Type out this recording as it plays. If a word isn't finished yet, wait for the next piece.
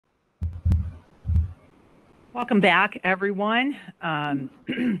Welcome back, everyone. I'm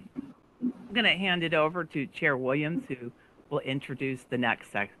going to hand it over to Chair Williams, who will introduce the next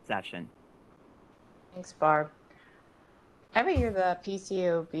session. Thanks, Barb. Every year, the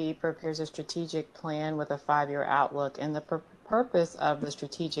PCAOB prepares a strategic plan with a 5-year outlook, and the purpose of the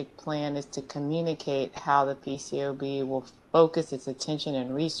strategic plan is to communicate how the PCAOB will focus its attention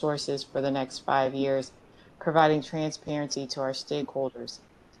and resources for the next 5 years, providing transparency to our stakeholders.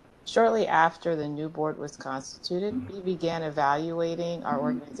 Shortly after the new board was constituted, we began evaluating our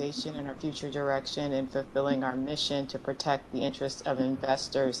organization and our future direction in fulfilling our mission to protect the interests of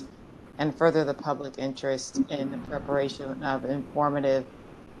investors and further the public interest in the preparation of informative,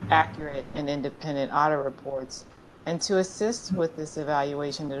 accurate, and independent audit reports. And to assist with this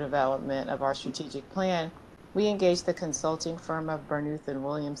evaluation and development of our strategic plan, we engaged the consulting firm of Bernuth and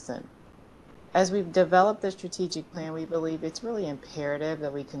Williamson. As we've developed the strategic plan, we believe it's really imperative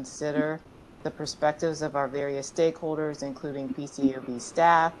that we consider the perspectives of our various stakeholders, including PCAOB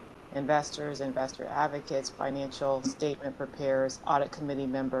staff, investors, investor advocates, financial statement preparers, audit committee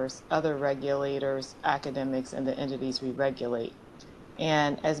members, other regulators, academics, and the entities we regulate.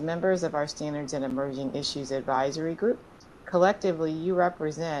 And as members of our Standards and Emerging Issues Advisory Group, collectively, you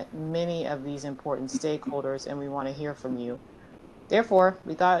represent many of these important stakeholders, and we want to hear from you. Therefore,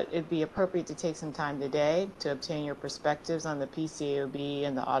 we thought it'd be appropriate to take some time today to obtain your perspectives on the PCAOB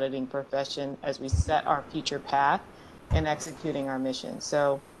and the auditing profession as we set our future path in executing our mission.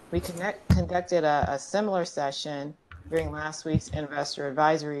 So we conducted a similar session during last week's Investor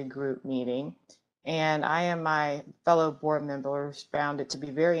Advisory Group meeting, and I and my fellow board members found it to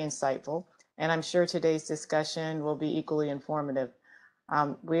be very insightful, and I'm sure today's discussion will be equally informative.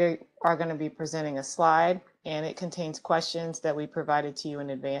 We are going to be presenting a slide, and it contains questions that we provided to you in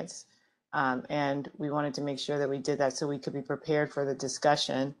advance. And we wanted to make sure that we did that so we could be prepared for the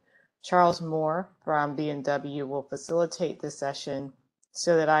discussion. Charles Moore from B&W will facilitate this session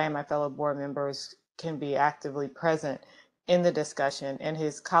so that I and my fellow board members can be actively present in the discussion. And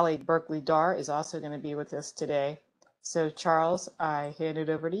his colleague, Berkeley Dar, is also going to be with us today. So Charles, I hand it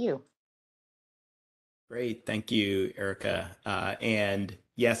over to you. Great. Thank you, Erica. And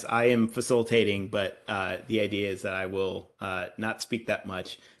yes, I am facilitating, but the idea is that I will not speak that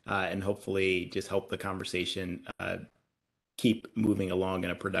much and hopefully just help the conversation keep moving along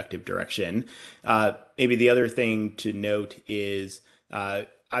in a productive direction. Maybe the other thing to note is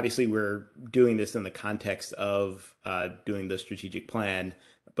obviously we're doing this in the context of doing the strategic plan,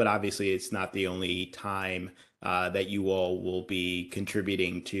 but obviously it's not the only time that you all will be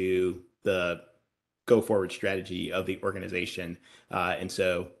contributing to the go forward strategy of the organization. And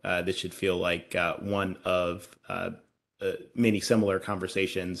so this should feel like one of many similar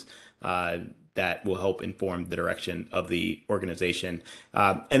conversations that will help inform the direction of the organization.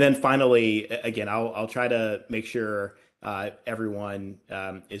 And then finally, again, I'll try to make sure everyone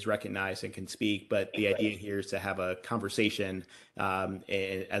is recognized and can speak, but the idea here is to have a conversation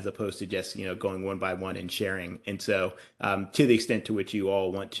as opposed to just going one by one and sharing. And so to the extent to which you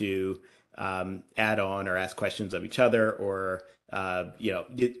all want to add on or ask questions of each other, or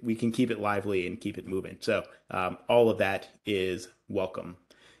we can keep it lively and keep it moving. So all of that is welcome.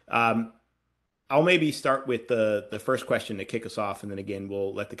 I'll maybe start with the first question to kick us off, and then again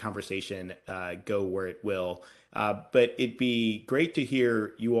we'll let the conversation go where it will. But it'd be great to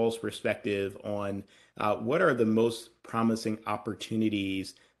hear you all's perspective on what are the most promising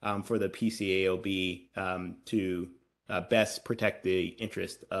opportunities for the PCAOB to best protect the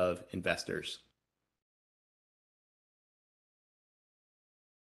interest of investors.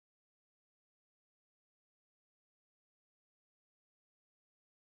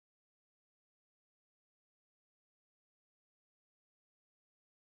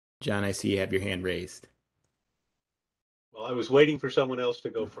 John, I see you have your hand raised. Well, I was waiting for someone else to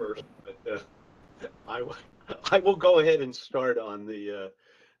go first, but I will go ahead and start on the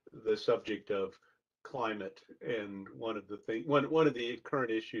subject of climate, and one of the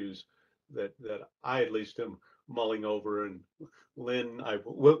current issues that I at least am mulling over. And Lynn,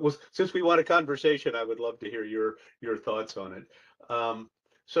 since we want a conversation, I would love to hear your thoughts on it.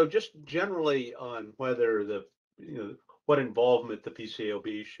 So just generally on whether what involvement the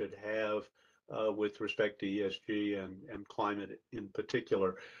PCAOB should have with respect to ESG and climate in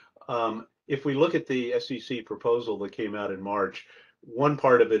particular. If we look at the SEC proposal that came out in March, one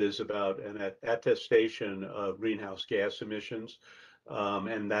part of it is about an attestation of greenhouse gas emissions,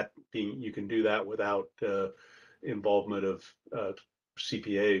 and that you can do that without involvement of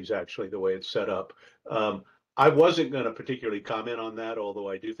CPAs, actually, the way it's set up. I wasn't going to particularly comment on that, although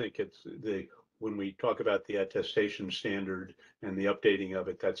I do think when we talk about the attestation standard and the updating of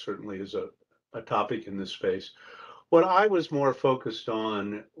it, that certainly is a topic in this space. What I was more focused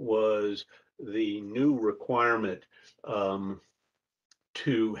on was the new requirement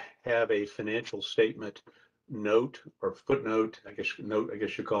to have a financial statement note or footnote, I guess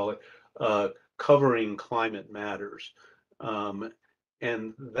you call it, covering climate matters.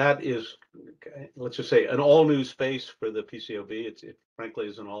 And that is, let's just say, an all-new space for the PCAOB. It frankly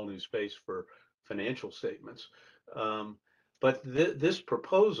is an all-new space for financial statements. But this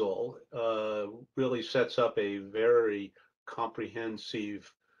proposal really sets up a very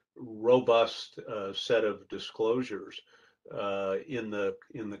comprehensive, robust set of disclosures in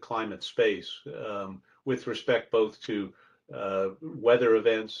the climate space, with respect both to weather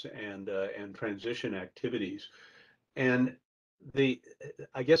events and transition activities. And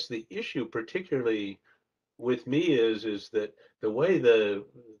I guess the issue, particularly with me, is that the way the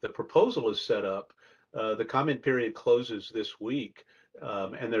proposal is set up, the comment period closes this week,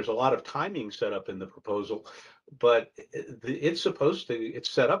 and there's a lot of timing set up in the proposal, but it's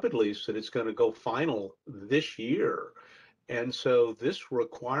set up at least that it's going to go final this year. And so this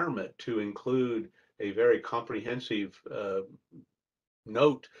requirement to include a very comprehensive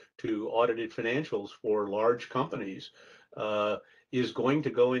note to audited financials for large companies is going to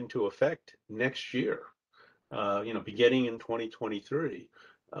go into effect next year, beginning in 2023.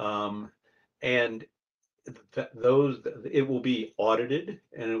 And it will be audited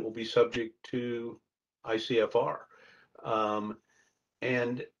and it will be subject to ICFR.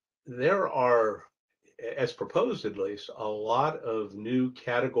 And there are, as proposed at least, a lot of new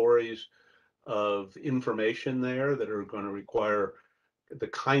categories of information there that are going to require the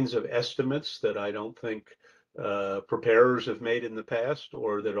kinds of estimates that I don't think preparers have made in the past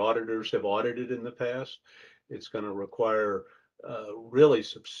or that auditors have audited in the past. It's going to require really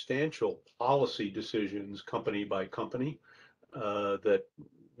substantial policy decisions, company by company, that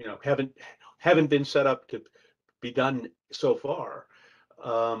haven't been set up to be done so far.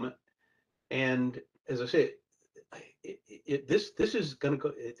 And as I say, this is going to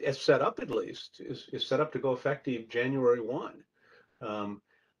go, it's set up at least, is set up to go effective January 1.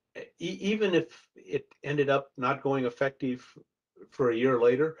 Even if it ended up not going effective for a year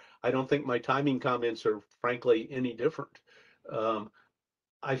later, I don't think my timing comments are frankly any different.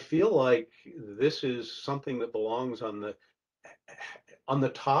 I feel like this is something that belongs on the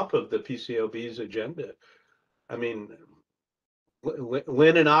top of the PCAOB's agenda. I mean,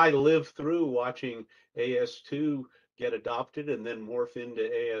 Lynn and I lived through watching AS2 get adopted and then morph into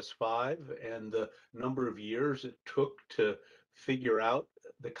AS5, and the number of years it took to figure out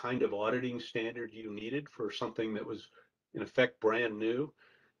the kind of auditing standard you needed for something that was in effect brand new.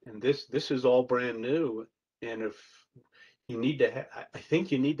 And this is all brand new. And if you need to I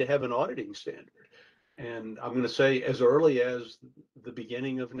think you need to have an auditing standard. And I'm going to say as early as the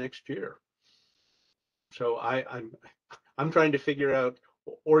beginning of next year. So I'm trying to figure out,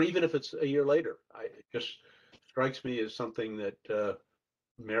 or even if it's a year later, it just strikes me as something that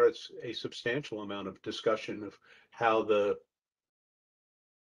merits a substantial amount of discussion of how the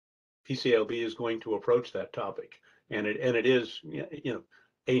PCAOB is going to approach that topic, and it is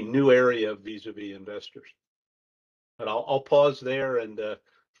a new area vis-a-vis investors. But I'll pause there, and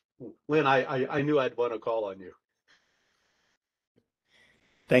Lynn, I knew I'd want to call on you.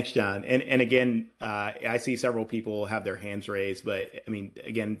 Thanks, John. And again, I see several people have their hands raised, but I mean,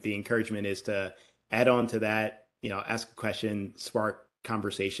 again, the encouragement is to add on to that, ask a question, spark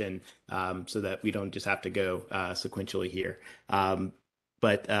conversation, so that we don't just have to go sequentially here.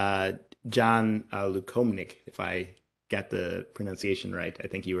 But John Lukomnik, if I got the pronunciation right, I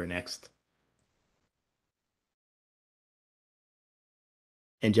think you were next.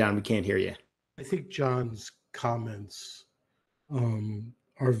 And John, we can't hear you. I think John's comments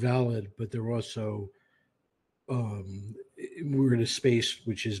are valid, but they're also, we're in a space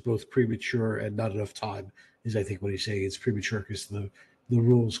which is both premature and not enough time, is I think what he's saying. It's premature because the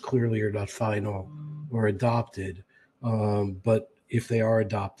rules clearly are not final or adopted. But if they are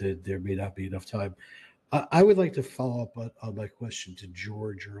adopted, there may not be enough time. I would like to follow up on my question to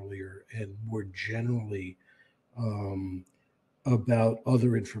George earlier, and more generally about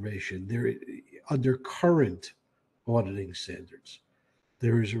other information. Under current auditing standards,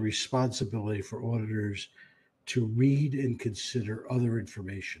 there is a responsibility for auditors to read and consider other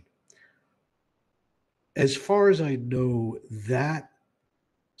information. As far as I know, that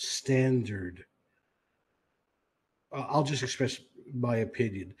standard, I'll just express my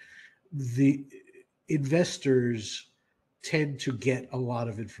opinion. The investors tend to get a lot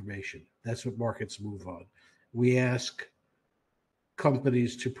of information. That's what markets move on. We ask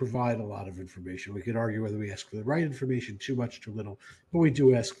companies to provide a lot of information. We could argue whether we ask for the right information, too much, too little, but we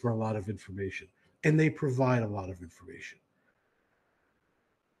do ask for a lot of information, and they provide a lot of information.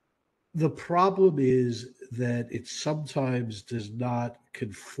 The problem is that it sometimes does not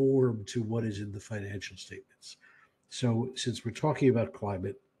conform to what is in the financial statements. So, since we're talking about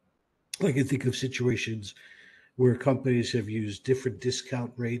climate, I can think of situations where companies have used different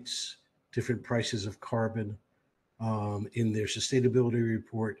discount rates, different prices of carbon in their sustainability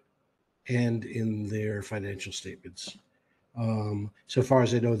report and in their financial statements. So far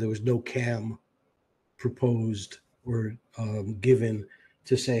as I know, there was no CAM proposed or given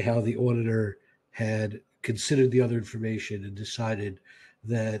to say how the auditor had considered the other information and decided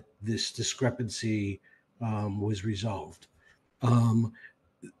that this discrepancy was resolved.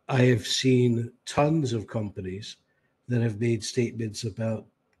 I have seen tons of companies that have made statements about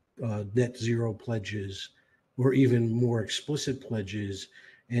net zero pledges or even more explicit pledges,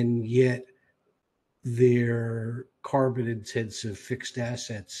 and yet their carbon intensive fixed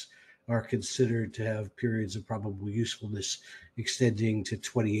assets are considered to have periods of probable usefulness extending to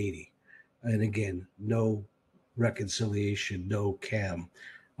 2080. And again, no reconciliation, no CAM.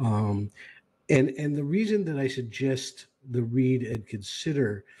 And the reason that I suggest the read and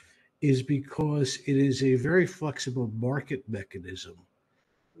consider is because it is a very flexible market mechanism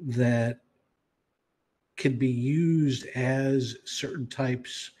that can be used as certain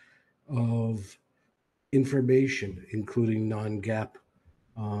types of information, including non-GAAP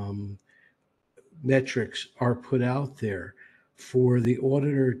metrics, are put out there for the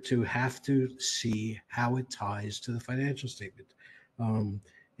auditor to have to see how it ties to the financial statement.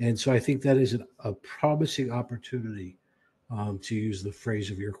 And so I think that is a promising opportunity, to use the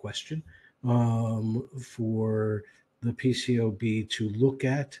phrase of your question, for the PCAOB to look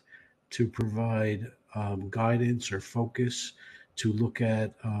at, to provide guidance or focus, to look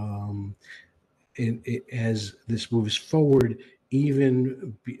at as this moves forward,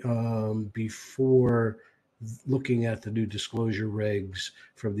 even before looking at the new disclosure regs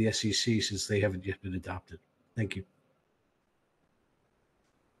from the SEC, since they haven't yet been adopted. Thank you.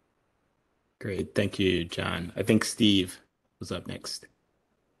 Great. Thank you, John. I think Steve was up next.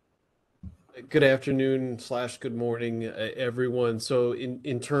 Good afternoon / good morning, everyone. So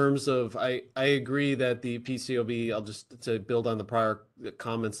in terms of, I agree that the PCAOB, I'll just to build on the prior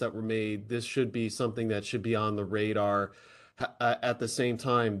comments that were made, this should be something that should be on the radar. At the same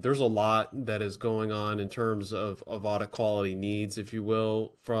time, there's a lot that is going on in terms of audit quality needs, if you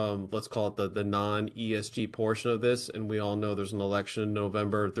will, from, let's call it the non-ESG portion of this. And we all know there's an election in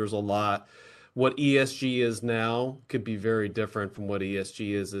November. There's a lot. What ESG is now could be very different from what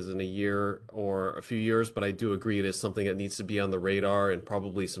ESG is in a year or a few years, but I do agree it is something that needs to be on the radar, and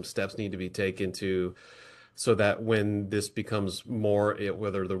probably some steps need to be taken to, so that when this becomes more,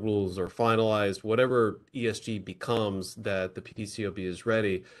 whether the rules are finalized, whatever ESG becomes, that the PCAOB is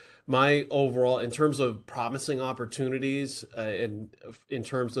ready. My overall, in terms of promising opportunities, and in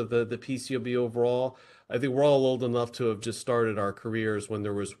terms of the PCAOB overall, I think we're all old enough to have just started our careers when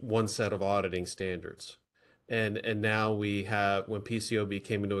there was one set of auditing standards. And now we have, when PCAOB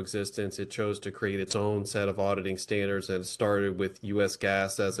came into existence, it chose to create its own set of auditing standards, and it started with US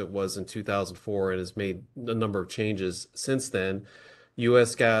gas as it was in 2004 and has made a number of changes since then.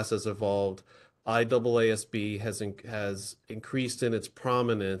 US gas has evolved. IAASB has increased in its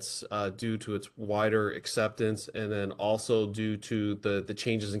prominence due to its wider acceptance, and then also due to the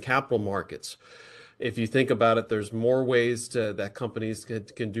changes in capital markets. If you think about it, there's more ways that companies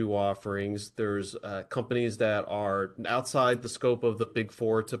can do offerings. There's companies that are outside the scope of the big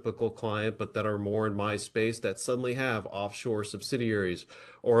four typical client, but that are more in my space, that suddenly have offshore subsidiaries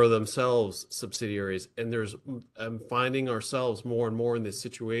or themselves subsidiaries. And I'm finding ourselves more and more in this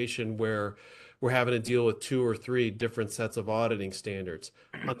situation where we're having to deal with 2 or 3 different sets of auditing standards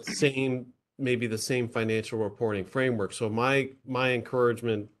on maybe the same financial reporting framework. So my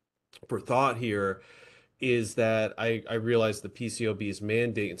encouragement for thought here is that I realize the PCAOB's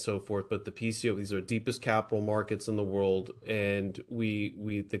mandate and so forth, but the PCAOB, these are deepest capital markets in the world, and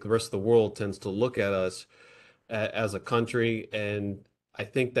we the rest of the world tends to look at us as a country. And I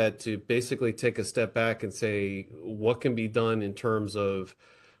think that to basically take a step back and say, what can be done in terms of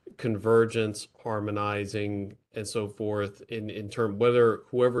convergence, harmonizing, and so forth, in term, whether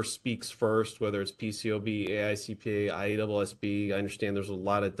whoever speaks first, whether it's PCAOB, AICPA, IAASB, I understand there's a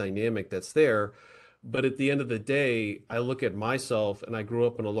lot of dynamic that's there. But at the end of the day, I look at myself, and I grew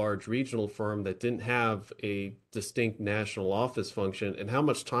up in a large regional firm that didn't have a distinct national office function, and how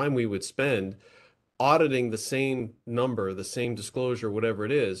much time we would spend auditing the same number, the same disclosure, whatever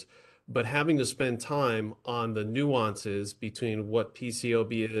it is. but having to spend time on the nuances between what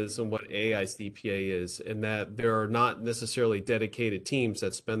PCAOB is and what AICPA is, and that there are not necessarily dedicated teams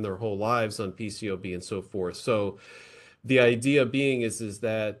that spend their whole lives on PCAOB and so forth. So the idea being is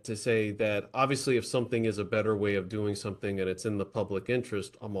that to say that obviously if something is a better way of doing something and it's in the public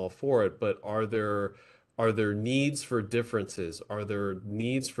interest, I'm all for it. But are there needs for differences? Are there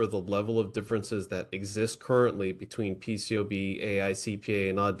needs for the level of differences that exist currently between PCAOB, AICPA,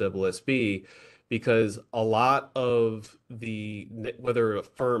 and ODSB? Because a lot of whether a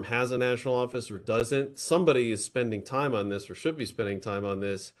firm has a national office or doesn't, somebody is spending time on this or should be spending time on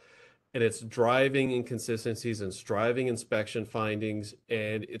this, and it's driving inconsistencies and driving inspection findings,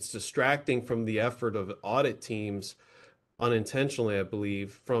 and it's distracting from the effort of audit teams unintentionally, I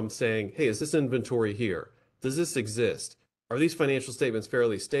believe, from saying, hey, is this inventory here? Does this exist? Are these financial statements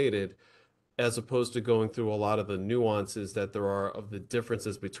fairly stated? As opposed to going through a lot of the nuances that there are of the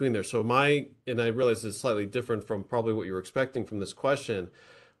differences between there. So and I realize it's slightly different from probably what you were expecting from this question,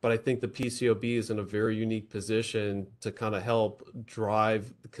 but I think the PCAOB is in a very unique position to kind of help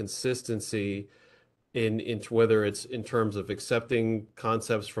drive the consistency in whether it's in terms of accepting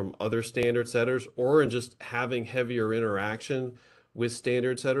concepts from other standard setters or in just having heavier interaction with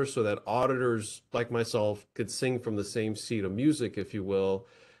standard setters so that auditors like myself could sing from the same sheet of music, if you will,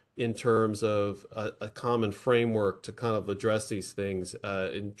 in terms of a common framework to kind of address these things,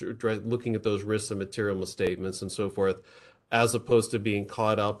 looking at those risks and material misstatements and so forth, as opposed to being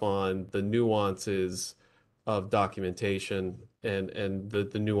caught up on the nuances of documentation and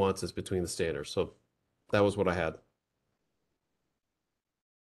the nuances between the standards. So that was what I had.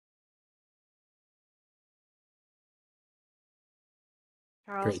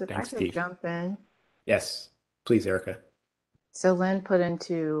 Charles, Great, if I thanks, could Steve. jump in. Yes, please, Erica. So Lynn put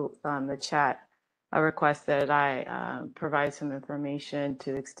into the chat a request that I provide some information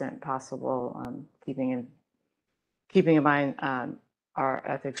to the extent possible, keeping in mind our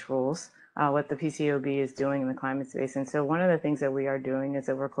ethics rules, what the PCAOB is doing in the climate space. And so one of the things that we are doing is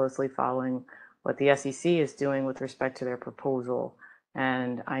that we're closely following what the SEC is doing with respect to their proposal.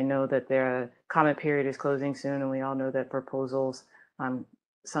 And I know that their comment period is closing soon, and we all know that proposals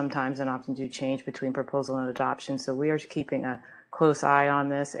sometimes and often do change between proposal and adoption. So we are keeping a close eye on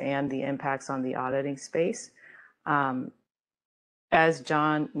this and the impacts on the auditing space. As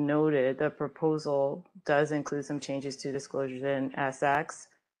John noted, the proposal does include some changes to disclosures in SX,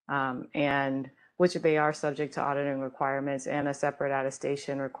 and which they are subject to auditing requirements and a separate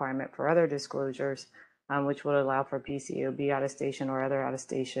attestation requirement for other disclosures, which would allow for PCAOB attestation or other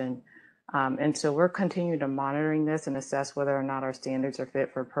attestation. And so we're continuing to monitoring this and assess whether or not our standards are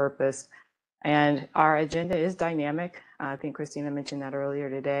fit for purpose. And our agenda is dynamic. I think Christina mentioned that earlier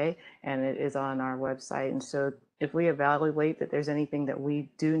today, and it is on our website. And so if we evaluate that there's anything that we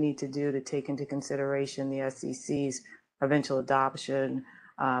do need to do to take into consideration the SEC's eventual adoption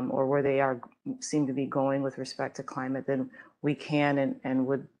or where they seem to be going with respect to climate, then we can and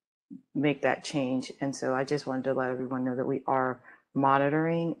would make that change. And so I just wanted to let everyone know that we are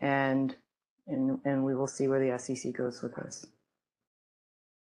monitoring and we will see where the SEC goes with this.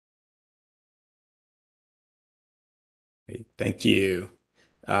 Great, thank you.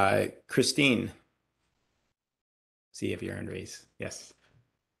 Christine, see if you're hand raised. Yes.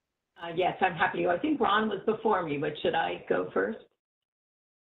 Yes, I'm happy to. I think Ron was before me, but should I go first?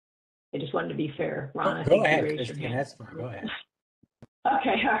 I just wanted to be fair. Ron, I think you raised your hand. That's fine. Go ahead.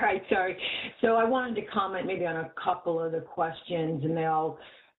 Okay, all right, sorry. So I wanted to comment maybe on a couple of the questions, and they all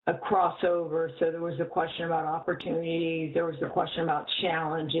cross over. So there was a question about opportunities, there was a question about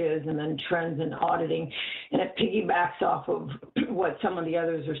challenges, and then trends in auditing. And it piggybacks off of what some of the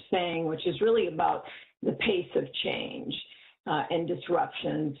others are saying, which is really about the pace of change and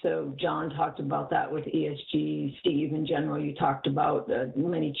disruption. So John talked about that with ESG. Steve, in general, you talked about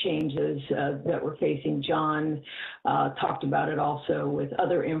many changes that we're facing. John talked about it also with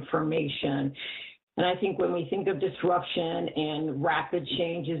other information. And I think when we think of disruption and rapid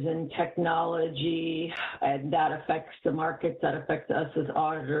changes in technology, and that affects the markets, that affects us as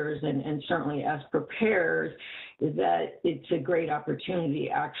auditors and certainly as preparers, is that it's a great opportunity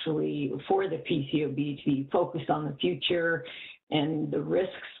actually for the PCAOB to be focused on the future and the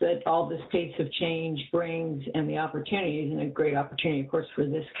risks that all this pace of change brings and the opportunities, and a great opportunity, of course, for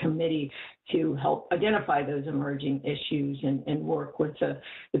this committee to help identify those emerging issues and work with the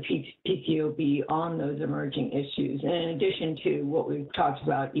PCAOB on those emerging issues. And in addition to what we've talked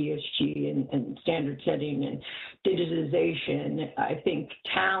about, ESG and standard setting and digitization, I think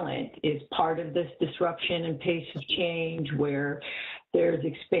talent is part of this disruption and pace of change, where there's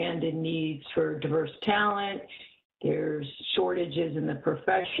expanded needs for diverse talent. There's shortages in the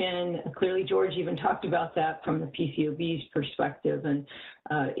profession. Clearly, George even talked about that from the PCAOB's perspective, and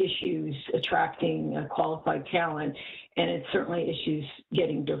issues attracting qualified talent. And it's certainly issues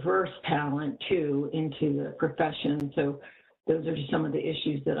getting diverse talent too into the profession. So those are just some of the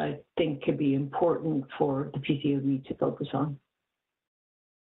issues that I think could be important for the PCAOB to focus on.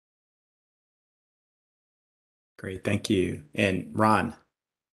 Great, thank you. And Ron.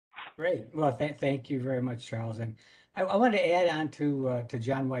 Great. Well, thank you very much, Charles. And I wanted to add on to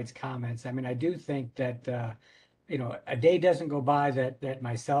John White's comments. I mean, I do think that you know, a day doesn't go by that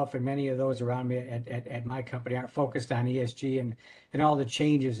myself and many of those around me at my company aren't focused on ESG and all the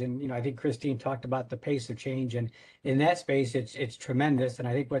changes. And you know, I think Christine talked about the pace of change, and in that space, it's tremendous. And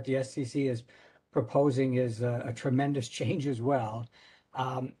I think what the SEC is proposing is a tremendous change as well.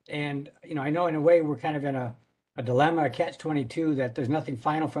 And you know, I know in a way we're kind of in a dilemma, a catch-22, that there's nothing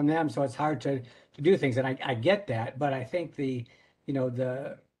final from them, so it's hard to do things. And I get that, but I think the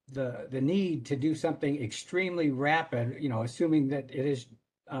need to do something extremely rapid, you know, assuming that it is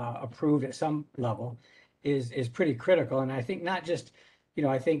approved at some level, is pretty critical. And I think not just, you know,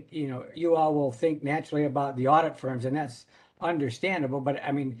 I think, you know, you all will think naturally about the audit firms, and that's understandable, but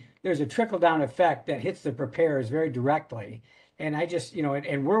I mean, there's a trickle-down effect that hits the preparers very directly. And I just, you know,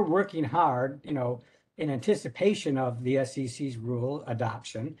 and we're working hard, you know, in anticipation of the SEC's rule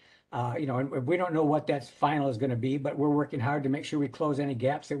adoption. You know, and we don't know what that final is going to be, but we're working hard to make sure we close any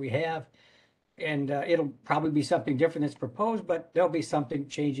gaps that we have. And it'll probably be something different that's proposed, but there'll be something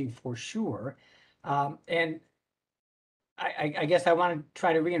changing for sure. And I guess I want to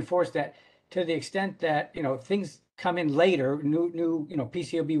try to reinforce that to the extent that, you know, things come in later, new you know,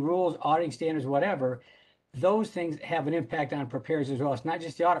 PCAOB rules, auditing standards, whatever, those things have an impact on preparers as well. It's not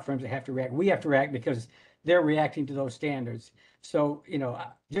just the audit firms that have to react. We have to react because they're reacting to those standards. So, you know,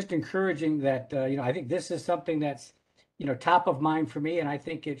 just encouraging that, you know, I think this is something that's, you know, top of mind for me, and I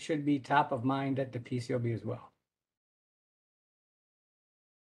think it should be top of mind at the PCAOB as well.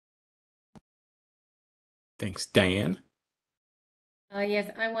 Thanks, Diane. Yes,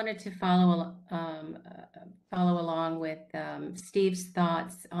 I wanted to follow along with Steve's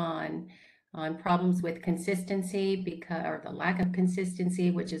thoughts on problems with consistency, because, or the lack of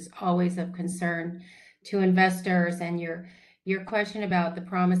consistency, which is always of concern to investors, and your question about the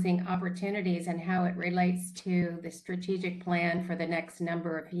promising opportunities and how it relates to the strategic plan for the next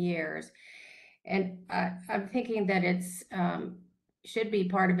number of years. And I'm thinking that it's should be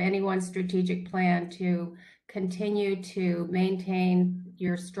part of anyone's strategic plan to continue to maintain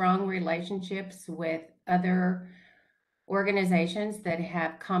your strong relationships with other organizations that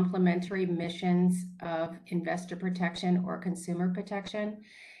have complementary missions of investor protection or consumer protection,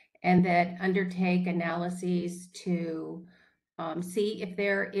 and that undertake analyses to see if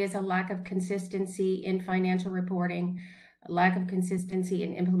there is a lack of consistency in financial reporting, a lack of consistency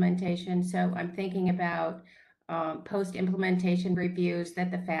in implementation. So I'm thinking about post-implementation reviews that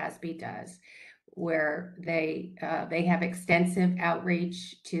the FASB does, where they have extensive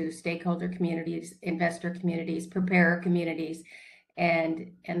outreach to stakeholder communities, investor communities, preparer communities,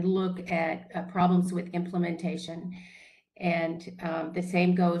 and look at problems with implementation. And the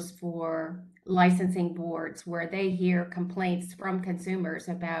same goes for licensing boards, where they hear complaints from consumers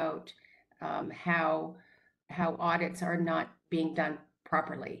about how audits are not being done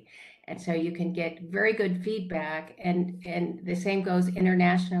properly. And so you can get very good feedback, and the same goes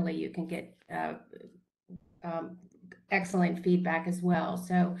internationally. You can get excellent feedback as well.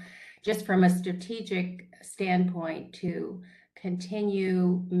 So just from a strategic standpoint, to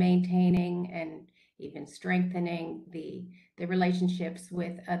continue maintaining and even strengthening the relationships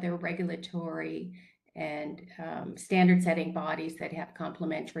with other regulatory and standard setting bodies that have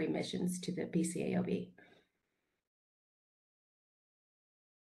complementary missions to the PCAOB.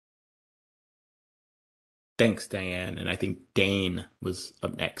 Thanks, Diane. And I think Dane was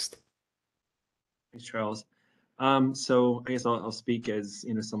up next. Thanks, Charles. So I guess I'll speak as,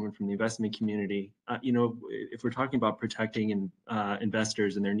 you know, someone from the investment community. You know, if we're talking about protecting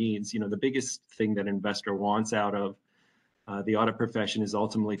investors and their needs, you know, the biggest thing that an investor wants out of the audit profession is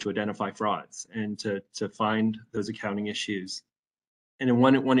ultimately to identify frauds and to find those accounting issues. And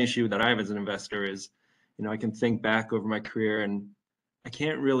one issue that I have as an investor is, you know, I can think back over my career and I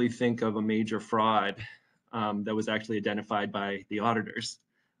can't really think of a major fraud that was actually identified by the auditors.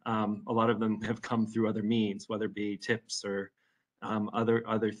 A lot of them have come through other means, whether it be tips or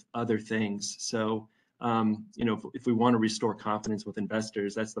other things. So, you know, if we want to restore confidence with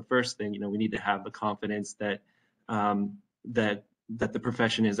investors, that's the first thing. You know, we need to have the confidence that that the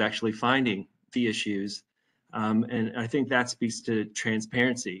profession is actually finding the issues, and I think that speaks to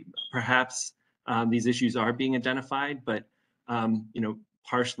transparency. Perhaps these issues are being identified, but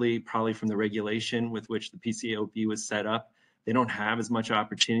partially probably from the regulation with which the PCAOB was set up, they don't have as much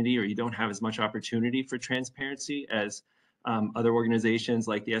opportunity, or you don't have as much opportunity for transparency as other organizations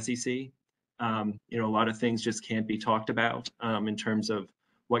like the SEC. A lot of things just can't be talked about in terms of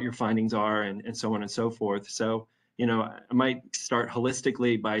what your findings are and so on and so forth. So, I might start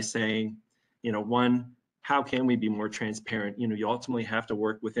holistically by saying, one, how can we be more transparent? You ultimately have to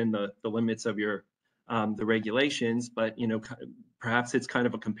work within the limits of your the regulations, but perhaps it's kind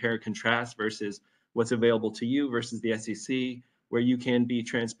of a compare contrast versus what's available to you versus the SEC, where you can be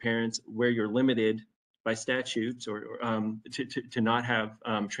transparent, where you're limited by statutes or to not have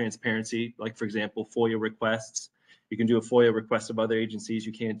transparency. Like, for example, FOIA requests. You can do a FOIA request of other agencies.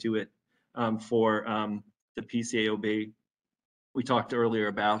 You can't do it for the PCAOB. We talked earlier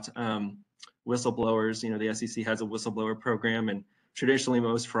about whistleblowers. The SEC has a whistleblower program, and traditionally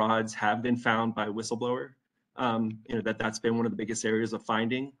most frauds have been found by whistleblower. That's been one of the biggest areas of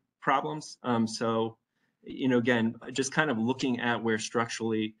finding problems. So, again, just kind of looking at where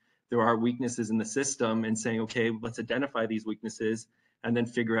structurally there are weaknesses in the system and saying, okay, let's identify these weaknesses and then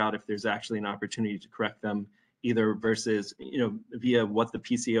figure out if there's actually an opportunity to correct them, either versus, via what the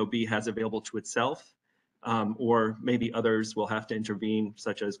PCAOB has available to itself, or maybe others will have to intervene,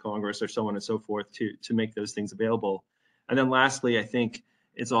 such as Congress or so on and so forth, to make those things available. And then lastly, I think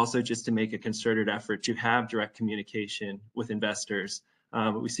it's also just to make a concerted effort to have direct communication with investors.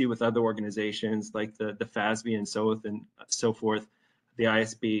 We see with other organizations like the FASB and so forth, the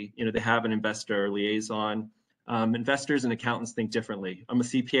ISB, they have an investor liaison. Investors and accountants think differently. I'm a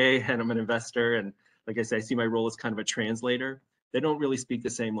CPA and I'm an investor, and like I say, I see my role as kind of a translator. They don't really speak the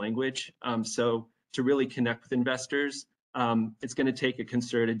same language. So to really connect with investors, it's going to take a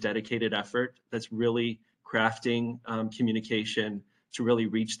concerted, dedicated effort that's really crafting communication to really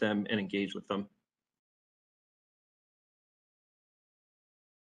reach them and engage with them.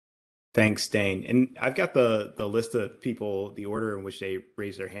 Thanks, Dane. And I've got the list of people, the order in which they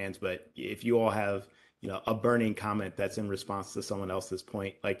raise their hands, but if you all have, a burning comment that's in response to someone else's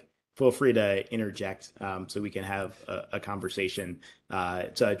point, like, feel free to interject so we can have a conversation. So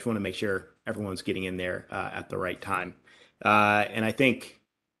I just want to make sure everyone's getting in there at the right time. And I think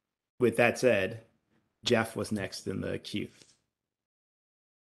with that said, Jeff was next in the queue.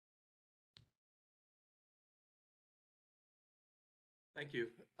 Thank you.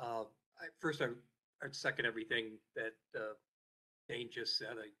 I'd second everything that Dane just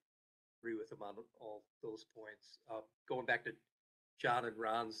said. I agree with him on all those points. Going back to John and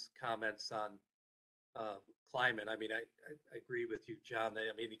Ron's comments on climate, I agree with you, John.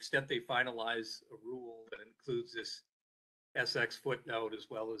 The extent they finalize a rule that includes this SX footnote as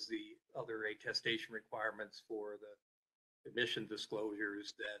well as the other attestation requirements for the emission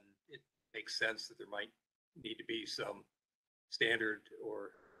disclosures, then it makes sense that there might need to be some standard or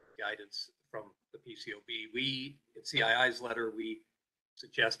guidance from the PCAOB. We, in CII's letter, we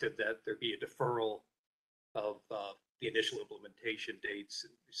suggested that there be a deferral of the initial implementation dates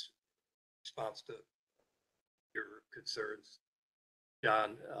in response to your concerns,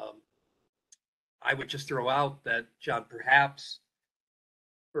 John. I would just throw out that, John, perhaps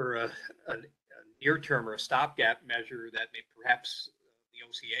for a near-term or a stopgap measure that may perhaps the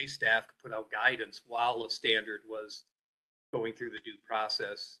OCA staff could put out guidance while a standard was going through the due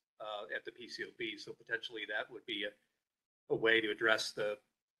process at the PCAOB. So potentially that would be a way to address the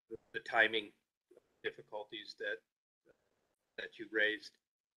timing difficulties that you raised.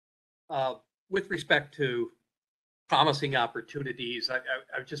 With respect to promising opportunities, I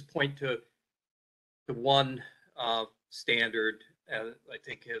would just point to the one standard I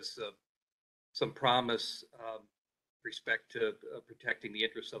think has some promise respect to protecting the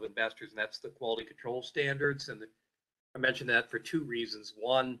interests of investors, and that's the quality control standards. And I mentioned that for two reasons.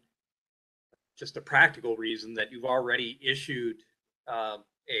 One, just a practical reason that you've already issued a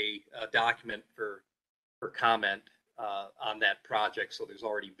document for comment on that project, so there's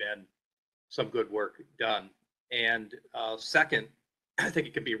already been some good work done. And second, I think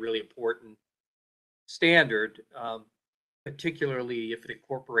it can be a really important standard, particularly if it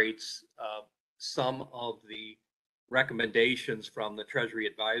incorporates some of the recommendations from the Treasury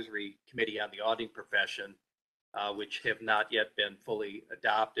Advisory Committee on the Auditing Profession, which have not yet been fully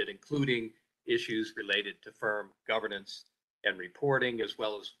adopted, including issues related to firm governance and reporting, as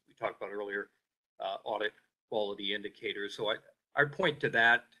well as we talked about earlier, audit quality indicators. So I point to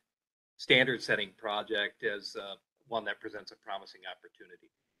that standard setting project as one that presents a promising opportunity.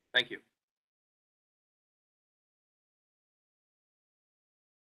 Thank you.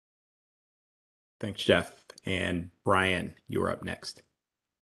 Thanks, Jeff. And Brian, you're up next.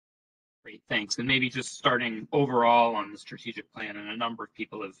 Great, thanks. And maybe just starting overall on the strategic plan, and a number of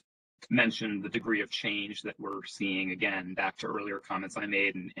people have mentioned the degree of change that we're seeing, again, back to earlier comments I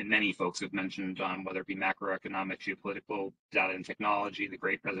made, and many folks have mentioned whether it be macroeconomic, geopolitical, data and technology, the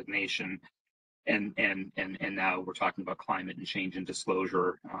Great Resignation, and now we're talking about climate and change and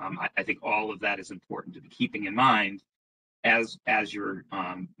disclosure. I think all of that is important to be keeping in mind as you're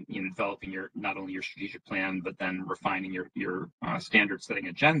developing your not only your strategic plan, but then refining your standard setting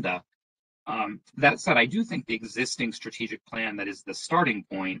agenda. That said, I do think the existing strategic plan that is the starting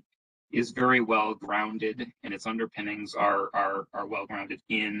point is very well grounded, and its underpinnings are well grounded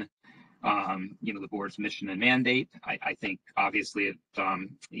in the board's mission and mandate. I think obviously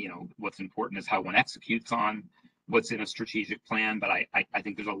what's important is how one executes on what's in a strategic plan, but I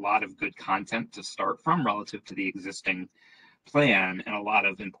think there's a lot of good content to start from relative to the existing plan, and a lot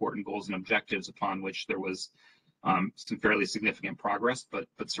of important goals and objectives upon which there was some fairly significant progress, but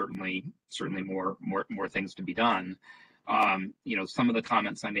certainly more things to be done. Some of the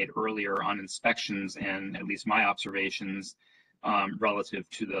comments I made earlier on inspections, and at least my observations relative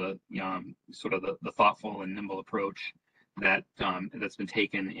to the sort of the thoughtful and nimble approach that's been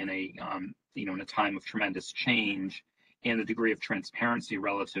taken in a time of tremendous change, and the degree of transparency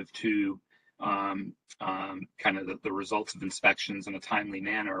relative to kind of the results of inspections in a timely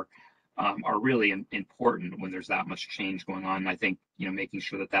manner are really important when there's that much change going on. And I think making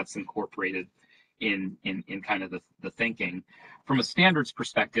sure that that's incorporated in kind of the thinking from a standards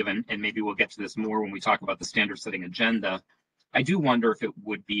perspective, and maybe we'll get to this more when we talk about the standard setting agenda. I do wonder if it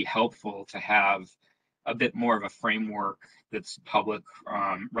would be helpful to have a bit more of a framework that's public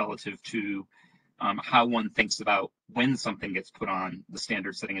relative to how one thinks about when something gets put on the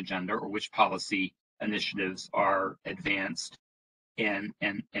standard setting agenda, or which policy initiatives are advanced, and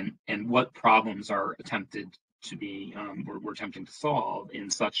what problems are attempted to be we're attempting to solve, in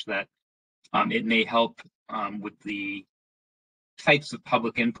such that it may help with the types of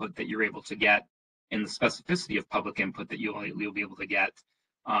public input that you're able to get, and the specificity of public input that you'll be able to get,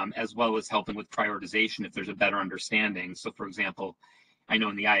 as well as helping with prioritization if there's a better understanding. So, for example, I know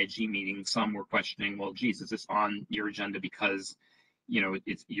in the IAG meeting, some were questioning, well, geez, is this on your agenda because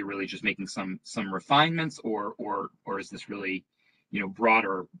you're really just making some refinements, or is this really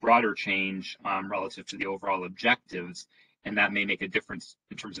broader change relative to the overall objectives? And that may make a difference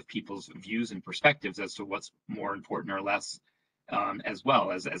in terms of people's views and perspectives as to what's more important or less, as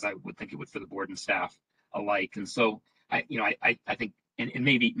well as I would think it would for the board and staff alike. And so I think, and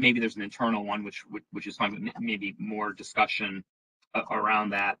maybe there's an internal one which is fine, but maybe more discussion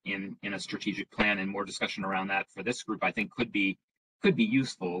around that in a strategic plan, and more discussion around that for this group, I think could be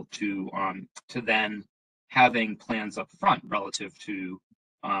useful to then having plans up front relative to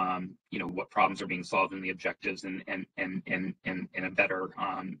what problems are being solved in the objectives, and a better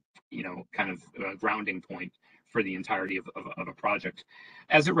kind of grounding point for the entirety of a project.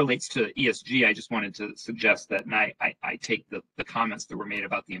 As it relates to ESG, I just wanted to suggest that, and I take the comments that were made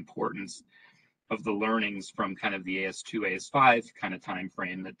about the importance of the learnings from kind of the AS2, AS5 kind of time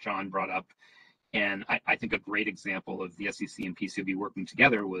frame that John brought up. And I think a great example of the SEC and PCAOB working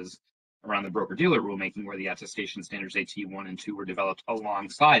together was around the broker-dealer rulemaking, where the attestation standards AT1 and 2 were developed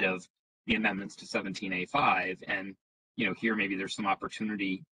alongside of the amendments to 17A5. And here maybe there's some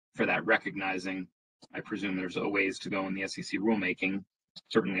opportunity for that, recognizing, I presume there's a ways to go in the SEC rulemaking.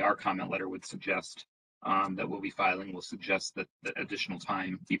 Certainly our comment letter would suggest that we'll be filing will suggest that additional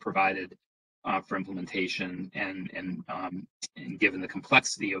time be provided for implementation, and given the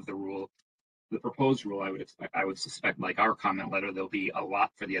complexity of the rule, the proposed rule, I would suspect, like our comment letter, there'll be a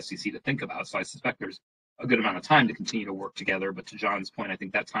lot for the SEC to think about. So I suspect there's a good amount of time to continue to work together. But to John's point, I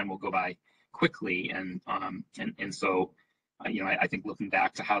think that time will go by quickly, and so I think looking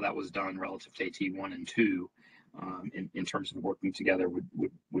back to how that was done relative to AT1 and 2 in terms of working together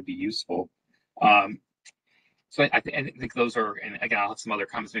would be useful. So I think those are, and again, I'll have some other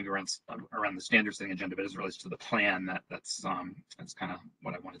comments maybe around the standard setting agenda, but as it relates to the plan, that's kind of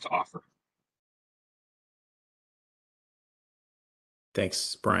what I wanted to offer.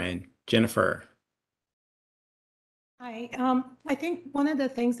 Thanks, Brian. Jennifer. Hi. I think one of the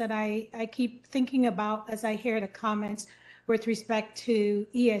things that I keep thinking about as I hear the comments with respect to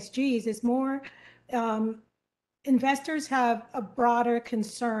ESGs is more investors have a broader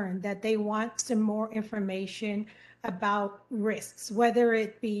concern that they want some more information about risks, whether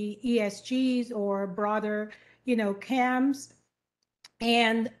it be ESGs or broader, CAMs.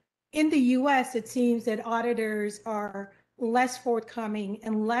 And in the US, it seems that auditors are less forthcoming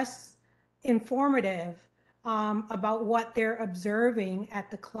and less informative about what they're observing at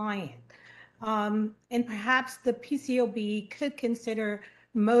the client. And perhaps the PCAOB could consider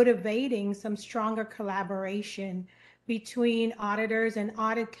motivating some stronger collaboration between auditors and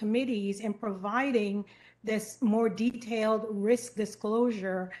audit committees and providing this more detailed risk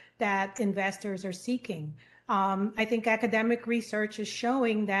disclosure that investors are seeking. I think academic research is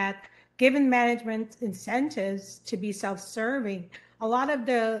showing that given management incentives to be self-serving, a lot of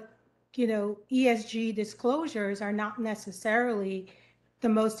the ESG disclosures are not necessarily the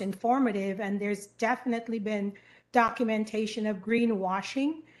most informative, and there's definitely been documentation of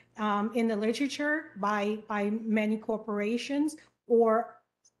greenwashing in the literature by many corporations, or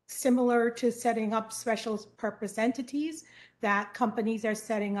similar to setting up special purpose entities, that companies are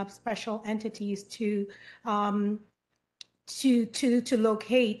setting up special entities to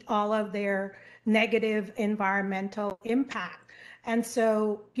locate all of their negative environmental impact. And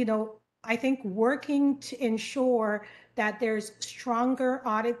so, I think working to ensure that there's stronger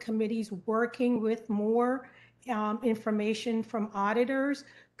audit committees working with more information from auditors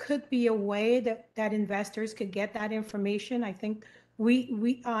could be a way that investors could get that information. I think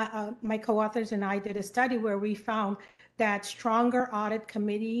my co-authors and I did a study where we found that stronger audit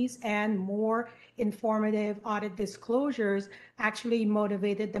committees and more informative audit disclosures actually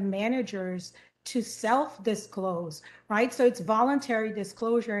motivated the managers to self-disclose, right? So it's voluntary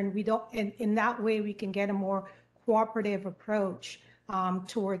disclosure, and in that way we can get a more cooperative approach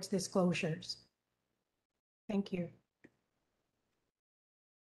towards disclosures. Thank you.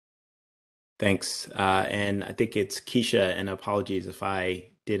 Thanks. And I think it's Keisha, and apologies if I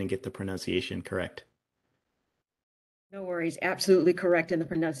didn't get the pronunciation correct. No worries, absolutely correct in the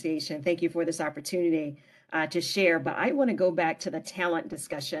pronunciation. Thank you for this opportunity to share. But I want to go back to the talent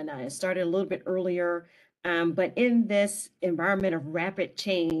discussion. It started a little bit earlier, but in this environment of rapid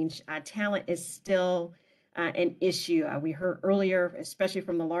change, talent is still an issue. We heard earlier, especially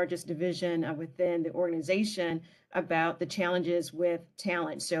from the largest division within the organization, about the challenges with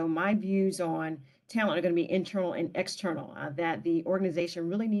talent. So my views on talent are going to be internal and external, that the organization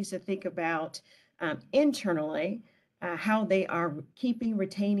really needs to think about internally how they are keeping,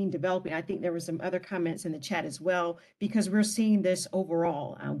 retaining, developing. I think there were some other comments in the chat as well, because we're seeing this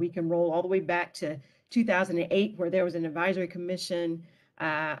overall. We can roll all the way back to 2008, where there was an advisory commission,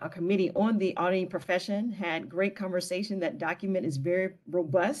 a committee on the auditing profession, had great conversation. That document is very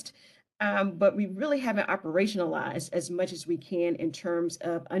robust, but we really haven't operationalized as much as we can in terms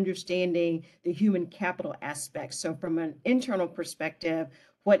of understanding the human capital aspects. So from an internal perspective,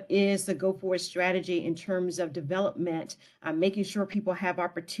 what is the go-forward strategy in terms of development, making sure people have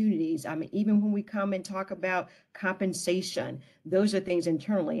opportunities? Even when we come and talk about compensation, those are things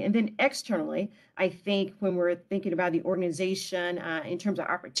internally. And then externally, I think when we're thinking about the organization in terms of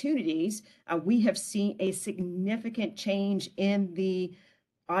opportunities, we have seen a significant change in the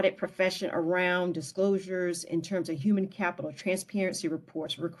audit profession around disclosures in terms of human capital, transparency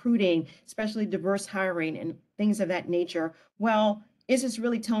reports, recruiting, especially diverse hiring and things of that nature. Well, is this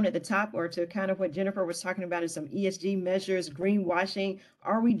really tone at the top, or to kind of what Jennifer was talking about is some ESG measures, greenwashing?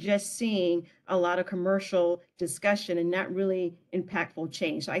 Are we just seeing a lot of commercial discussion and not really impactful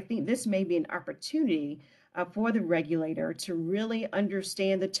change? So I think this may be an opportunity for the regulator to really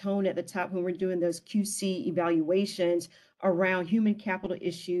understand the tone at the top when we're doing those QC evaluations around human capital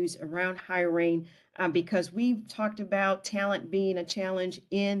issues, around hiring, because we've talked about talent being a challenge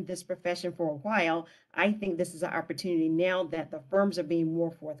in this profession for a while. I think this is an opportunity now that the firms are being more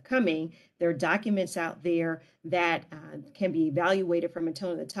forthcoming. There are documents out there that can be evaluated from a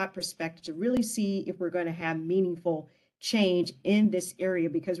tone of the top perspective to really see if we're going to have meaningful change in this area,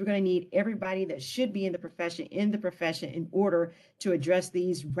 because we're going to need everybody that should be in the profession in order to address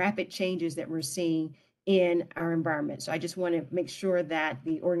these rapid changes that we're seeing in our environment. So I just want to make sure that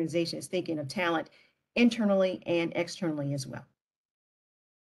the organization is thinking of talent internally and externally as well.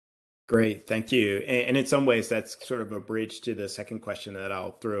 Great, thank you. And in some ways, that's sort of a bridge to the second question that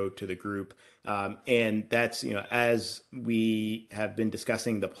I'll throw to the group. And that's, as we have been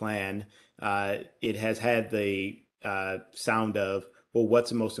discussing the plan, it has had the sound of, well,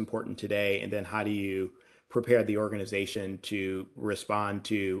 what's most important today? And then how do you prepare the organization to respond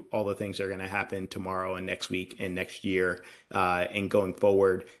to all the things that are going to happen tomorrow and next week and next year and going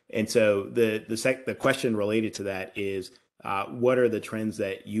forward? And so the question related to that is, what are the trends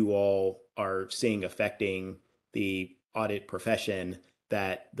that you all are seeing affecting the audit profession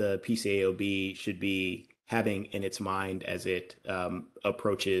that the PCAOB should be having in its mind as it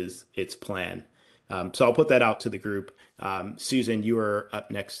approaches its plan? So I'll put that out to the group. Susan, you are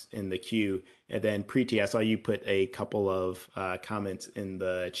up next in the queue. And then Preeti, I saw you put a couple of comments in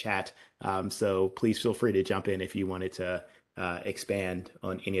the chat. So please feel free to jump in if you wanted to expand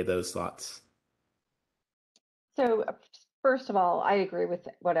on any of those thoughts. So First of all, I agree with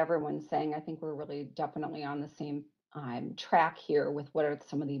what everyone's saying. I think we're really definitely on the same track here with what are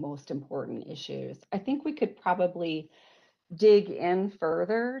some of the most important issues. I think we could probably dig in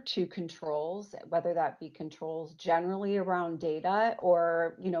further to controls, whether that be controls generally around data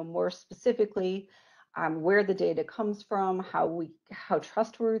or, more specifically, where the data comes from, how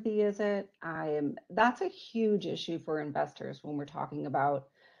trustworthy is it. That's a huge issue for investors when we're talking about,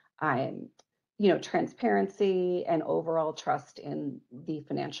 transparency and overall trust in the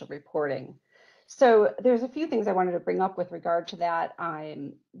financial reporting. So there's a few things I wanted to bring up with regard to that.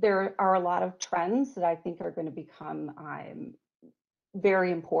 There are a lot of trends that I think are going to become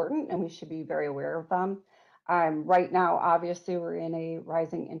very important, and we should be very aware of them. Right now, obviously, we're in a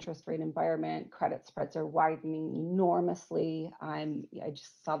rising interest rate environment. Credit spreads are widening enormously. I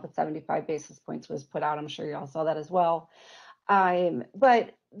just saw the 75 basis points was put out. I'm sure you all saw that as well.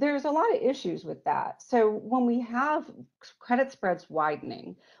 But there's a lot of issues with that. So when we have credit spreads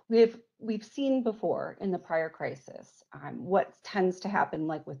widening, we've seen before in the prior crisis what tends to happen,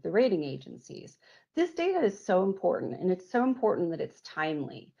 like with the rating agencies. This data is so important, and it's so important that it's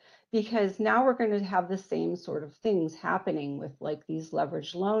timely, because now we're going to have the same sort of things happening with like these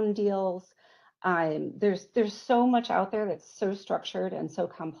leveraged loan deals. There's so much out there that's so structured and so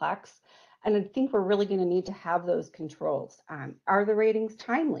complex. And I think we're really going to need to have those controls. Are the ratings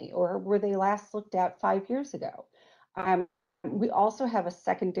timely, or were they last looked at 5 years ago? We also have a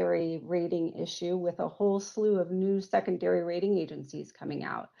secondary rating issue with a whole slew of new secondary rating agencies coming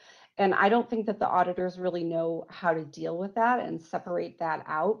out. And I don't think that the auditors really know how to deal with that and separate that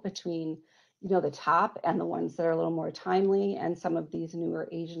out between, the top and the ones that are a little more timely, and some of these newer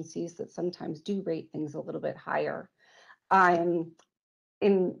agencies that sometimes do rate things a little bit higher.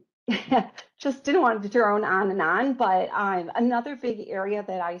 In just didn't want to drone on and on, but another big area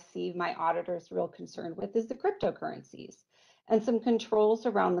that I see my auditors real concerned with is the cryptocurrencies, and some controls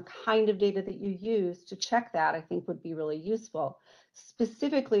around the kind of data that you use to check that I think would be really useful.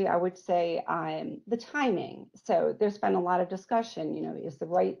 Specifically, I would say the timing. So there's been a lot of discussion, is the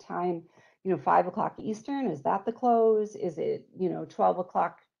right time, 5 o'clock Eastern, is that the close? Is it, 12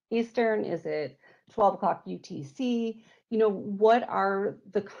 o'clock Eastern? Is it 12 o'clock UTC? What are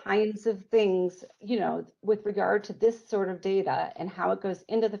the kinds of things, with regard to this sort of data and how it goes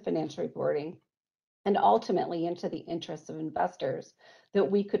into the financial reporting and ultimately into the interests of investors that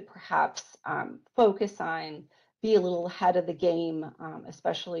we could perhaps focus on, be a little ahead of the game,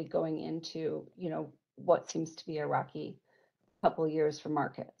 especially going into, what seems to be a rocky couple of years for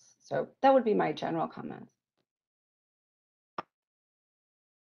markets. So that would be my general comments.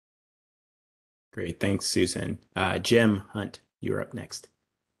 Great. Thanks, Susan. Jim Hunt, you're up next.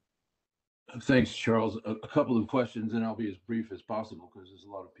 Thanks, Charles. A couple of questions, and I'll be as brief as possible because there's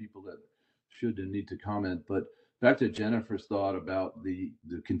a lot of people that should and need to comment. But back to Jennifer's thought about the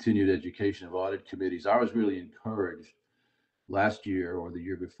continued education of audit committees, I was really encouraged last year or the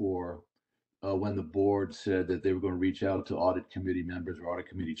year before when the board said that they were going to reach out to audit committee members or audit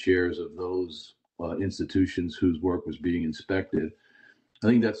committee chairs of those institutions whose work was being inspected. I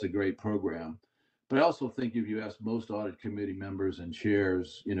think that's a great program. But I also think if you ask most audit committee members and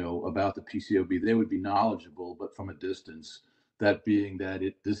chairs, about the PCAOB, they would be knowledgeable, but from a distance. That being that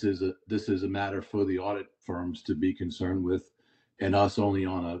this is a matter for the audit firms to be concerned with, and us only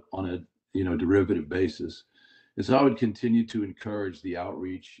on a derivative basis. And so I would continue to encourage the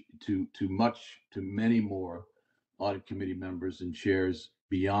outreach to many more audit committee members and chairs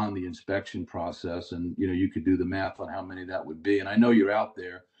beyond the inspection process. And you could do the math on how many that would be. And I know you're out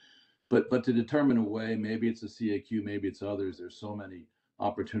there. But to determine a way, maybe it's a CAQ, maybe it's others. There's so many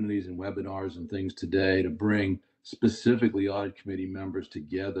opportunities and webinars and things today to bring specifically audit committee members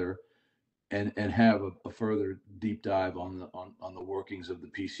together and have a further deep dive on the workings of the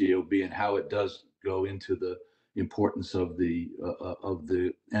PCAOB and how it does go into the importance of the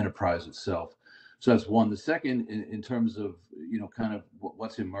enterprise itself. So that's one. The second, in terms of kind of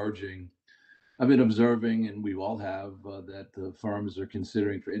what's emerging. I've been observing, and we all have, that the firms are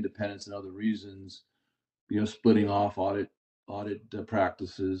considering, for independence and other reasons, splitting off audit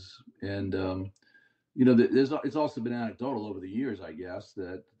practices. And it's also been anecdotal over the years, I guess,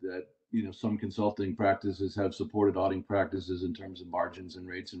 that some consulting practices have supported auditing practices in terms of margins and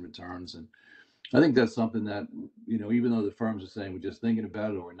rates and returns. And I think that's something that even though the firms are saying we're just thinking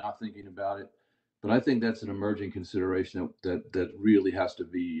about it or we're not thinking about it. But I think that's an emerging consideration that really has to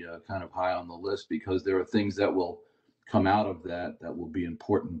be kind of high on the list, because there are things that will come out of that will be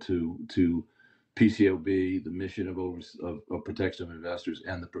important to PCAOB, the mission of protection of investors,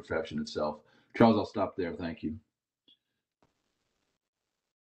 and the profession itself. Charles, I'll stop there. Thank you.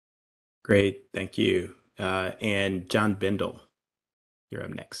 Great. Thank you. And John Bindle, you're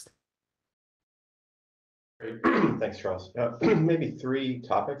up next. Great. Thanks, Charles. Maybe three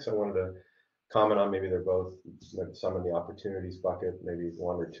topics I wanted to comment on. Maybe they're both, maybe some in the opportunities bucket, maybe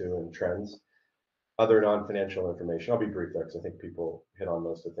one or two in trends. Other non-financial information. I'll be brief there because I think people hit on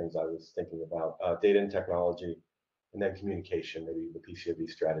most of the things I was thinking about. Data and technology, and then communication, maybe the PCAOB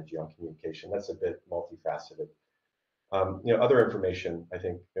strategy on communication. That's a bit multifaceted. Other information, I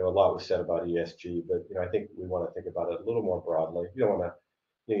think, a lot was said about ESG, but, I think we want to think about it a little more broadly. You don't want to,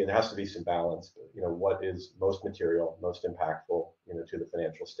 there has to be some balance, but, what is most material, most impactful, to the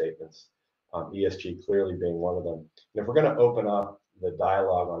financial statements, ESG clearly being one of them. And if we're going to open up the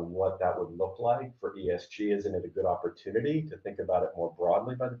dialogue on what that would look like for ESG, isn't it a good opportunity to think about it more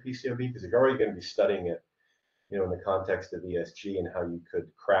broadly by the PCAOB? Because you're already going to be studying it, in the context of ESG and how you could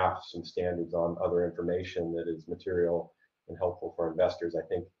craft some standards on other information that is material and helpful for investors. I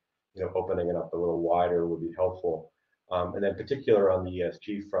think, opening it up a little wider would be helpful. And then particular on the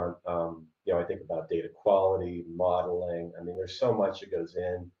ESG front, I think about data quality, modeling. I mean, there's so much that goes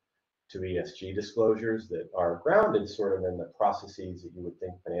in to ESG disclosures that are grounded sort of in the processes that you would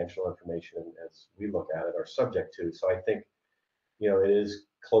think financial information, as we look at it, are subject to. So I think, it is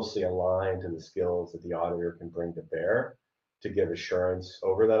closely aligned to the skills that the auditor can bring to bear to give assurance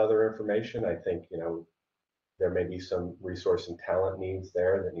over that other information. I think, there may be some resource and talent needs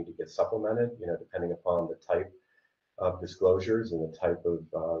there that need to get supplemented, depending upon the type of disclosures and the type of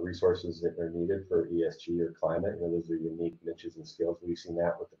resources that are needed for ESG or climate. Those are unique niches and skills. We've seen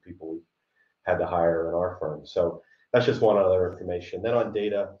that with the people we've had to hire in our firm. So that's just one other information. Then on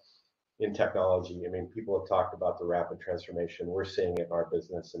data in technology, people have talked about the rapid transformation. We're seeing it in our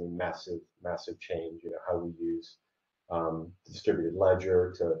business. Massive, massive change, how we use distributed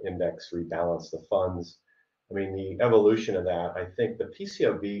ledger to index, rebalance the funds. The evolution of that, I think the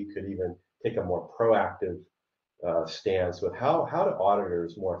PCAOB could even take a more proactive stance with how do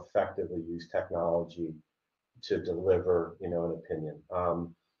auditors more effectively use technology to deliver, an opinion.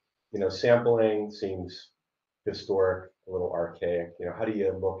 Sampling seems historic, a little archaic. How do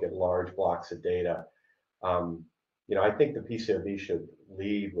you look at large blocks of data? I think the PCAOB should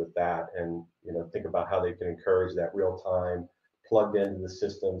lead with that and, think about how they can encourage that real time plugged into the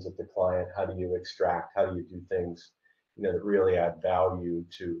systems of the client. How do you extract? How do you do things, that really add value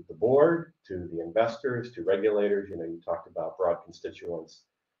to the board, to the investors, to regulators? You talked about broad constituents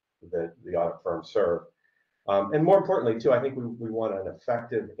that the audit firms serve. And more importantly, too, I think we want an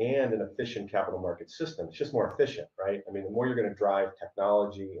effective and an efficient capital market system. It's just more efficient, right? The more you're going to drive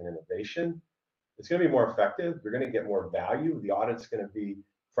technology and innovation, it's going to be more effective. You're going to get more value. The audit's going to be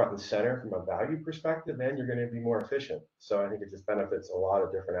front and center from a value perspective, and you're going to be more efficient. So I think it just benefits a lot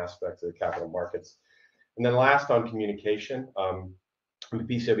of different aspects of the capital markets. And then last, on communication, the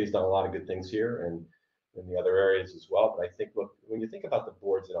PCAOB has done a lot of good things here and in the other areas as well. But I think, look, when you think about the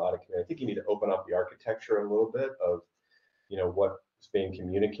boards and audit committee, I think you need to open up the architecture a little bit of, what's being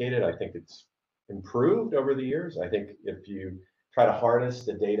communicated. I think it's improved over the years. I think if you try to harness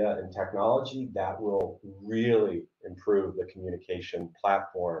the data and technology, that will really improve the communication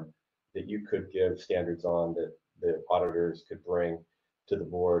platform that you could give standards on, that the auditors could bring to the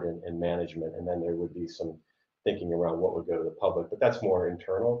board and management. And then there would be some thinking around what would go to the public, but that's more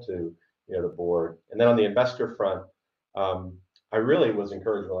internal to the board. And then on the investor front, I really was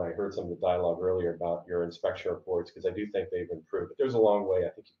encouraged when I heard some of the dialogue earlier about your inspection reports, because I do think they've improved. But there's a long way I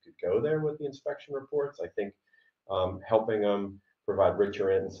think you could go there with the inspection reports. I think helping them provide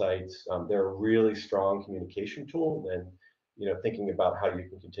richer insights. They're a really strong communication tool, and thinking about how you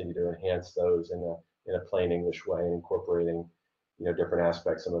can continue to enhance those in a plain English way, and incorporating different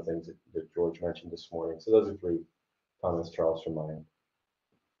aspects, some of the things that George mentioned this morning. So those are three comments, Charles, from my end.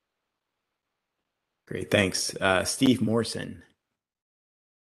 Great, thanks. Steve Morrison.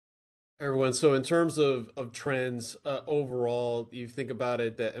 Everyone, so in terms of trends overall, you think about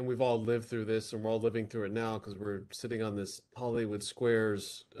it, that, and we've all lived through this, and we're all living through it now because we're sitting on this Hollywood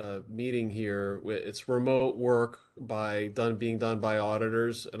Squares meeting here. It's remote work being done by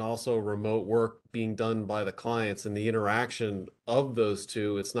auditors, and also remote work being done by the clients, and the interaction of those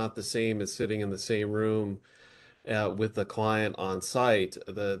two. It's not the same as sitting in the same room with the client on site.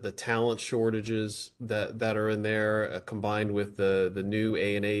 The talent shortages that are in there, combined with the new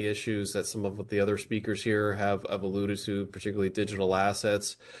A&A issues that some of the other speakers here have alluded to, particularly digital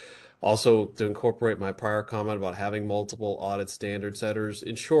assets. Also, to incorporate my prior comment about having multiple audit standard setters.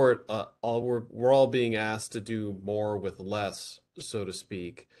 In short, we're all being asked to do more with less, so to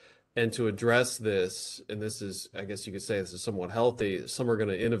speak. And to address this, and this is, I guess you could say this is somewhat healthy, some are going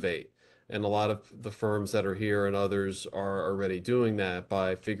to innovate. And a lot of the firms that are here and others are already doing that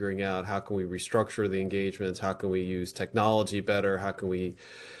by figuring out how can we restructure the engagements, how can we use technology better, how can we,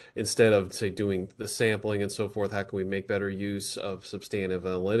 instead of say doing the sampling and so forth, how can we make better use of substantive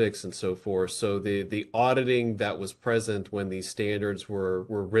analytics and so forth. So the auditing that was present when these standards were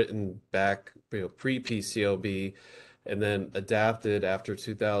written back, pre-PCAOB, and then adapted after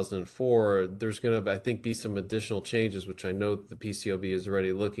 2004, there's going to, I think, be some additional changes, which I know the PCAOB is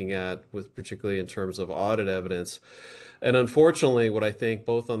already looking at, with particularly in terms of audit evidence. And unfortunately, what I think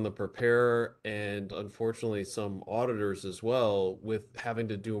both on the preparer and unfortunately some auditors as well, with having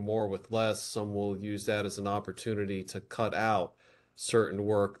to do more with less, some will use that as an opportunity to cut out certain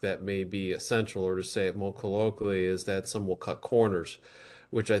work that may be essential, or to say it more colloquially, is that some will cut corners,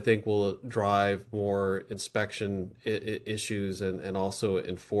 which I think will drive more inspection issues and also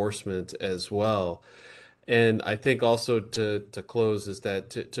enforcement as well. And I think also to close is that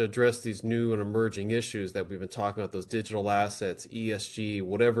to address these new and emerging issues that we've been talking about, those digital assets, ESG,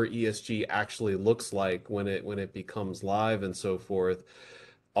 whatever ESG actually looks like when it becomes live and so forth,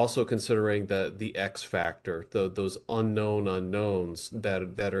 also considering the X factor, those unknown unknowns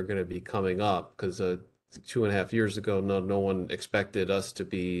that are going to be coming up, because 2.5 years ago, no one expected us to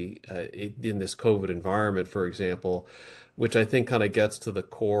be in this COVID environment, for example, which I think kind of gets to the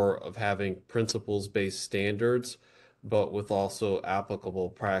core of having principles-based standards, but with also applicable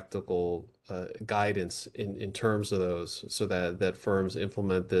practical guidance in terms of those, so that firms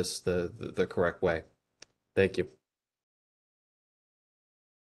implement this the correct way. Thank you.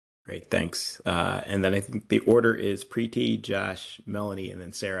 Great, thanks. And then I think the order is Preeti, Josh, Melanie, and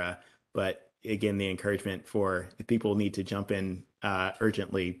then Sarah. But again, the encouragement for if people need to jump in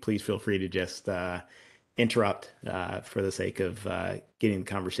urgently, please feel free to just interrupt for the sake of getting the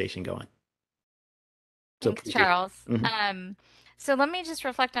conversation going. So, Thanks, Preeti. Charles. Mhm. So let me just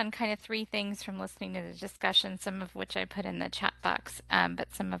reflect on kind of three things from listening to the discussion, some of which I put in the chat box,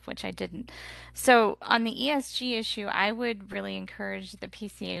 but some of which I didn't. So on the ESG issue, I would really encourage the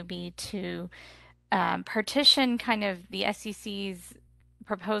PCAOB to partition kind of the SEC's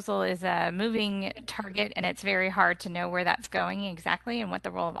proposal is a moving target, and it's very hard to know where that's going exactly and what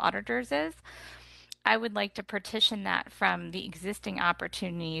the role of auditors is. I would like to partition that from the existing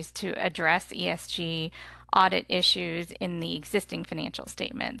opportunities to address ESG audit issues in the existing financial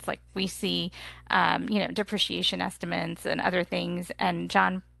statements. Like we see, depreciation estimates and other things. And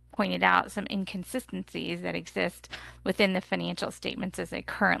John pointed out some inconsistencies that exist within the financial statements as they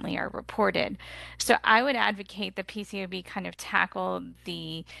currently are reported. So I would advocate the PCAOB kind of tackle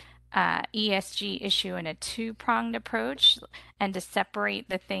the ESG issue in a two-pronged approach, and to separate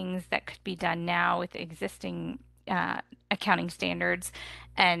the things that could be done now with existing accounting standards,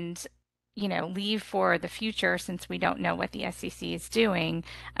 and leave for the future, since we don't know what the SEC is doing,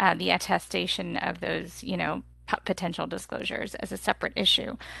 the attestation of those potential disclosures as a separate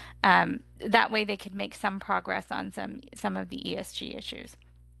issue. That way they could make some progress on some of the ESG issues.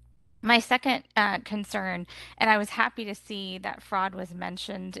 My second concern, and I was happy to see that fraud was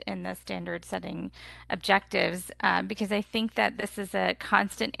mentioned in the standard setting objectives, because I think that this is a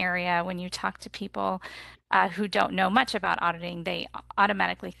constant area when you talk to people who don't know much about auditing. They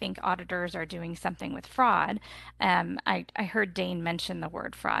automatically think auditors are doing something with fraud. I heard Dane mention the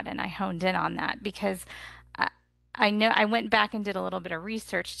word fraud, and I honed in on that because I know I went back and did a little bit of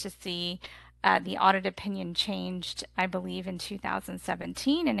research to see the audit opinion changed, I believe, in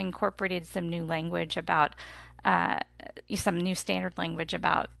 2017, and incorporated some new language about some new standard language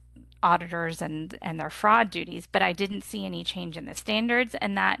about auditors and their fraud duties. But I didn't see any change in the standards,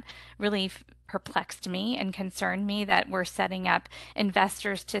 and that really perplexed me and concerned me, that we're setting up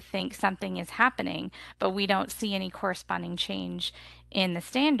investors to think something is happening, but we don't see any corresponding change in the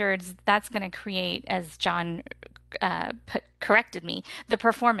standards. That's going to create, as John corrected me, the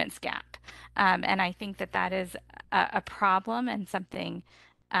performance gap. And I think that is a problem, and something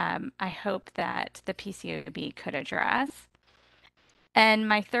I hope that the PCAOB could address. And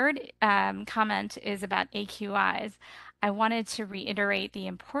my third comment is about AQIs. I wanted to reiterate the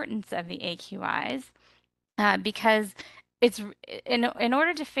importance of the AQIs because it's in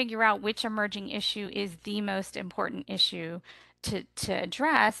order to figure out which emerging issue is the most important issue to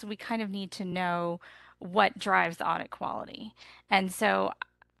address, we kind of need to know what drives audit quality. And so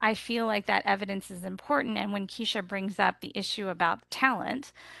I feel like that evidence is important. And when Keisha brings up the issue about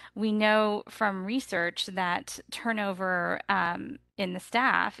talent, we know from research that turnover in the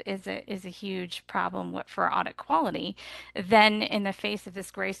staff is a huge problem for audit quality. Then in the face of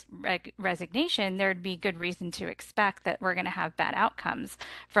this resignation, there'd be good reason to expect that we're going to have bad outcomes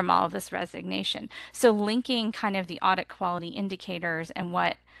from all of this resignation. So linking kind of the audit quality indicators and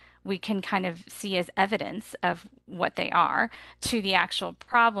what we can kind of see as evidence of what they are, to the actual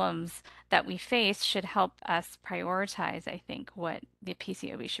problems that we face should help us prioritize, I think, what the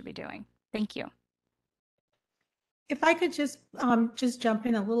PCAOB should be doing. Thank you. If I could just jump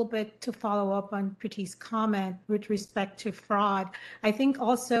in a little bit to follow up on Priti's comment with respect to fraud. I think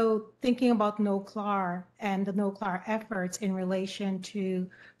also thinking about NOCLAR and the NOCLAR efforts in relation to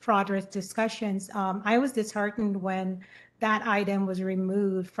fraud risk discussions, I was disheartened when that item was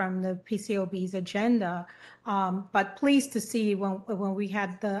removed from the PCAOB's agenda, but pleased to see when we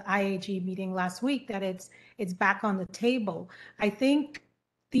had the IAG meeting last week that it's back on the table. I think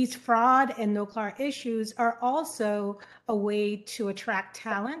these fraud and NOCLAR issues are also a way to attract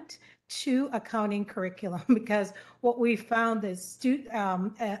talent to accounting curriculum, because what we found is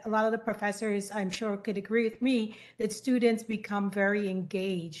a lot of the professors, I'm sure, could agree with me that students become very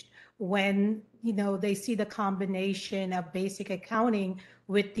engaged when they see the combination of basic accounting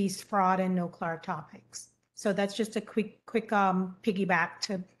with these fraud and NOCLAR topics. So that's just a quick piggyback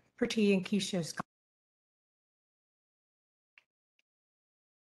to Priti and Keisha's.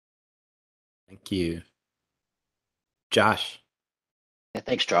 Thank you. Josh. Yeah,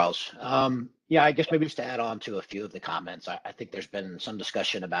 thanks, Charles. Yeah, I guess maybe just to add on to a few of the comments, I think there's been some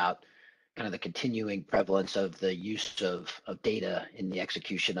discussion about kind of the continuing prevalence of the use of data in the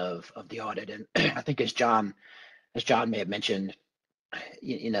execution of the audit. And I think as John may have mentioned,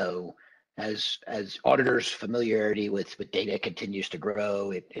 as auditors' familiarity with data continues to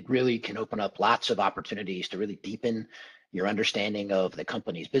grow, it really can open up lots of opportunities to really deepen your understanding of the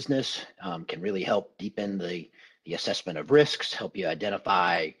company's business, can really help deepen the assessment of risks, help you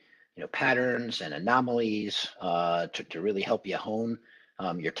identify patterns and anomalies, to really help you hone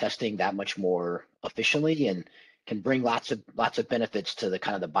your testing that much more efficiently, and can bring lots of benefits to the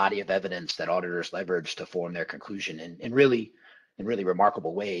kind of the body of evidence that auditors leverage to form their conclusion in really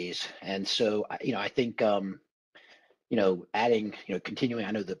remarkable ways. And so I think adding, continuing,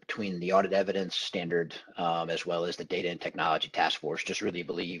 I know that between the audit evidence standard as well as the data and technology task force, just really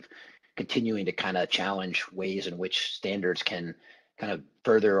believe continuing to kind of challenge ways in which standards can kind of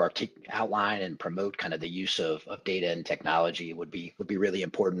further outline and promote kind of the use of data and technology would be really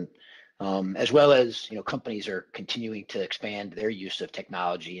important. As well as, companies are continuing to expand their use of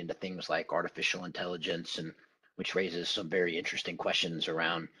technology into things like artificial intelligence, and which raises some very interesting questions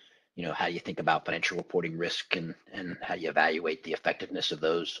around how do you think about financial reporting risk, and how do you evaluate the effectiveness of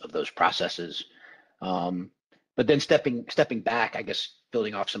those processes. But then stepping back, I guess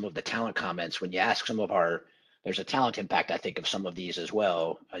building off some of the talent comments, when you ask there's a talent impact, I think, of some of these as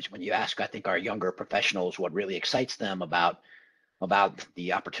well. As when you ask, I think, our younger professionals what really excites them about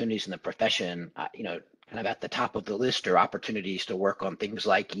the opportunities in the profession, kind of at the top of the list are opportunities to work on things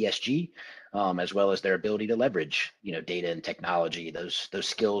like ESG, as well as their ability to leverage, data and technology. Those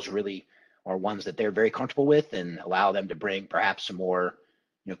skills really are ones that they're very comfortable with and allow them to bring perhaps some more,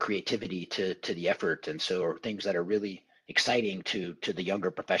 creativity to the effort. And so are things that are really exciting to the younger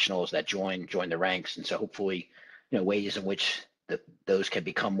professionals that join the ranks. And so hopefully, ways in which those can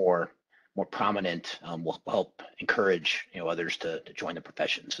become more prominent will help encourage others to join the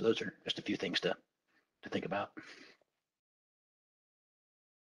profession. So those are just a few things to think about.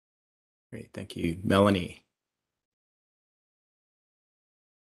 Great, thank you. Melanie.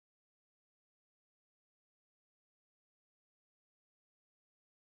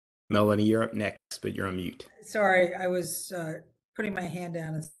 Melanie, you're up next, but you're on mute. Sorry, I was putting my hand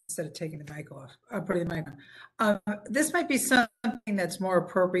down instead of taking the mic off. Putting the mic on. This might be something that's more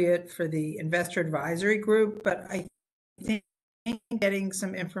appropriate for the investor advisory group, but I think getting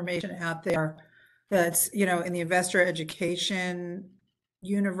some information out there that's, in the investor education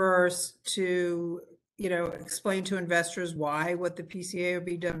universe to, explain to investors why what the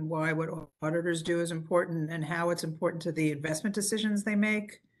PCAOB does, why what auditors do is important, and how it's important to the investment decisions they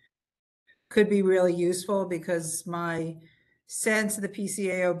make could be really useful, because my sense of the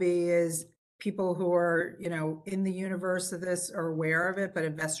PCAOB is people who are, in the universe of this are aware of it, but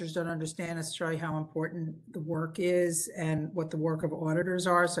investors don't understand necessarily how important the work is and what the work of auditors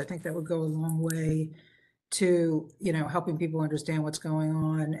are. So I think that would go a long way to, helping people understand what's going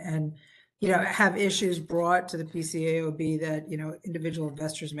on, and, have issues brought to the PCAOB that, individual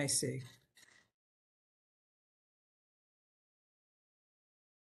investors may see.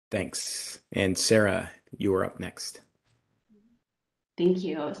 Thanks. And Sarah, you are up next. Thank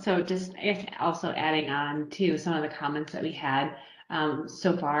you. So just also adding on to some of the comments that we had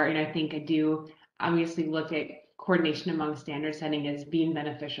so far, and I think I do obviously look at coordination among standard setting as being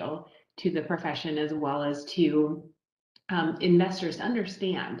beneficial to the profession, as well as to investors to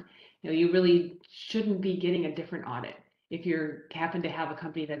understand, you really shouldn't be getting a different audit if you happen to have a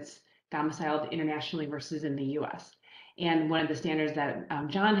company that's domiciled internationally versus in the US. And one of the standards that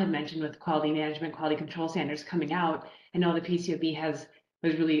John had mentioned with quality management, quality control standards coming out, I know the PCAOB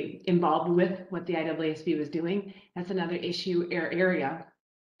was really involved with what the IAASB was doing. That's another issue area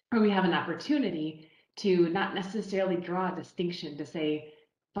where we have an opportunity to not necessarily draw a distinction to say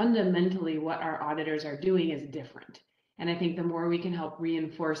fundamentally what our auditors are doing is different. And I think the more we can help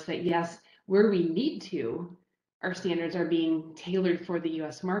reinforce that, yes, where we need to, our standards are being tailored for the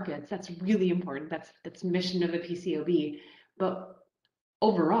US markets. That's really important. That's mission of the PCAOB. But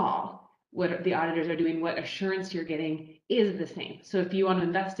overall, what the auditors are doing, what assurance you're getting is the same. So if you want to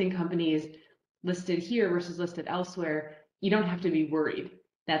invest in companies listed here versus listed elsewhere, you don't have to be worried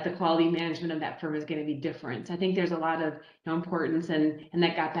that the quality management of that firm is going to be different. I think there's a lot of importance, and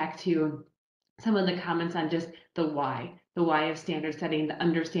that got back to some of the comments on just the why of standard setting, the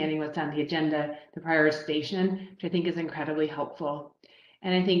understanding what's on the agenda, the prioritization, which I think is incredibly helpful.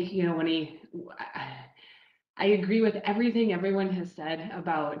 And I think, I agree with everything everyone has said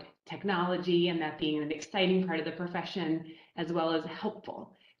about technology and that being an exciting part of the profession, as well as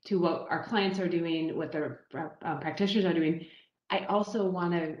helpful to what our clients are doing, what their practitioners are doing. I also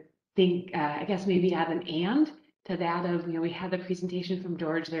want to think, I guess maybe add an and to that of, we had the presentation from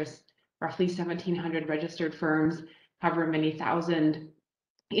George. There's roughly 1,700 registered firms, however many thousand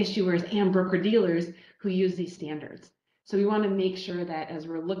issuers and broker dealers who use these standards. So we want to make sure that as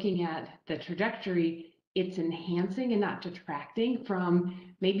we're looking at the trajectory, it's enhancing and not detracting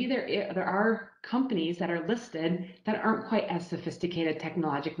from, maybe there are companies that are listed that aren't quite as sophisticated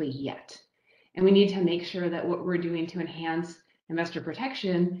technologically yet. And we need to make sure that what we're doing to enhance investor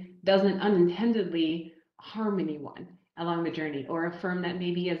protection doesn't unintendedly harm anyone along the journey, or a firm that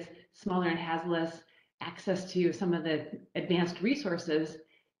maybe is smaller and has less access to some of the advanced resources.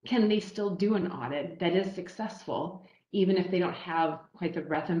 Can they still do an audit that is successful, even if they don't have quite the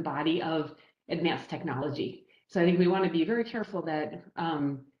breadth and body of advanced technology? So I think we want to be very careful that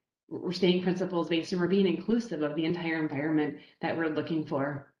we're staying principles based and we're being inclusive of the entire environment that we're looking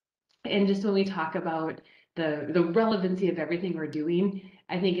for. And just when we talk about the relevancy of everything we're doing,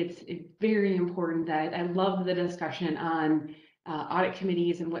 I think it's very important that I love the discussion on audit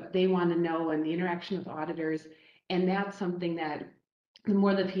committees and what they want to know and the interaction with auditors. And that's something that the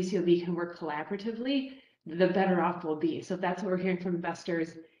more the PCAOB can work collaboratively, the better off we'll be. So if that's what we're hearing from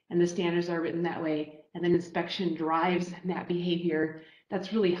investors and the standards are written that way, and then inspection drives that behavior,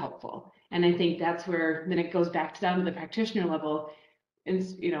 that's really helpful. And I think that's where then it goes back down to the practitioner level. And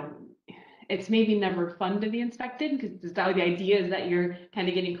it's maybe never fun to be inspected, because the idea is that you're kind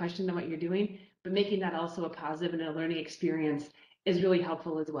of getting questioned on what you're doing, but making that also a positive and a learning experience is really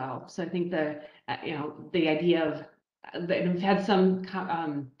helpful as well. So I think the idea of that, we've had some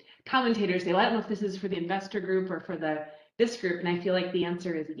commentators say, well, I don't know if this is for the investor group or for this group, and I feel like the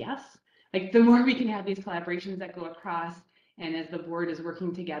answer is yes. Like, the more we can have these collaborations that go across, and as the board is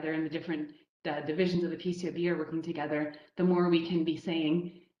working together and the different divisions of the PCAOB are working together, the more we can be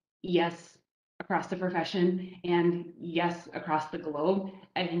saying yes across the profession and yes across the globe,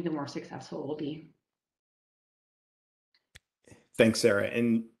 I think the more successful we'll be. Thanks, Sarah.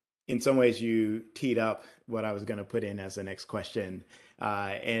 And in some ways, you teed up what I was going to put in as the next question.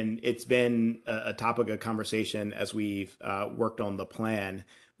 And it's been a topic of conversation as we've worked on the plan,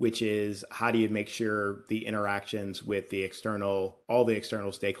 which is, how do you make sure the interactions with all the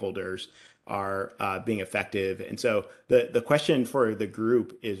external stakeholders are being effective? And so the question for the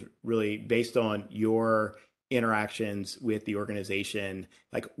group is really based on your interactions with the organization.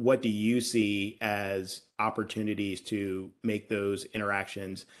 Like, what do you see as opportunities to make those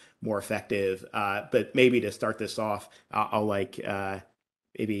interactions more effective? But maybe to start this off, I'll like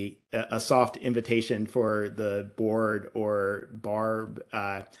maybe a soft invitation for the board or Barb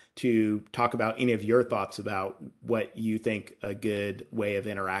to talk about any of your thoughts about what you think a good way of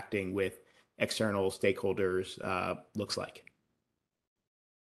interacting with external stakeholders looks like.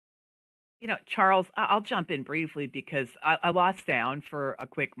 Charles, I'll jump in briefly because I lost sound for a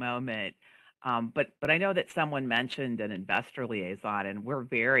quick moment. But I know that someone mentioned an investor liaison, and we're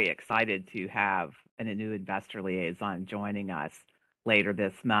very excited to have a new investor liaison joining us later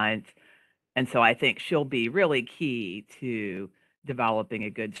this month. And so I think she'll be really key to developing a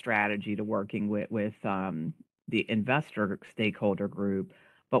good strategy to working with the investor stakeholder group.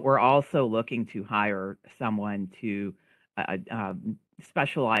 But we're also looking to hire someone to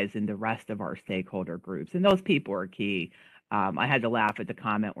specialize in the rest of our stakeholder groups. And those people are key. I had to laugh at the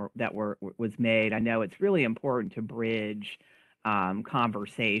comment that was made. I know it's really important to bridge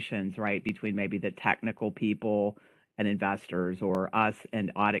conversations, right, between maybe the technical people and investors, or us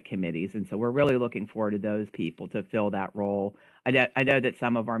and audit committees. And so we're really looking forward to those people to fill that role. I know that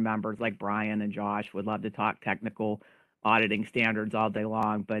some of our members, like Brian and Josh, would love to talk technical auditing standards all day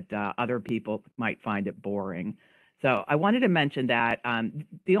long, but other people might find it boring. So I wanted to mention that.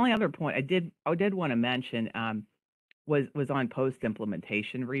 The only other point I did want to mention was on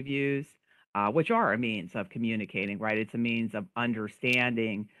post-implementation reviews, which are a means of communicating, right? It's a means of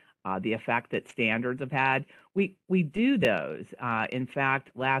understanding the effect that standards have had. We do those. In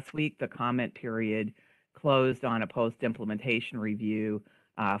fact, last week, the comment period closed on a post-implementation review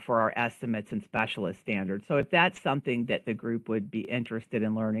for our estimates and specialist standards. So if that's something that the group would be interested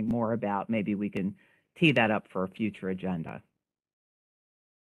in learning more about, maybe we can tee that up for a future agenda.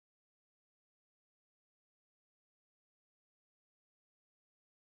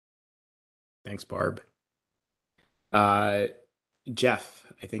 Thanks, Barb. Jeff,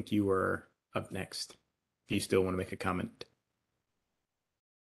 I think you were up next. If you still want to make a comment.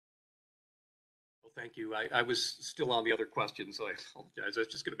 Well, thank you. I was still on the other question, so I apologize. I was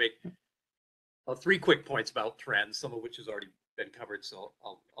just going to make 3 quick points about trends, some of which has already been covered. So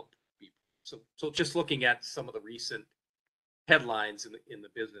I'll be so just looking at some of the recent headlines in the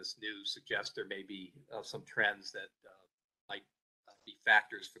business news suggest there may be some trends that might be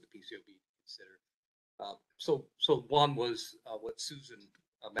factors for the PCAOB to consider. So one was what Susan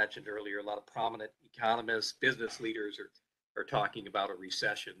mentioned earlier. A lot of prominent economists, business leaders are talking about a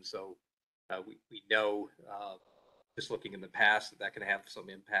recession. So we know, just looking in the past, that can have some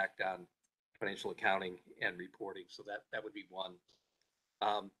impact on financial accounting and reporting. So that would be one.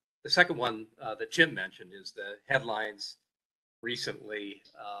 The second one that Jim mentioned is the headlines recently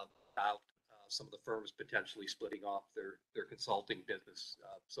about some of the firms potentially splitting off their consulting business.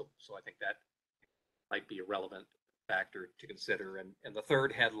 So I think that might be a relevant factor to consider. And the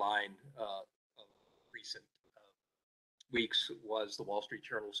third headline of recent weeks was the Wall Street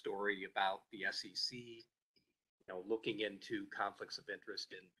Journal story about the SEC, looking into conflicts of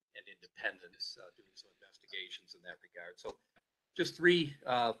interest and independence, doing some investigations in that regard. So just 3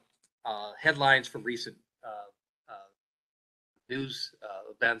 headlines from recent news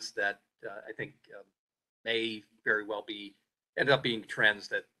events that I think may very well end up being trends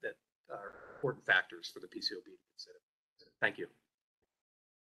that are important factors for the PCAOB to consider. Thank you.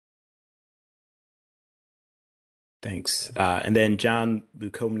 Thanks. And then John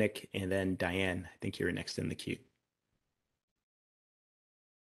Lukomnik, and then Diane. I think you're next in the queue.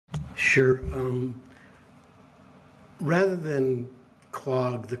 Sure. Rather than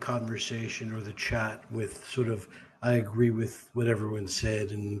clog the conversation or the chat with sort of, I agree with what everyone said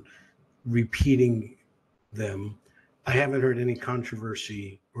and repeating them, I haven't heard any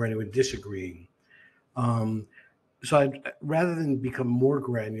controversy or anyone disagreeing. So rather than become more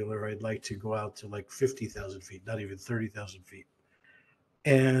granular, I'd like to go out to like 50,000 feet, not even 30,000 feet,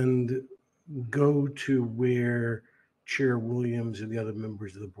 and go to where Chair Williams and the other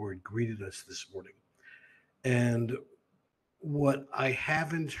members of the board greeted us this morning. And what I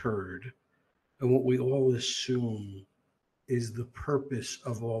haven't heard, and what we all assume, is the purpose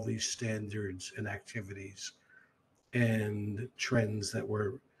of all these standards and activities and trends that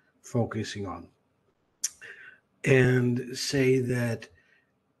we're focusing on. And say that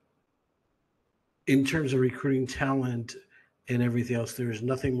in terms of recruiting talent and everything else, there is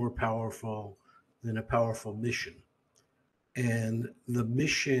nothing more powerful than a powerful mission. And the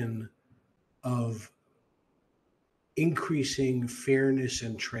mission of increasing fairness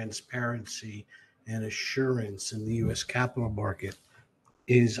and transparency and assurance in the U.S. capital market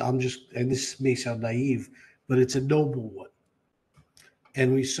is, and this may sound naive, but it's a noble one.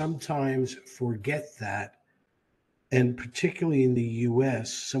 And we sometimes forget that. And particularly in the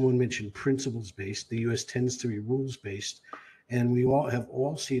U.S., someone mentioned principles-based. The U.S. tends to be rules-based. And we have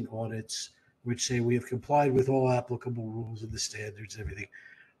all seen audits which say we have complied with all applicable rules and the standards and everything.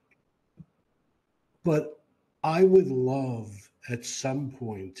 But I would love at some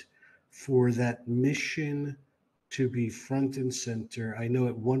point for that mission to be front and center. I know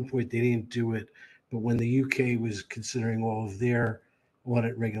at one point they didn't do it, but when the UK was considering all of their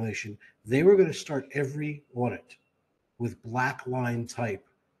audit regulation, they were going to start every audit with black line type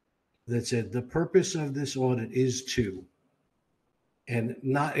that said the purpose of this audit is to, and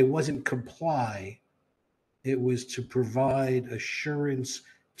it wasn't comply, it was to provide assurance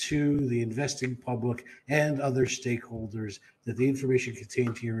to the investing public and other stakeholders that the information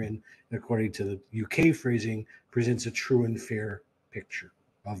contained herein, according to the UK phrasing, presents a true and fair picture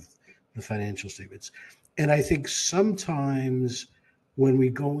of the financial statements. And I think sometimes when we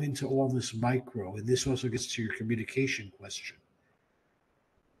go into all this micro, and this also gets to your communication question,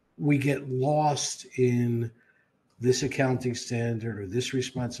 we get lost in this accounting standard or this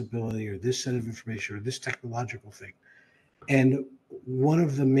responsibility or this set of information or this technological thing. And one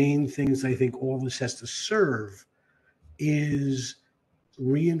of the main things I think all this has to serve is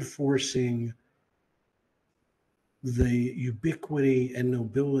reinforcing the ubiquity and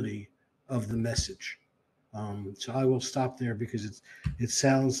nobility of the message. So I will stop there because it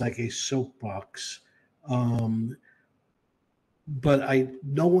sounds like a soapbox. But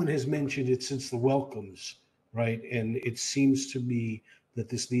no one has mentioned it since the welcomes, right? And it seems to me that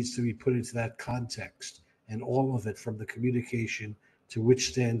this needs to be put into that context, and all of it, from the communication to which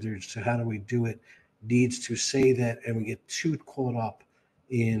standards to how do we do it, needs to say that, and we get too caught up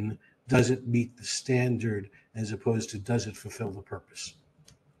in does it meet the standard as opposed to does it fulfill the purpose.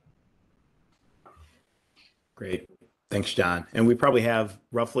 Great. Thanks, John. And we probably have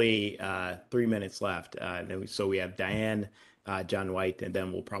roughly 3 minutes left. So we have Diane, John White, and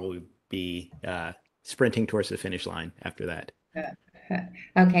then we'll probably be sprinting towards the finish line after that.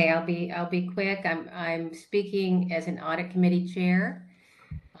 Okay, I'll be quick. I'm speaking as an audit committee chair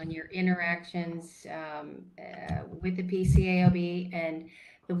on your interactions with the PCAOB, and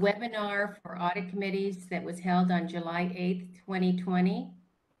the webinar for audit committees that was held on July 8th, 2020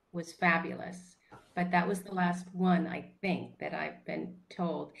 was fabulous. But that was the last one, I think, that I've been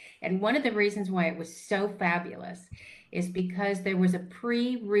told. And one of the reasons why it was so fabulous is because there was a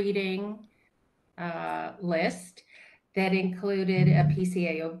pre-reading list that included a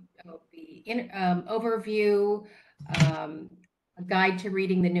PCAOB overview, a guide to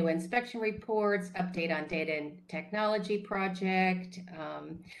reading the new inspection reports, update on data and technology project,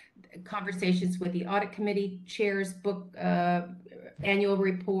 conversations with the audit committee chairs book, annual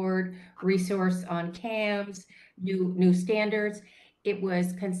report, resource on CAMs, new standards. It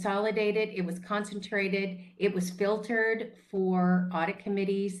was consolidated, it was concentrated, it was filtered for audit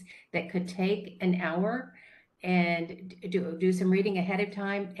committees that could take an hour and do some reading ahead of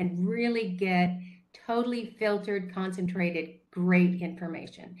time and really get totally filtered, concentrated, great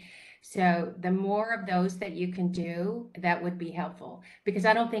information. So the more of those that you can do, that would be helpful, because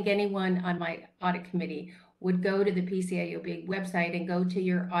I don't think anyone on my audit committee would go to the PCAOB website and go to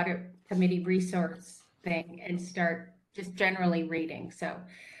your audit committee resource thing and start just generally reading. So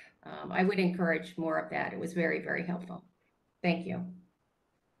I would encourage more of that. It was very, very helpful. Thank you.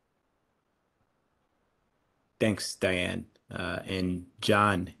 Thanks, Diane. And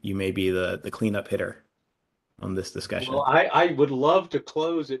John, you may be the cleanup hitter on this discussion. Well, I would love to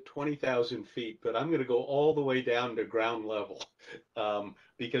close at 20,000 feet, but I'm going to go all the way down to ground level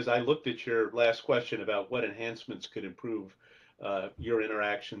because I looked at your last question about what enhancements could improve your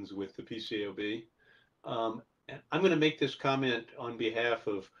interactions with the PCAOB. And I'm going to make this comment on behalf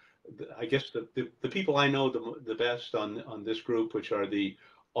of, I guess, the people I know the best on this group, which are the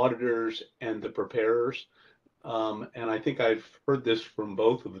auditors and the preparers. And I think I've heard this from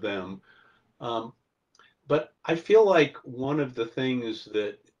both of them. But I feel like one of the things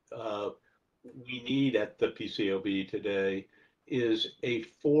that we need at the PCAOB today is a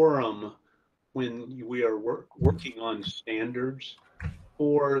forum when we are working on standards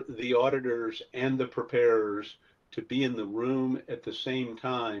for the auditors and the preparers to be in the room at the same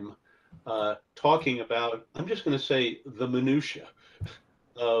time talking about, I'm just going to say, the minutia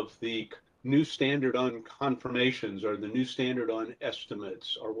of the new standard on confirmations or the new standard on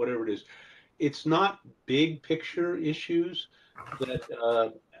estimates or whatever it is. It's not big picture issues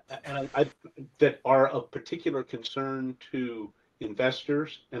that that are of particular concern to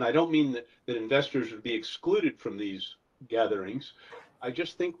investors. And I don't mean that investors would be excluded from these gatherings. I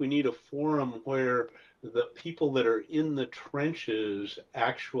just think we need a forum where the people that are in the trenches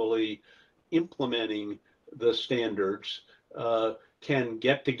actually implementing the standards can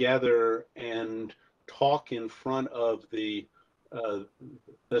get together and talk in front of the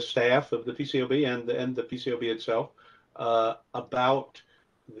staff of the PCAOB and the PCAOB itself about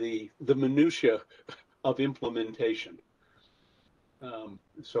the minutia of implementation.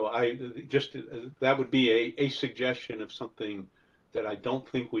 So that would be a suggestion of something that I don't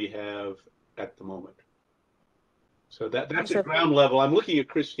think we have at the moment. So that's at ground level. I'm looking at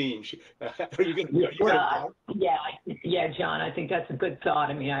Christine. Are you going to? Yeah, John, I think that's a good thought.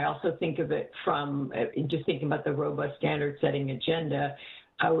 I mean, I also think of it from just thinking about the robust standard setting agenda.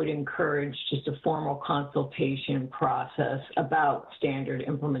 I would encourage just a formal consultation process about standard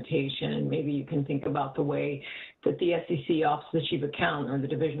implementation. And maybe you can think about the way that the SEC Office of the Chief Accountant or the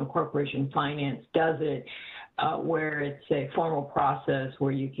Division of Corporation Finance does it, where it's a formal process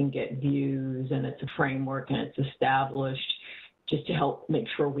where you can get views and it's a framework and it's established just to help make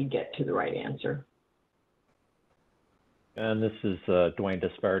sure we get to the right answer. And this is Dwayne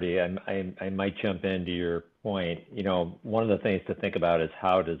Disparity. I might jump into your point. You know, one of the things to think about is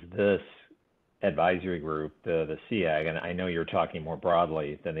how does this advisory group, the SEIAG, and I know you're talking more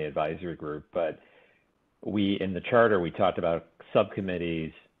broadly than the advisory group, but we, in the charter, we talked about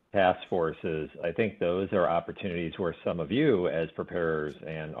subcommittees, task forces. I think those are opportunities where some of you as preparers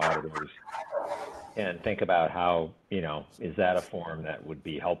and auditors can think about how, you know, is that a form that would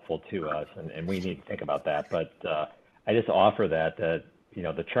be helpful to us? And we need to think about that. But I just offer that, you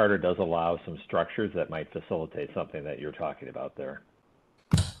know, the charter does allow some structures that might facilitate something that you're talking about there.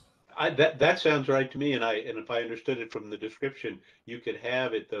 That sounds right to me, and if I understood it from the description, you could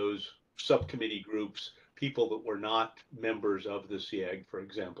have at those subcommittee groups people that were not members of the SEIAG, for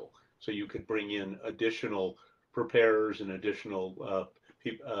example. So you could bring in additional preparers and additional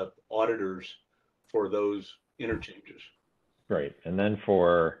auditors for those interchanges. Great. And then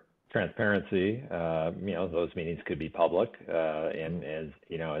for transparency, you know, those meetings could be public, and as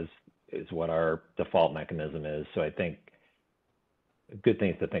you know, is what our default mechanism is. So I think good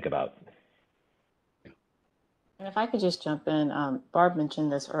things to think about. And if I could just jump in, Barb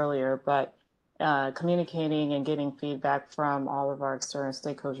mentioned this earlier, but communicating and getting feedback from all of our external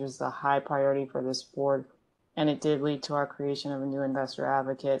stakeholders is a high priority for this board. And it did lead to our creation of a new investor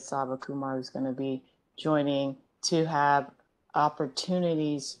advocate, Saba Kumar, who's going to be joining to have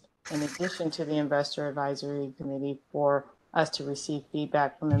opportunities in addition to the investor advisory committee for us to receive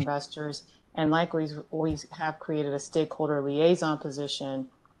feedback from investors. And likewise, we have created a stakeholder liaison position,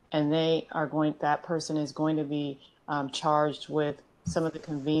 and that person is going to be charged with some of the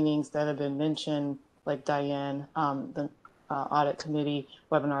convenings that have been mentioned, like Diane, the audit committee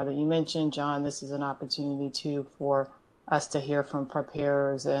webinar that you mentioned. John, this is an opportunity too for us to hear from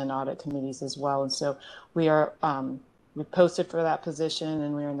preparers and audit committees as well. And so we are, we posted for that position,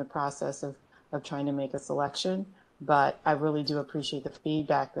 and we're in the process of trying to make a selection. But I really do appreciate the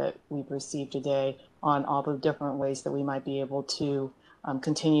feedback that we've received today on all the different ways that we might be able to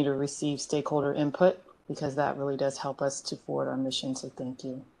continue to receive stakeholder input, because that really does help us to forward our mission. So thank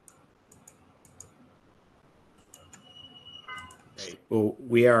you. Great. Well,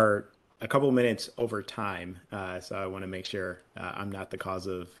 we are a couple minutes over time, so I want to make sure I'm not the cause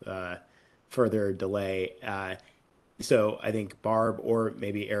of further delay. So I think Barb or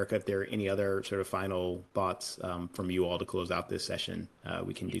maybe Erica, if there are any other sort of final thoughts from you all to close out this session,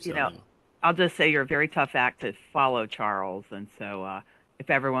 we can do so. You know, I'll just say you're a very tough act to follow, Charles. And so if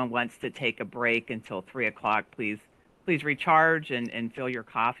everyone wants to take a break until 3 o'clock, please recharge and fill your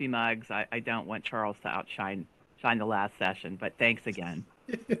coffee mugs. I don't want Charles to outshine the last session, but thanks again.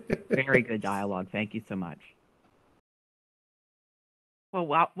 Very good dialogue. Thank you so much.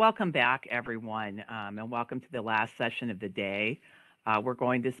 Well, welcome back, everyone, and welcome to the last session of the day. We're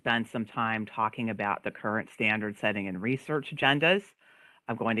going to spend some time talking about the current standard setting and research agendas.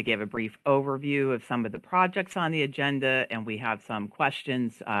 I'm going to give a brief overview of some of the projects on the agenda, and we have some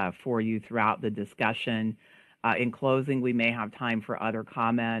questions for you throughout the discussion. In closing, we may have time for other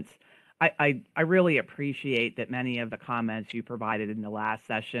comments. I really appreciate that many of the comments you provided in the last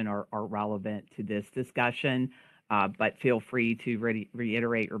session are relevant to this discussion. But feel free to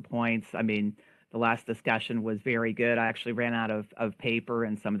reiterate your points. I mean, the last discussion was very good. I actually ran out of paper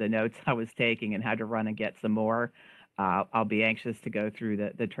and some of the notes I was taking and had to run and get some more. I'll be anxious to go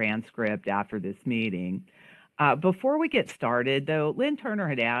through the transcript after this meeting. Before we get started, though, Lynn Turner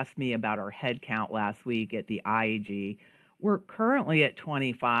had asked me about our head count last week at the IAG. We're currently at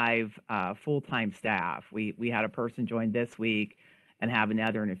 25 full-time staff. We had a person join this week and have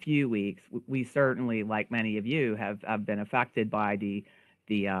another in a few weeks. We certainly, like many of you, have been affected by the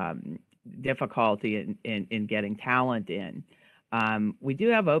difficulty in getting talent in. We do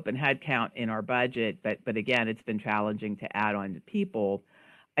have open headcount in our budget, but again, it's been challenging to add on people.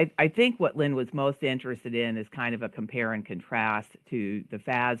 I think what Lynn was most interested in is kind of a compare and contrast to the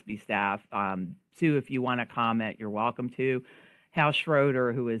FASB staff. Sue, if you want to comment, you're welcome to. Hal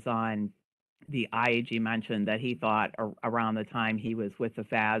Schroeder, who is on the IAG, mentioned that he thought around the time he was with the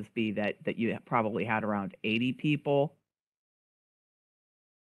FASB that you probably had around 80 people.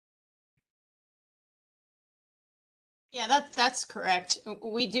 Yeah, that's correct.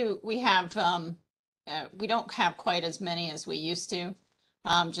 We don't have quite as many as we used to,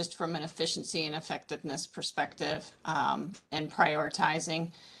 just from an efficiency and effectiveness perspective, and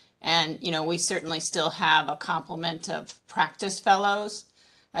prioritizing. And, you know, we certainly still have a complement of practice fellows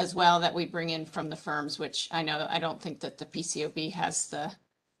as well that we bring in from the firms, which I don't think that the PCAOB has the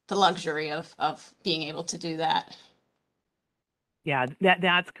luxury of being able to do that. Yeah,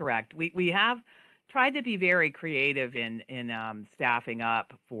 that's correct. We have tried to be very creative in staffing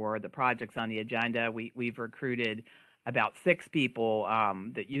up for the projects on the agenda. We've recruited about 6 people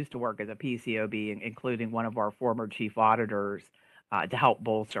that used to work as a PCAOB, including one of our former chief auditors, to help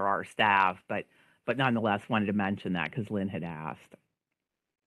bolster our staff. But nonetheless, wanted to mention that because Lynn had asked.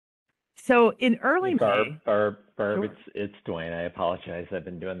 So in early May, Barb, sure. it's Dwayne. I apologize. I've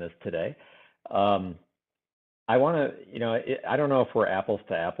been doing this today. I want to, I don't know if we're apples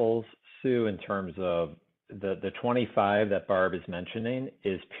to apples, Sue, in terms of the 25 that Barb is mentioning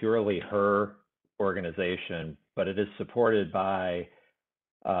is purely her organization, but it is supported by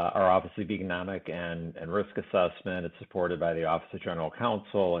our Office of Economic and Risk Assessment. It's supported by the Office of General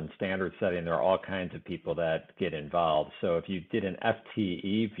Counsel and standard setting. There are all kinds of people that get involved. So if you did an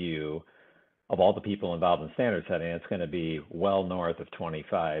FTE view of all the people involved in standard setting, it's going to be well north of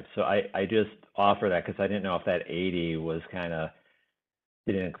 25. So I just offer that because I didn't know if that 80 was kind of,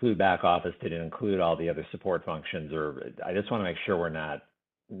 did it include back office, did it include all the other support functions, or I just want to make sure we're not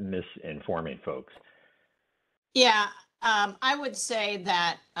misinforming folks. Yeah, I would say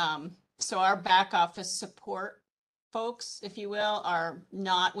that, so our back office support folks, if you will, are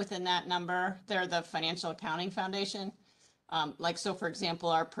not within that number. They're the Financial Accounting Foundation. So for example,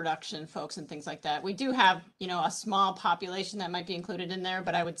 our production folks and things like that. We do have, a small population that might be included in there,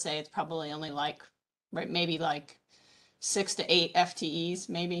 but I would say it's probably only maybe 6 to 8 FTEs,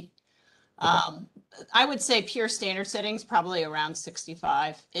 maybe. I would say pure standard settings, probably around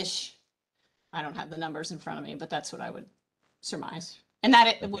 65-ish. I don't have the numbers in front of me, but that's what I would surmise. And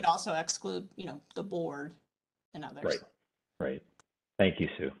that it would also exclude, the board and others. Right. Thank you,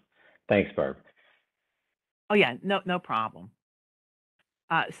 Sue. Thanks, Barb. Oh yeah, no problem.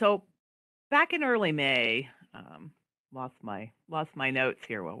 So back in early May, lost my notes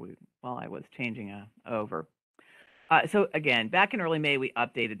here while I was changing over. So again, back in early May, we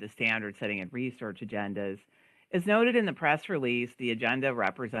updated the standard setting and research agendas. As noted in the press release, the agenda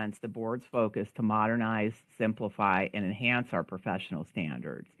represents the board's focus to modernize, simplify, and enhance our professional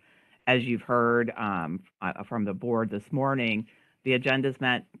standards. As you've heard from the board this morning, the agenda is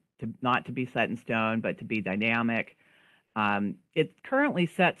meant not to be set in stone, but to be dynamic. It currently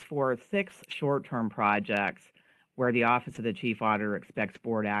sets forth 6 short-term projects where the Office of the Chief Auditor expects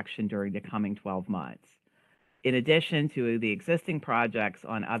board action during the coming 12 months. In addition to the existing projects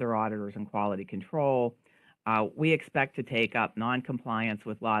on other auditors and quality control, we expect to take up non-compliance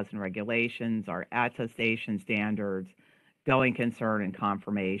with laws and regulations, our attestation standards, going concern, and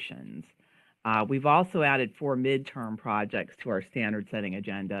confirmations. We've also added 4 midterm projects to our standard setting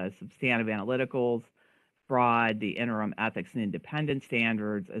agenda: substantive analyticals, fraud, the interim ethics and independence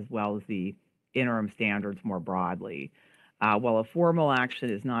standards, as well as the interim standards more broadly. While a formal action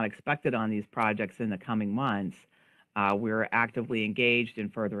is not expected on these projects in the coming months, we're actively engaged in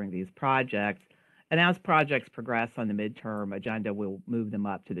furthering these projects. And as projects progress on the midterm agenda, we'll move them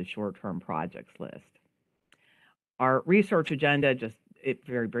up to the short-term projects list. Our research agenda, it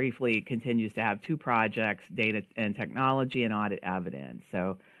very briefly, continues to have 2 projects: data and technology and audit evidence.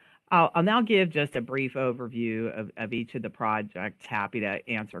 So I'll now give just a brief overview of each of the projects. Happy to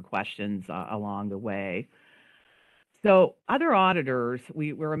answer questions along the way. So other auditors,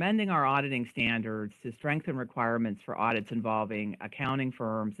 we're amending our auditing standards to strengthen requirements for audits involving accounting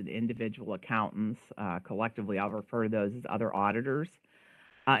firms and individual accountants. Collectively, I'll refer to those as other auditors.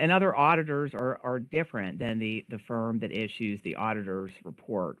 And other auditors are different than the firm that issues the auditor's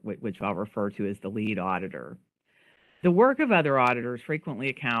report, which I'll refer to as the lead auditor. The work of other auditors frequently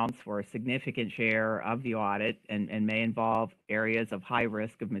accounts for a significant share of the audit and may involve areas of high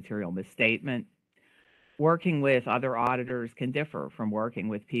risk of material misstatement. Working with other auditors can differ from working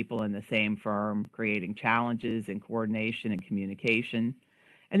with people in the same firm, creating challenges in coordination and communication.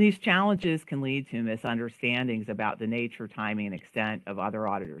 And these challenges can lead to misunderstandings about the nature, timing, and extent of other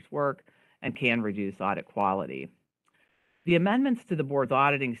auditors' work and can reduce audit quality. The amendments to the board's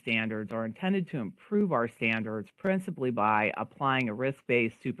auditing standards are intended to improve our standards principally by applying a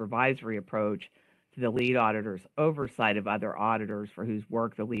risk-based supervisory approach to the lead auditor's oversight of other auditors for whose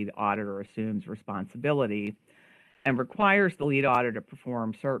work the lead auditor assumes responsibility, and requires the lead auditor to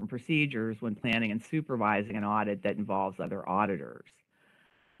perform certain procedures when planning and supervising an audit that involves other auditors.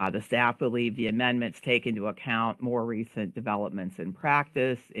 The staff believe the amendments take into account more recent developments in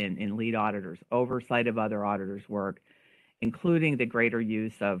practice in lead auditors' oversight of other auditors' work, including the greater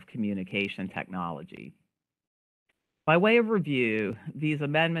use of communication technology. By way of review, these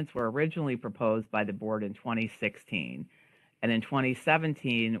amendments were originally proposed by the board in 2016, and in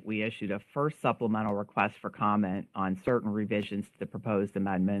 2017, we issued a first supplemental request for comment on certain revisions to the proposed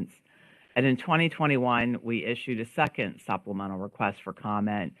amendments, and in 2021, we issued a second supplemental request for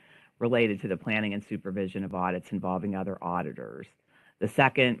comment related to the planning and supervision of audits involving other auditors. The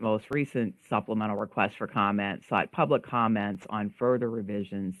second most recent supplemental request for comment sought public comments on further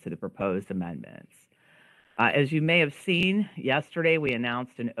revisions to the proposed amendments. As you may have seen, yesterday we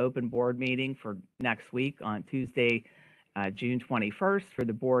announced an open board meeting for next week on Tuesday, June 21st, for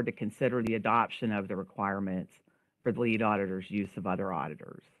the board to consider the adoption of the requirements for the lead auditor's use of other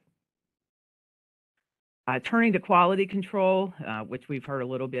auditors. Turning to quality control, which we've heard a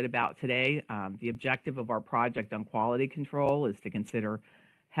little bit about today, the objective of our project on quality control is to consider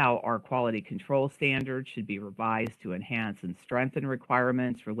how our quality control standards should be revised to enhance and strengthen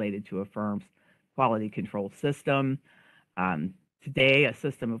requirements related to a firm's quality control system. Today, a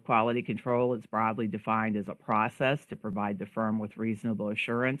system of quality control is broadly defined as a process to provide the firm with reasonable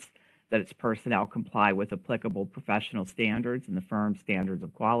assurance that its personnel comply with applicable professional standards and the firm's standards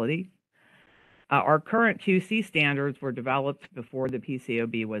of quality. Our current QC standards were developed before the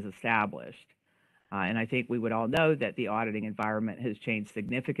PCAOB was established. And I think we would all know that the auditing environment has changed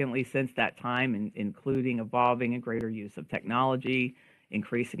significantly since that time, including evolving and greater use of technology,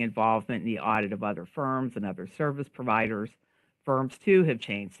 increasing involvement in the audit of other firms and other service providers. Firms, too, have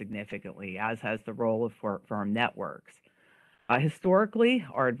changed significantly, as has the role of firm networks. Historically,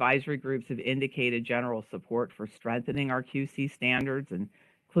 our advisory groups have indicated general support for strengthening our QC standards,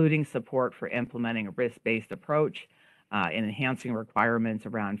 including support for implementing a risk-based approach and enhancing requirements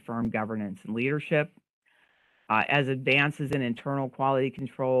around firm governance and leadership. As advances in internal quality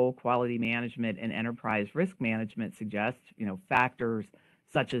control, quality management, and enterprise risk management suggest, factors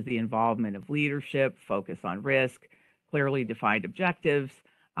such as the involvement of leadership, focus on risk, clearly defined objectives,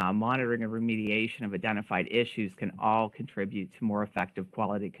 monitoring and remediation of identified issues can all contribute to more effective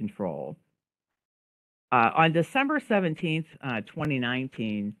quality control. On December 17th,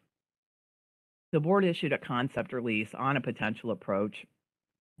 2019, the board issued a concept release on a potential approach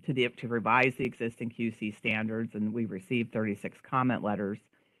to revise the existing QC standards, and we received 36 comment letters.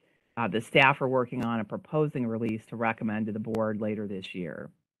 The staff are working on a proposing release to recommend to the board later this year.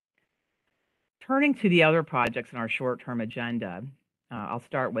 Turning to the other projects in our short-term agenda, I'll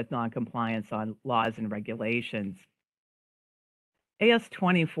start with noncompliance on laws and regulations. AS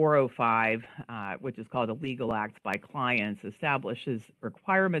 2405, which is called a legal act by clients, establishes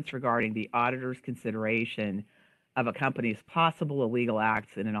requirements regarding the auditor's consideration of a company's possible illegal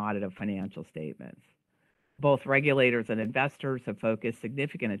acts in an audit of financial statements. Both regulators and investors have focused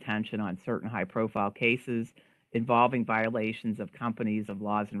significant attention on certain high-profile cases involving violations of companies of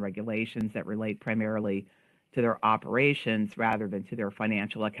laws and regulations that relate primarily to their operations rather than to their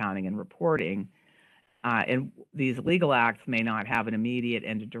financial accounting and reporting. And these legal acts may not have an immediate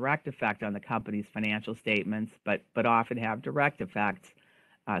and direct effect on the company's financial statements, but often have direct effects,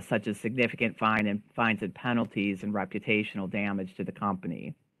 such as significant fines and penalties and reputational damage to the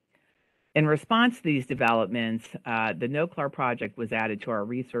company. In response to these developments, the NOCLAR project was added to our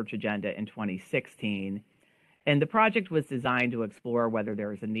research agenda in 2016, and the project was designed to explore whether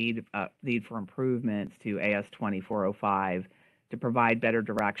there is a need for improvements to AS 2405 to provide better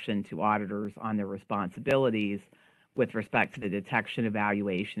direction to auditors on their responsibilities with respect to the detection,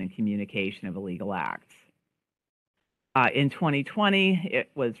 evaluation, and communication of illegal acts. In 2020,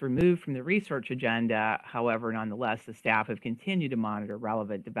 it was removed from the research agenda. However, nonetheless, the staff have continued to monitor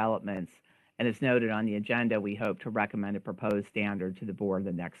relevant developments, and as noted on the agenda, we hope to recommend a proposed standard to the board in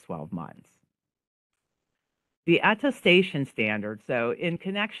the next 12 months. The attestation standard. So in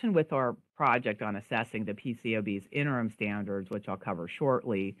connection with our project on assessing the PCAOB's interim standards, which I'll cover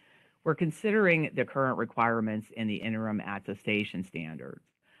shortly, we're considering the current requirements in the interim attestation standards.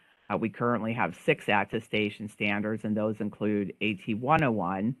 We currently have 6 attestation standards, and those include AT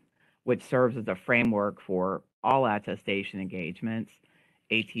 101, which serves as a framework for all attestation engagements,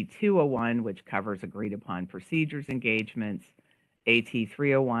 AT 201, which covers agreed upon procedures engagements, AT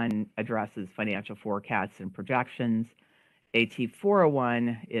 301 addresses financial forecasts and projections, AT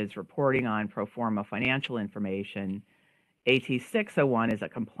 401 is reporting on pro forma financial information, AT 601 is a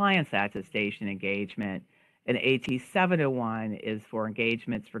compliance attestation engagement, and AT 701 is for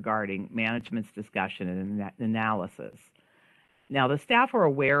engagements regarding management's discussion and analysis. Now, the staff are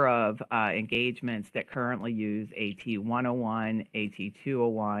aware of engagements that currently use AT 101, AT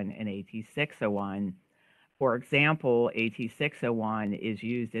 201, and AT 601. For example, AT 601 is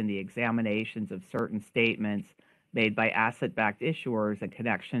used in the examinations of certain statements made by asset-backed issuers in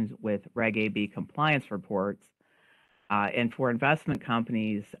connections with Reg AB compliance reports. And for investment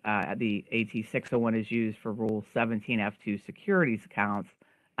companies, the AT 601 is used for Rule 17F2 securities accounts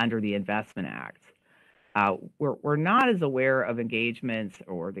under the Investment Act. We're not as aware of engagements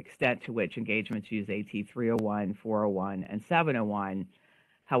or the extent to which engagements use AT 301, 401, and 701.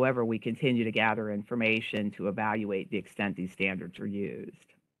 However, we continue to gather information to evaluate the extent these standards are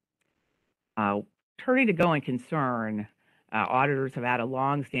used. Turning to going concern, auditors have had a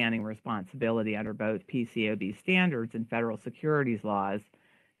long-standing responsibility under both PCAOB standards and federal securities laws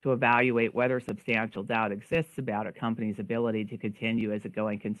to evaluate whether substantial doubt exists about a company's ability to continue as a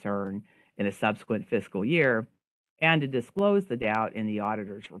going concern in a subsequent fiscal year, and to disclose the doubt in the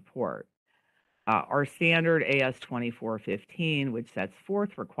auditor's report. Our standard AS 2415, which sets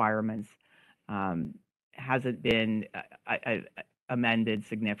forth requirements, hasn't been amended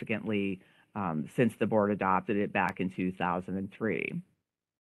significantly since the board adopted it back in 2003.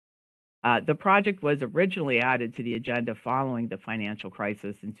 The project was originally added to the agenda following the financial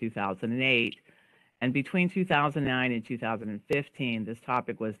crisis in 2008, and between 2009 and 2015, this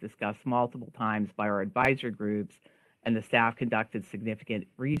topic was discussed multiple times by our advisory groups, and the staff conducted significant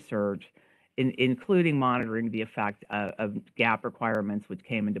research, including monitoring the effect of GAAP requirements, which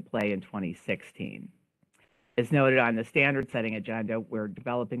came into play in 2016. As noted on the standard-setting agenda, we're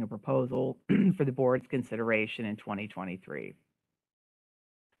developing a proposal for the board's consideration in 2023.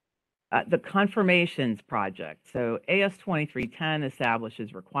 The confirmations project. So AS 2310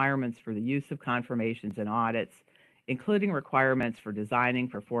 establishes requirements for the use of confirmations in audits, including requirements for designing,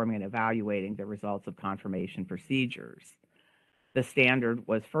 performing, and evaluating the results of confirmation procedures. The standard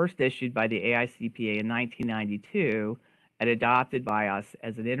was first issued by the AICPA in 1992 and adopted by us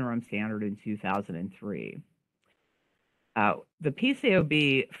as an interim standard in 2003. The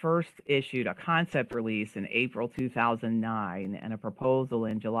PCAOB first issued a concept release in April 2009 and a proposal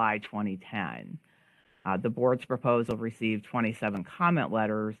in July 2010. The board's proposal received 27 comment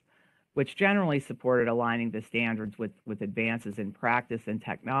letters, which generally supported aligning the standards with advances in practice and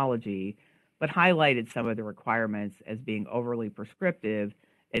technology, but highlighted some of the requirements as being overly prescriptive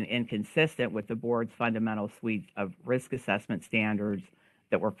and inconsistent with the board's fundamental suite of risk assessment standards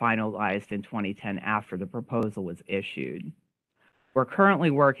that were finalized in 2010 after the proposal was issued. We're currently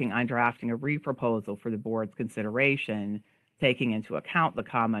working on drafting a re-proposal for the board's consideration, taking into account the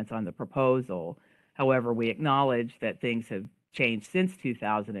comments on the proposal. However, we acknowledge that things have changed since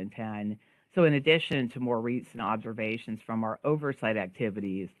 2010. So in addition to more recent observations from our oversight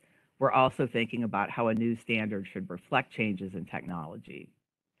activities, we're also thinking about how a new standard should reflect changes in technology.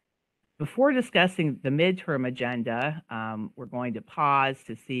 Before discussing the midterm agenda, we're going to pause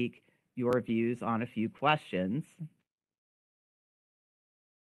to seek your views on a few questions.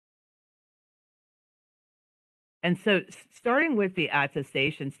 And so starting with the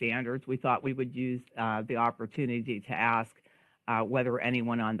attestation standards, we thought we would use the opportunity to ask whether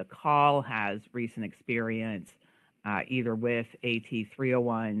anyone on the call has recent experience either with AT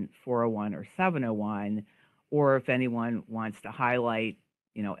 301, 401, or 701, or if anyone wants to highlight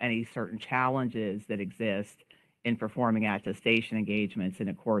any certain challenges that exist in performing attestation engagements in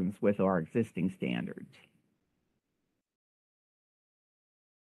accordance with our existing standards.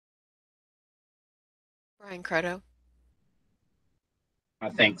 Brian Credo.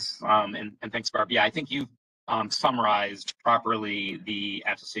 Thanks, and thanks, Barb. Yeah, I think you've summarized properly the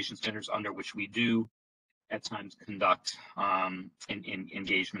attestation standards under which we do at times conduct in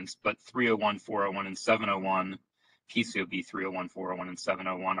engagements, but 301, 401, and 701, PCAOB 301, 401, and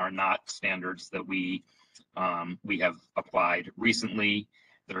 701 are not standards that we have applied recently.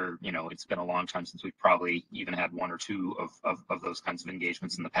 It's been a long time since we've probably even had one or two of those kinds of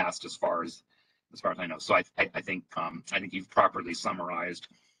engagements in the past, as far as I know. So I think you've properly summarized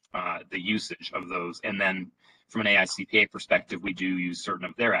the usage of those. And then from an AICPA perspective, we do use certain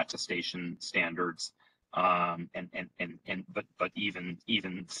of their attestation standards, but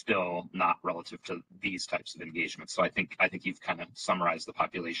even still not relative to these types of engagements. So I think you've kind of summarized the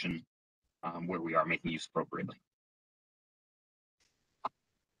population where we are making use appropriately.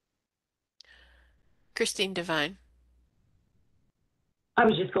 Christine Devine. I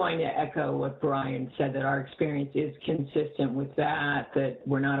was just going to echo what Brian said, that our experience is consistent with that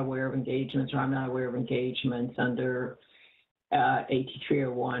we're not aware of engagements, or I'm not aware of engagements under AT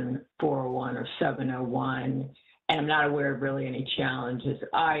 301, 401, or 701. And I'm not aware of really any challenges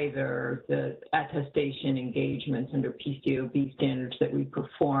either. The attestation engagements under PCAOB standards that we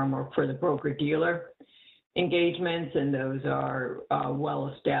perform are for the broker-dealer engagements, and those are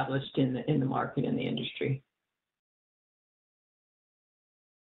well established in the market and the industry.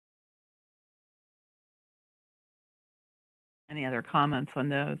 Any other comments on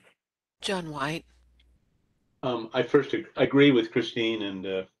those? John White. I first agree with Christine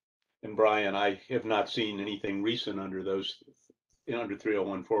and Brian. I have not seen anything recent under those, under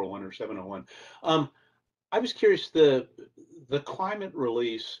 301, 401, or 701. I was curious, the climate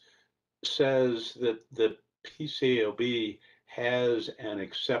release says that the PCAOB has an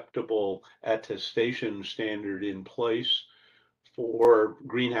acceptable attestation standard in place for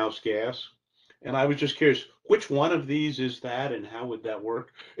greenhouse gas. And I was just curious, which one of these is that and how would that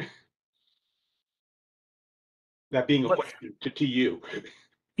work? That being a question to you.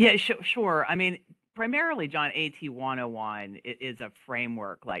 Yeah, sure. I mean, primarily, John, AT 101 is a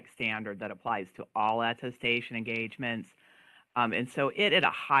framework like standard that applies to all attestation engagements. And so it at a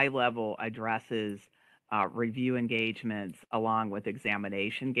high level addresses review engagements along with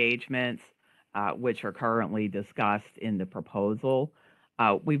examination engagements, which are currently discussed in the proposal.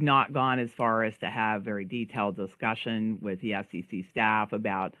 We've not gone as far as to have very detailed discussion with the SEC staff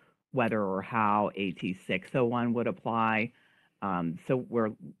about whether or how AT 601 would apply. So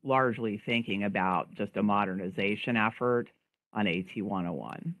we're largely thinking about just a modernization effort on AT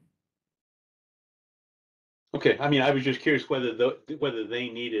 101. Okay, I mean, I was just curious whether whether they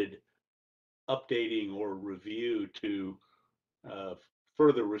needed updating or review to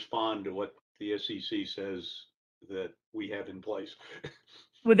further respond to what the SEC says that we have in place.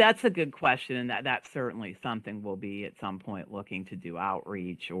 Well, that's a good question, and that's certainly something we'll be at some point looking to do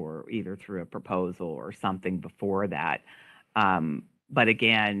outreach or either through a proposal or something before that. But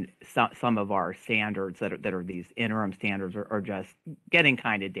again, some of our standards that are these interim standards are just getting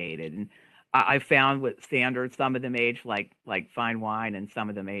kind of dated. And I found with standards, some of them age like fine wine, and some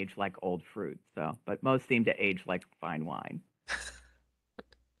of them age like old fruit. So, but most seem to age like fine wine.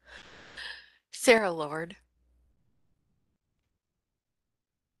 Sarah Lord.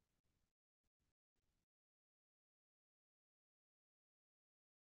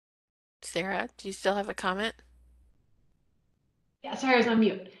 Sarah, do you still have a comment? Yeah, sorry, I was on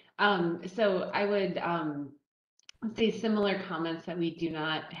mute. So I would say similar comments that we do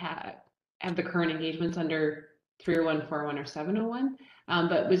not have the current engagements under 301, 401, or 701.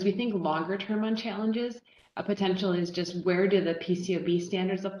 But as we think longer term on challenges, a potential is just where do the PCAOB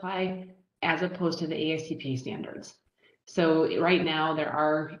standards apply as opposed to the AICPA standards. So right now there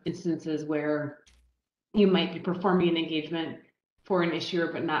are instances where you might be performing an engagement for an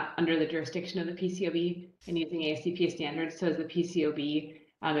issuer, but not under the jurisdiction of the PCAOB and using AICPA standards. So as the PCAOB,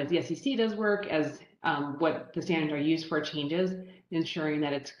 as the SEC does work, as what the standards are used for changes, ensuring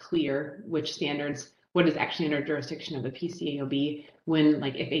that it's clear which standards, what is actually under jurisdiction of the PCAOB when,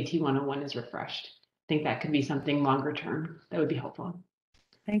 like, if AT 101 is refreshed. I think that could be something longer term that would be helpful.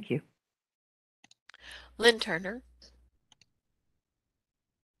 Thank you. Lynn Turner.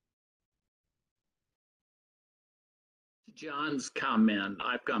 John's comment,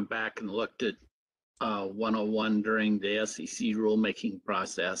 I've gone back and looked at 101 during the SEC rulemaking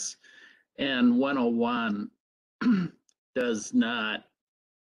process, and 101 does not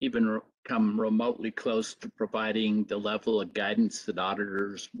even come remotely close to providing the level of guidance that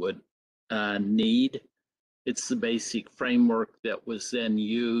auditors would need. It's the basic framework that was then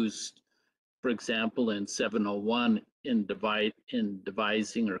used, for example, in 701 in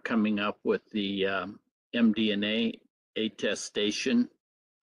devising or coming up with the MD&A attestation.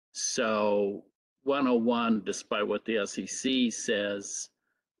 So 101, despite what the SEC says,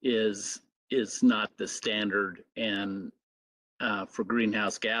 is not the standard. And for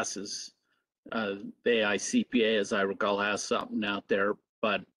greenhouse gases, the AICPA, as I recall, has something out there,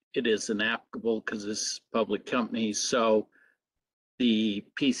 but it isn't applicable because it's public companies. So the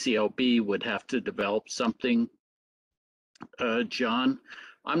PCAOB would have to develop something. John,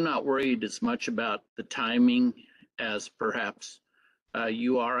 I'm not worried as much about the timing as perhaps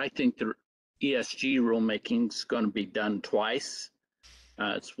you are. I think the ESG rulemaking is going to be done twice.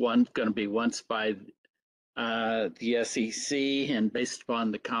 It's going to be once by the SEC, and based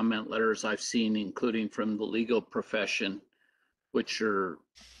upon the comment letters I've seen, including from the legal profession, which are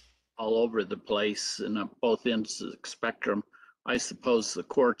all over the place and on both ends of the spectrum, I suppose the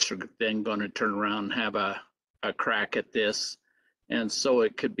courts are then going to turn around and have a crack at this. And so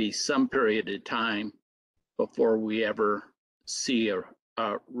it could be some period of time before we ever see a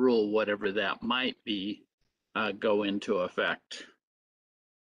rule, whatever that might be, go into effect.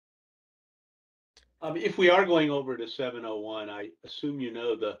 If we are going over to 701, I assume you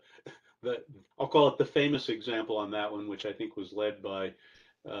know the I'll call it the famous example on that one, which I think was led by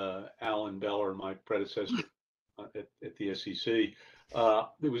Alan Beller, my predecessor at the SEC.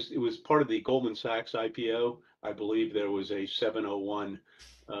 It was part of the Goldman Sachs IPO. I believe there was a 701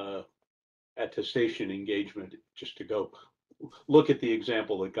 attestation engagement, just to go look at the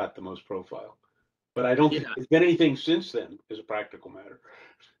example that got the most profile. But I don't think there's been anything since then, as a practical matter.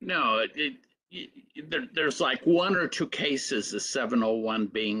 No, there's like one or two cases of 701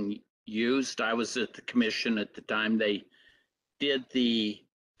 being used. I was at the commission at the time they did the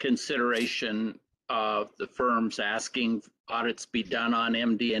consideration of the firms asking audits be done on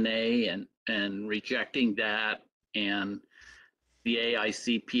MD&A and rejecting that, and the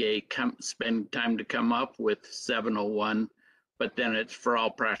AICPA spend time to come up with 701, but then it's for all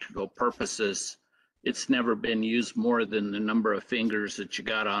practical purposes, it's never been used more than the number of fingers that you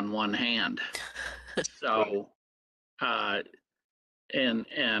got on one hand. So, and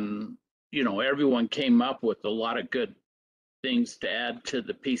you know, everyone came up with a lot of good things to add to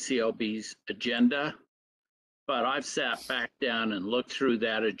the PCAOB's agenda, but I've sat back down and looked through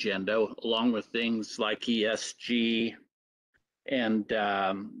that agenda along with things like ESG and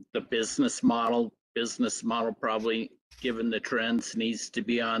the business model. Business model probably, given the trends, needs to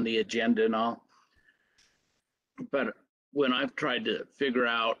be on the agenda and all. But when I've tried to figure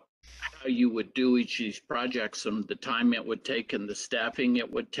out how you would do each of these projects and the time it would take and the staffing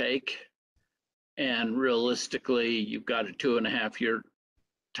it would take, and realistically, you've got a 2.5-year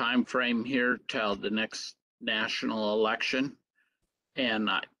time frame here till the next national election, and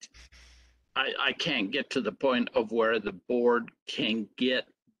I can't get to the point of where the board can get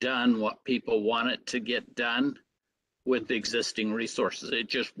done what people want it to get done with the existing resources. It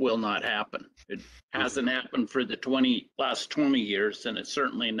just will not happen. It hasn't happened for the last 20 years, and it's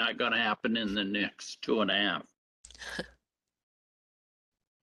certainly not going to happen in the next 2.5.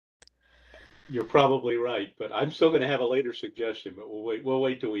 You're probably right, but I'm still going to have a later suggestion, but we'll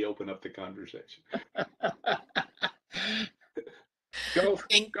wait till we open up the conversation.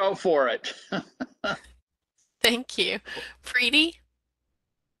 Go for it. Thank you. Preeti?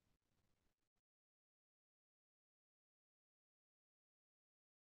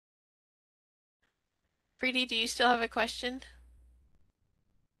 Preeti, do you still have a question?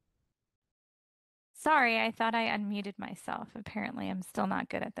 Sorry, I thought I unmuted myself. Apparently, I'm still not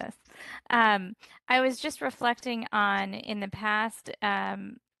good at this. I was just reflecting on in the past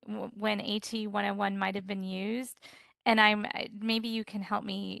when AT 101 might have been used, and maybe you can help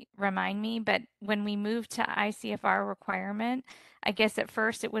me remind me, but when we moved to ICFR requirement, I guess at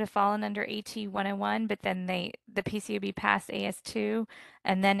first it would have fallen under AT 101, but then the PCAOB passed AS2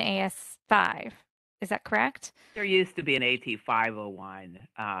 and then AS5. Is that correct? There used to be an AT 501,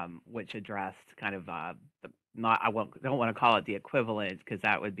 which addressed kind of don't want to call it the equivalent because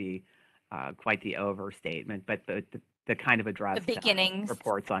that would be quite the overstatement, but the kind of addressed The beginnings,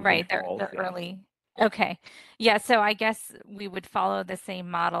 reports on right? controls. The early. Okay. Yeah. So I guess we would follow the same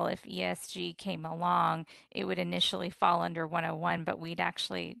model. If ESG came along, it would initially fall under 101, but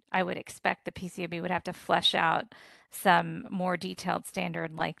I would expect the PCAOB would have to flesh out some more detailed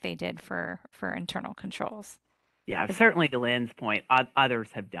standard like they did for internal controls. Yeah, certainly to Lynn's point, others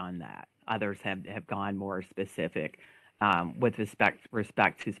have done that. Others have gone more specific with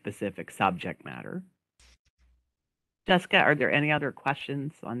respect to specific subject matter. Jessica, are there any other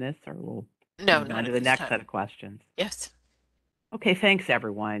questions on this, or we'll move on to the next set of questions? Yes. Okay, thanks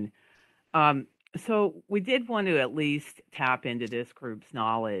everyone. So we did want to at least tap into this group's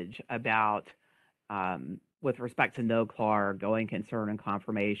knowledge about with respect to NOCLAR, going concern and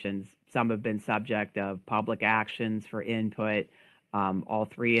confirmations. Some have been subject of public actions for input. All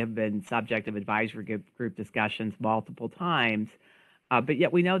three have been subject of advisory group discussions multiple times, but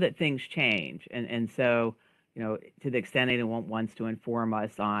yet we know that things change. And so, you know, to the extent anyone wants to inform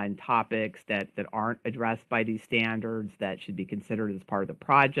us on topics that aren't addressed by these standards that should be considered as part of the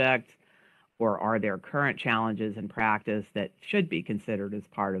project, or are there current challenges in practice that should be considered as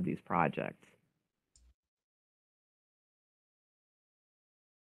part of these projects?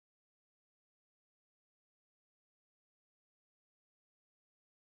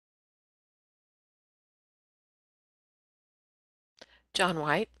 John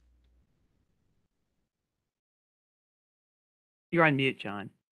White. You're on mute, John.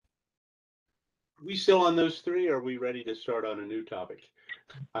 Are we still on those three, or are we ready to start on a new topic?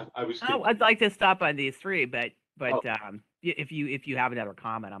 I was. Oh, I'd like to stop on these three, but if you have another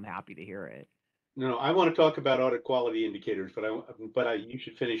comment, I'm happy to hear it. No, I want to talk about audit quality indicators, but you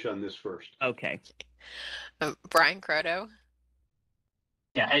should finish on this first. Okay. Brian Croto.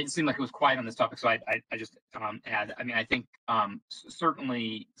 Yeah, it seemed like it was quiet on this topic, so I just add. I mean, I think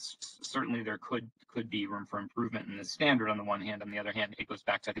certainly there could be room for improvement in the standard on the one hand. On the other hand, it goes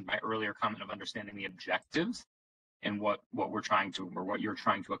back to, I think, my earlier comment of understanding the objectives and what we're trying to, or what you're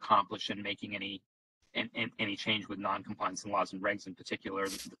trying to accomplish, and making any change with non-compliance in laws and regs in particular.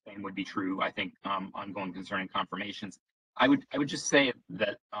 The same would be true, I think, ongoing concerning confirmations. I would just say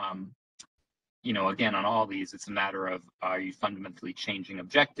that you know, again, on all these, it's a matter of, are you fundamentally changing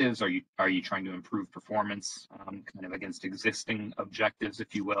objectives? Are you trying to improve performance kind of against existing objectives,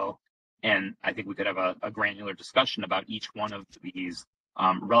 if you will? And I think we could have a granular discussion about each one of these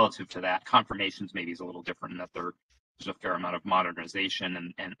Relative to that, confirmations maybe is a little different in that there's a fair amount of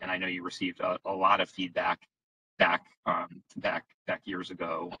modernization, and I know you received a lot of feedback back years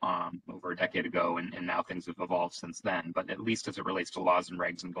ago, over a decade ago, and now things have evolved since then. But at least as it relates to laws and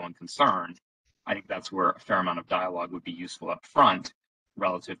regs and going concern, I think that's where a fair amount of dialogue would be useful up front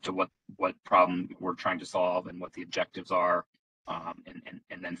relative to what problem we're trying to solve and what the objectives are,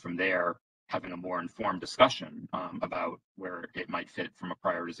 and then from there having a more informed discussion about where it might fit from a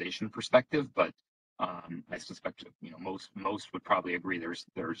prioritization perspective. But I suspect most would probably agree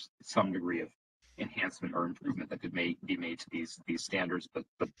there's some degree of enhancement or improvement that could be made to these standards, but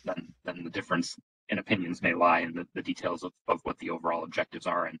then the difference in opinions may lie in the details of what the overall objectives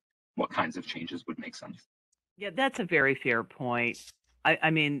are and what kinds of changes would make sense. Yeah, that's a very fair point.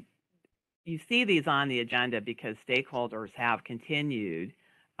 I mean, you see these on the agenda because stakeholders have continued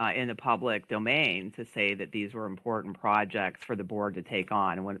in the public domain to say that these were important projects for the board to take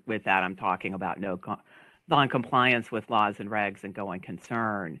on. And with that, I'm talking about non-compliance with laws and regs and going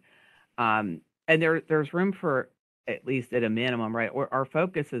concern. And there's room for, at least at a minimum, right? Our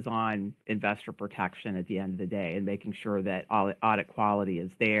focus is on investor protection at the end of the day and making sure that all audit quality is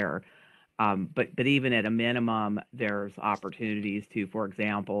there. But even at a minimum, there's opportunities to, for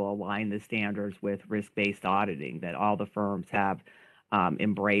example, align the standards with risk-based auditing that all the firms have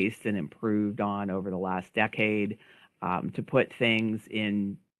embraced and improved on over the last decade, to put things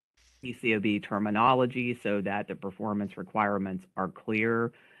in PCAOB terminology so that the performance requirements are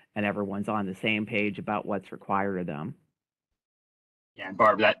clear and everyone's on the same page about what's required of them. Yeah, and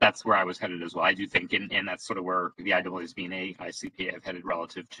Barb, that's where I was headed as well. I do think, and that's sort of where the IAASB ICP have headed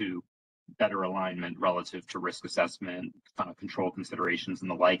relative to better alignment relative to risk assessment, control considerations, and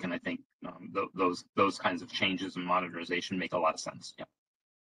the like. And I think those kinds of changes and modernization make a lot of sense. Yeah.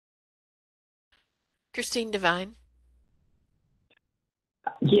 Christine Devine.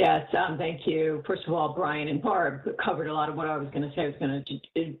 Yes, thank you. First of all, Brian and Barb covered a lot of what I was going to say. I was going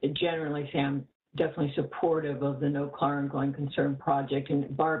to generally say I'm definitely supportive of the No Car Going Concern project.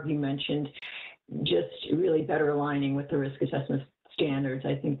 And Barb, you mentioned just really better aligning with the risk assessment standards.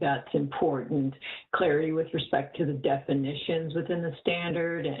 I think that's important. Clarity with respect to the definitions within the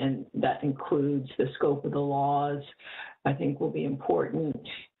standard, and that includes the scope of the laws, I think will be important.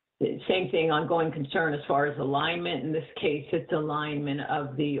 Same thing on going concern as far as alignment. In this case, it's alignment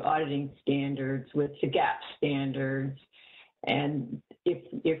of the auditing standards with the GAAP standards. And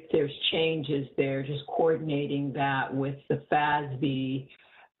if there's changes there, just coordinating that with the FASB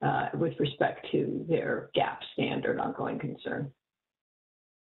with respect to their GAAP standard on going concern.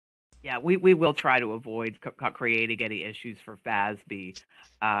 Yeah, we will try to avoid creating any issues for FASB.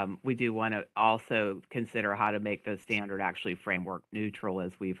 We do want to also consider how to make the standard actually framework neutral,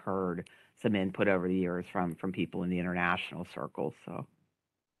 as we've heard some input over the years from people in the international circles. So,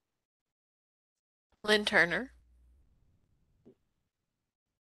 Lynn Turner.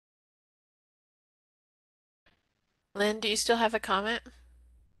 Lynn, do you still have a comment?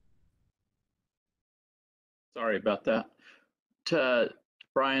 Sorry about that. To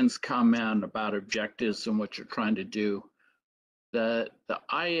Brian's comment about objectives and what you're trying to do, the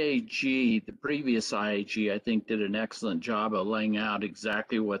IAG, the previous IAG, I think did an excellent job of laying out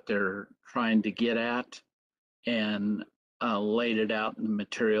exactly what they're trying to get at, and laid it out in the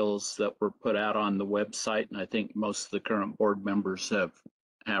materials that were put out on the website, and I think most of the current board members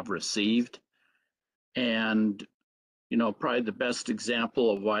have received. And probably the best example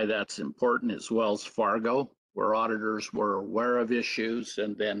of why that's important is Wells Fargo, where auditors were aware of issues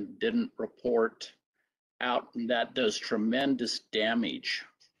and then didn't report out, and that does tremendous damage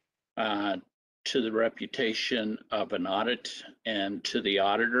to the reputation of an audit and to the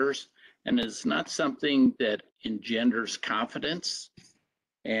auditors, and it's not something that engenders confidence.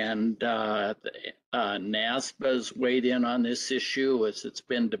 And NASBA's weighed in on this issue as it's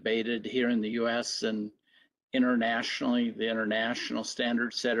been debated here in the US and internationally. The International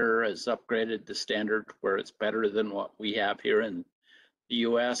Standard Setter has upgraded the standard where it's better than what we have here in the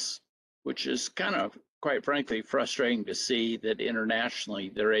US, which is kind of, quite frankly, frustrating to see that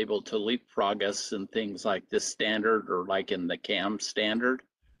internationally they're able to leapfrog us in things like this standard or like in the CAM standard.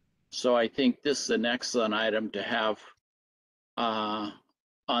 So I think this is an excellent item to have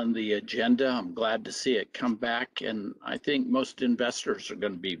on the agenda. I'm glad to see it come back, and I think most investors are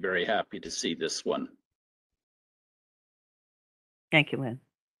going to be very happy to see this one. thank you, Lynn.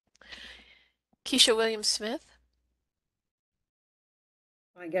 Keisha Williams-Smith.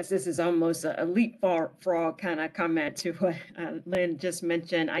 I guess this is almost a leapfrog kind of comment to what Lynn just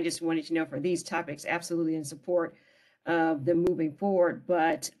mentioned. I just wanted to know for these topics, absolutely in support of them moving forward.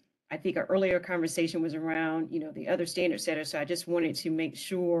 But I think our earlier conversation was around, the other standard setters. So I just wanted to make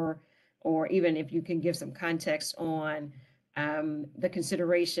sure, or even if you can give some context on the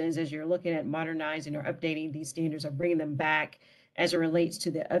considerations as you're looking at modernizing or updating these standards or bringing them back as it relates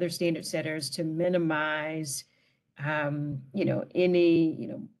to the other standard setters to minimize, any,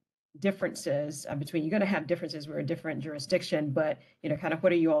 differences between, you're going to have differences. We're a different jurisdiction, but, kind of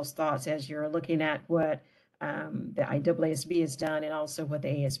what are you all's thoughts as you're looking at what the IAASB has done and also what the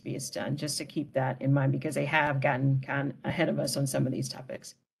ASB has done, just to keep that in mind because they have gotten kind of ahead of us on some of these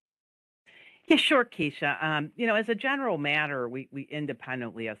topics. Yeah, sure, Keisha. As a general matter, we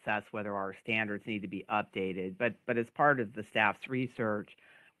independently assess whether our standards need to be updated, but as part of the staff's research,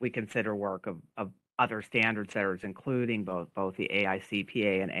 we consider work of other standard setters, including both the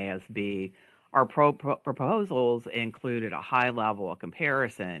AICPA and ASB. Our proposals included a high level of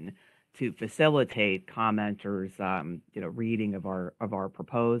comparison to facilitate commenters, reading of our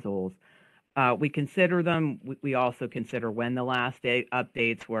proposals. We consider them. We also consider when the last day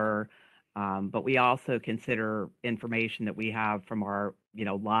updates were. But we also consider information that we have from our,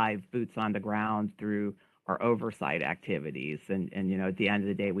 live boots on the ground through our oversight activities. And at the end of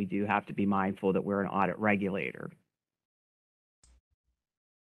the day, we do have to be mindful that we're an audit regulator.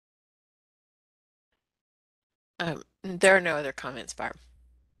 There are no other comments, Barb.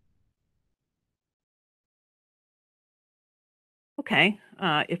 Okay,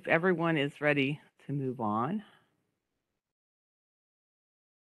 if everyone is ready to move on.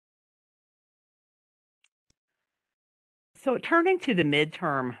 So turning to the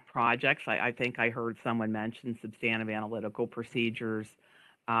midterm projects, I think I heard someone mention substantive analytical procedures.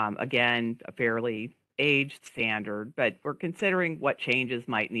 Again, a fairly aged standard, but we're considering what changes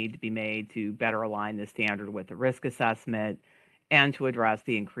might need to be made to better align the standard with the risk assessment and to address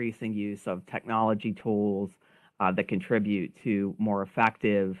the increasing use of technology tools that contribute to more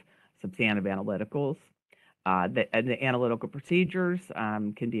effective substantive analyticals. The analytical procedures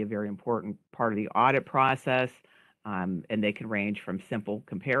can be a very important part of the audit process. And they can range from simple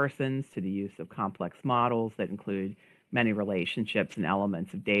comparisons to the use of complex models that include many relationships and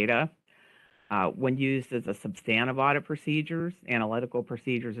elements of data. When used as a substantive audit procedures, analytical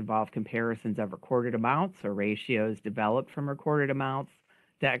procedures involve comparisons of recorded amounts or ratios developed from recorded amounts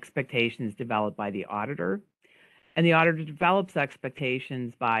to expectations developed by the auditor. And the auditor develops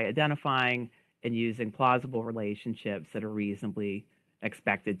expectations by identifying and using plausible relationships that are reasonably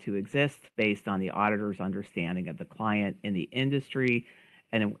expected to exist based on the auditor's understanding of the client in the industry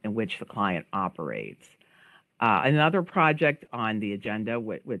and in which the client operates. Another project on the agenda,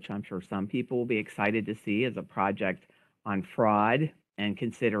 which I'm sure some people will be excited to see, is a project on fraud and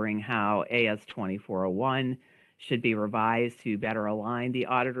considering how AS 2401 should be revised to better align the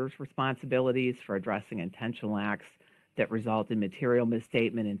auditor's responsibilities for addressing intentional acts that result in material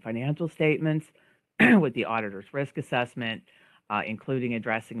misstatement in financial statements with the auditor's risk assessment, including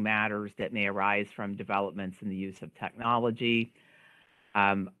addressing matters that may arise from developments in the use of technology.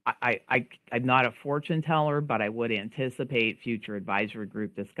 I'm not a fortune teller, but I would anticipate future advisory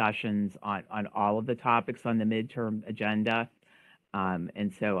group discussions on all of the topics on the midterm agenda.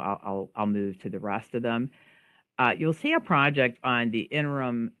 And so I'll move to the rest of them. You'll see a project on the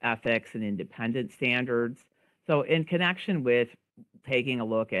interim ethics and independent standards. So in connection with taking a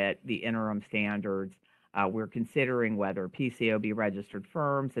look at the interim standards, we're considering whether PCAOB registered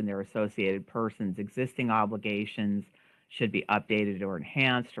firms and their associated persons' existing obligations should be updated or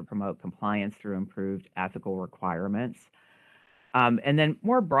enhanced to promote compliance through improved ethical requirements. And then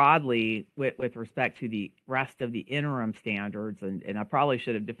more broadly, with respect to the rest of the interim standards, and I probably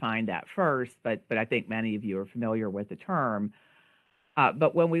should have defined that first, but I think many of you are familiar with the term.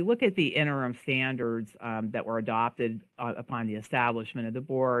 But when we look at the interim standards that were adopted upon the establishment of the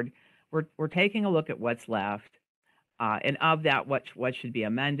board, we're taking a look at what's left, and of that, what should be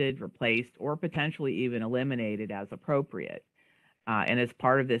amended, replaced, or potentially even eliminated as appropriate. And as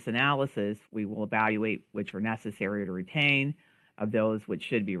part of this analysis, we will evaluate which are necessary to retain, of those which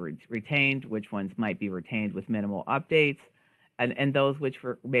should be retained, which ones might be retained with minimal updates, and those which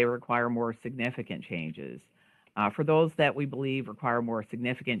may require more significant changes. For those that we believe require more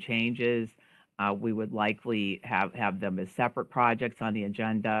significant changes, we would likely have them as separate projects on the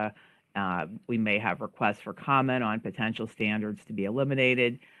agenda. We may have requests for comment on potential standards to be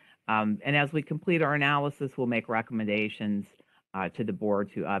eliminated. And as we complete our analysis, we'll make recommendations to the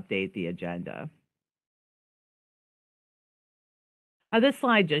board to update the agenda. This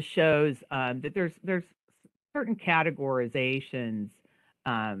slide just shows that there's certain categorizations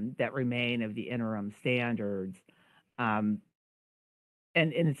that remain of the interim standards. And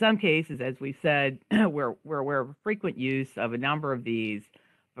in some cases, as we said, we're aware of frequent use of a number of these,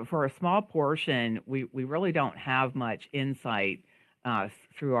 but for a small portion, we really don't have much insight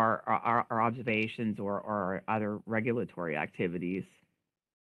through our observations or our other regulatory activities.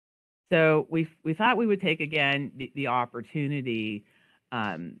 So we thought we would take again the opportunity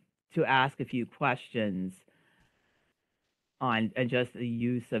to ask a few questions on just the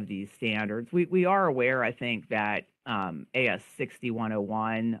use of these standards. We are aware, I think, that AS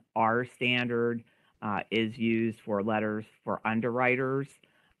 6101, our standard, is used for letters for underwriters.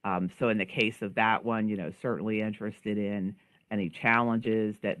 So in the case of that one, certainly interested in any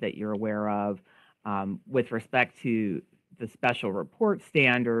challenges that you're aware of. With respect to the special report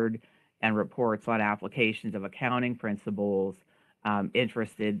standard and reports on applications of accounting principles,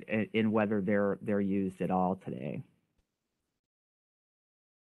 interested in whether they're used at all today.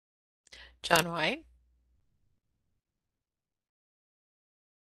 John White?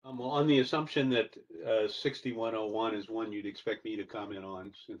 Well, on the assumption that 6101 is one you'd expect me to comment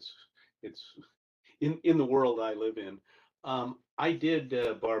on, since it's in the world I live in. I did,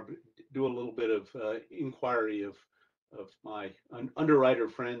 Barb, do a little bit of inquiry of my underwriter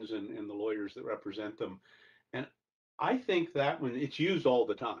friends and the lawyers that represent them, and I think that one, it's used all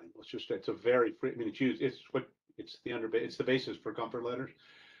the time. It's a very, I mean, it's used. It's the basis for comfort letters.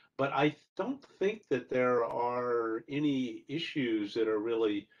 But I don't think that there are any issues that are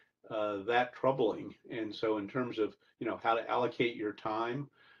really that troubling. And so in terms of, how to allocate your time,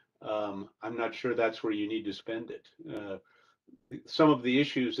 I'm not sure that's where you need to spend it. Some of the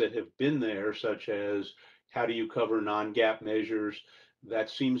issues that have been there, such as how do you cover non-GAAP measures,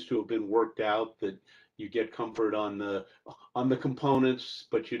 that seems to have been worked out, that you get comfort on the components,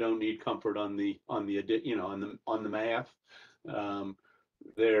 but you don't need comfort on the math.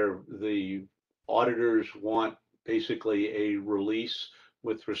 The auditors want basically a release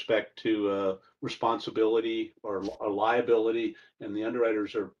with respect to responsibility or liability, and the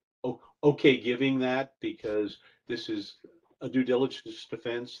underwriters are okay giving that because this is a due diligence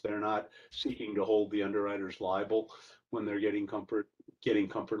defense. They're not seeking to hold the underwriters liable when they're getting comfort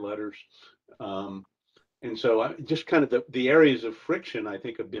letters. And so just kind of the areas of friction, I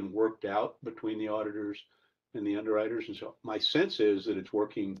think, have been worked out between the auditors and the underwriters. And so my sense is that it's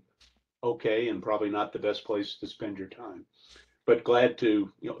working okay and probably not the best place to spend your time. But glad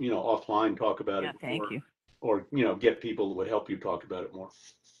to, offline talk about it thank more, you. or, get people that would help you talk about it more.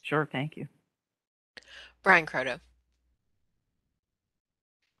 Sure, thank you. Brian Croto.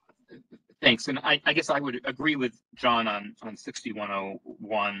 Thanks. And I guess I would agree with John on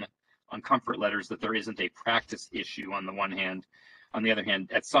 6101 on comfort letters, that there isn't a practice issue on the one hand. On the other hand,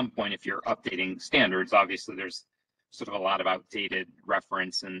 at some point, if you're updating standards, obviously there's sort of a lot of outdated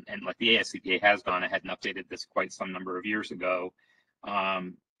reference, and like the ASCPA has gone ahead and updated this quite some number of years ago.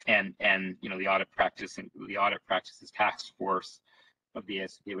 And the audit practices task force of the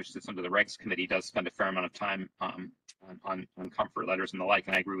ASCPA, which sits under the regs committee, does spend a fair amount of time on comfort letters and the like.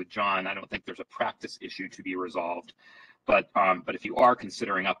 And I agree with John. I don't think there's a practice issue to be resolved, but if you are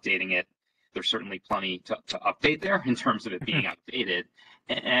considering updating it, there's certainly plenty to update there in terms of it being outdated.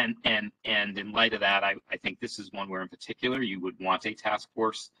 And in light of that, I think this is one where in particular you would want a task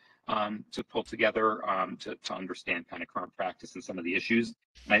force to pull together to understand kind of current practice and some of the issues.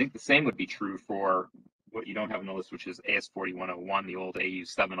 And I think the same would be true for what you don't have on the list, which is AS 4101, the old AU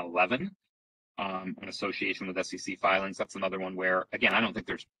 711, in association with SEC filings. That's another one where, again, I don't think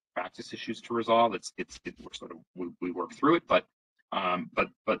there's practice issues to resolve. We're sort of, we work through it, but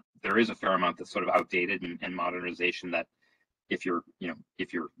there is a fair amount that's sort of outdated and modernization that if you're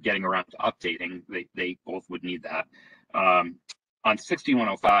getting around to updating, they both would need that. On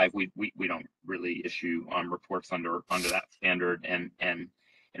 6105, we don't really issue reports under that standard, and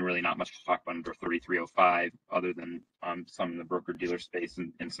really not much to talk about under 3305, other than some in the broker dealer space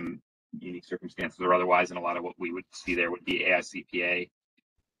and some unique circumstances or otherwise. And a lot of what we would see there would be AICPA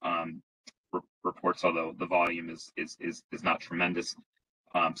reports, although the volume is not tremendous.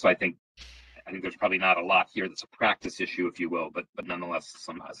 So I think there's probably not a lot here that's a practice issue, if you will, but nonetheless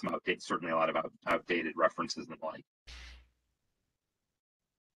some outdated, certainly a lot of outdated references and the like.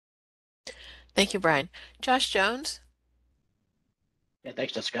 Thank you, Brian. Josh Jones. Yeah,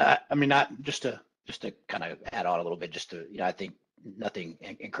 thanks, Jessica. I mean, not just to kind of add on a little bit, I think nothing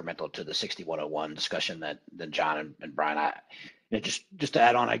incremental to the 6101 discussion that John and Brian. Just to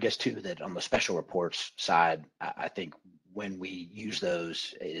add on, I guess too, that on the special reports side, I think when we use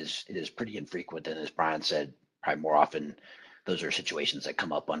those, it is pretty infrequent, and as Brian said, probably more often those are situations that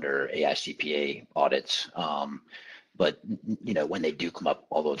come up under AICPA audits. But when they do come up,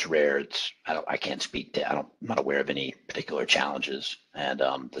 although it's rare, I can't speak to. I'm not aware of any particular challenges. And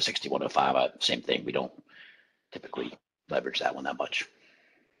the 6105, same thing. We don't typically leverage that one that much.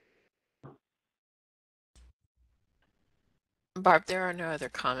 Barb, there are no other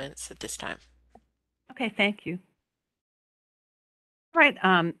comments at this time. Okay, thank you. Right.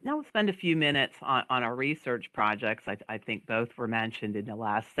 Now we'll spend a few minutes on our research projects. I think both were mentioned in the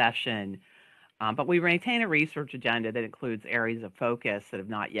last session, but we maintain a research agenda that includes areas of focus that have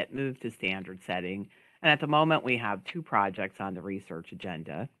not yet moved to standard setting. And at the moment, we have 2 projects on the research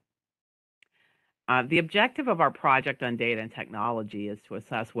agenda. The objective of our project on data and technology is to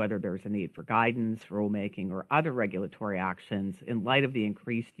assess whether there's a need for guidance, rulemaking, or other regulatory actions in light of the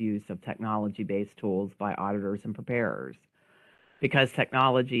increased use of technology-based tools by auditors and preparers. Because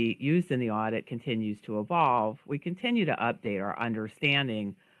technology used in the audit continues to evolve, we continue to update our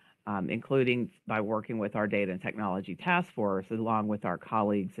understanding, including by working with our Data and Technology Task Force, along with our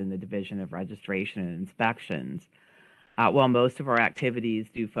colleagues in the Division of Registration and Inspections. While most of our activities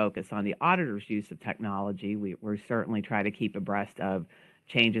do focus on the auditor's use of technology, we certainly try to keep abreast of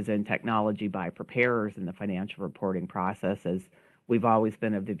changes in technology by preparers in the financial reporting process, as we've always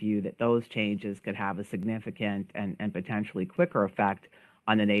been of the view that those changes could have a significant and potentially quicker effect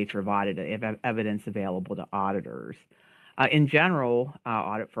on the nature of audit evidence available to auditors. In general,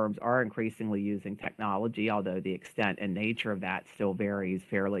 audit firms are increasingly using technology, although the extent and nature of that still varies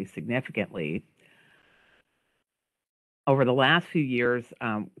fairly significantly. Over the last few years,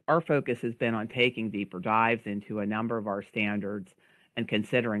 our focus has been on taking deeper dives into a number of our standards and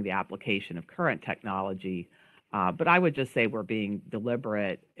considering the application of current technology. But I would just say we're being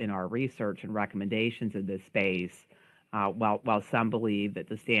deliberate in our research and recommendations in this space. While some believe that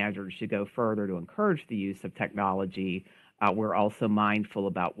the standards should go further to encourage the use of technology, we're also mindful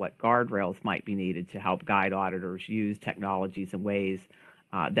about what guardrails might be needed to help guide auditors use technologies in ways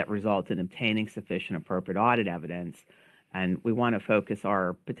that result in obtaining sufficient appropriate audit evidence. And we want to focus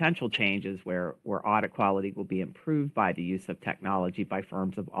our potential changes where audit quality will be improved by the use of technology by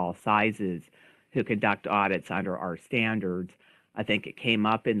firms of all sizes who conduct audits under our standards. I think it came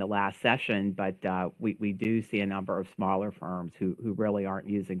up in the last session, but we do see a number of smaller firms who really aren't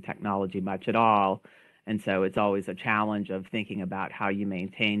using technology much at all. And so it's always a challenge of thinking about how you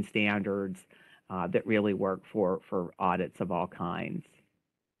maintain standards that really work for audits of all kinds.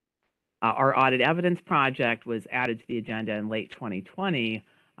 Our audit evidence project was added to the agenda in late 2020,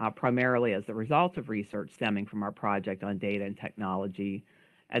 primarily as a result of research stemming from our project on data and technology.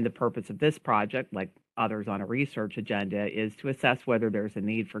 And the purpose of this project, like others on a research agenda, is to assess whether there's a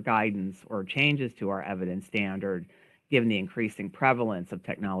need for guidance or changes to our evidence standard, given the increasing prevalence of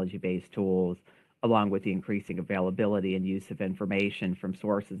technology-based tools, along with the increasing availability and use of information from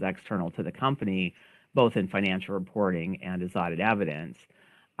sources external to the company, both in financial reporting and as audit evidence.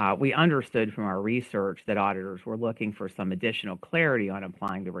 We understood from our research that auditors were looking for some additional clarity on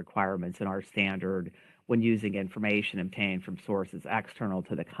applying the requirements in our standard when using information obtained from sources external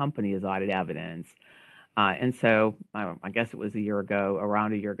to the company as audit evidence. And so I guess it was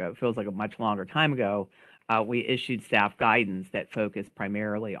around a year ago, it feels like a much longer time ago, we issued staff guidance that focused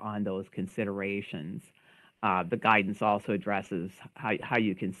primarily on those considerations. The guidance also addresses how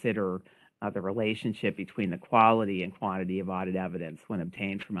you consider the relationship between the quality and quantity of audit evidence when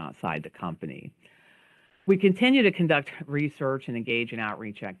obtained from outside the company. We continue to conduct research and engage in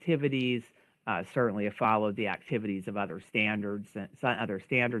outreach activities. Certainly have followed the activities of other standard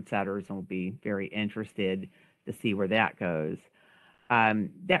setters, and will be very interested to see where that goes.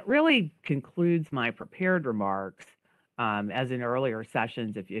 That really concludes my prepared remarks. As in earlier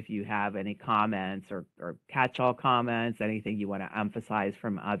sessions, if you have any comments or catch-all comments, anything you want to emphasize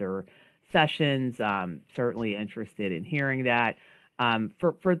from other sessions, certainly interested in hearing that.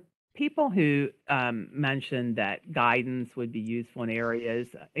 For people who mentioned that guidance would be useful in areas,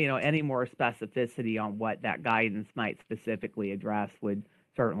 any more specificity on what that guidance might specifically address would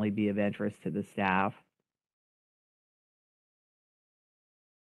certainly be of interest to the staff.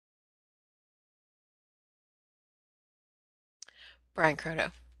 Brian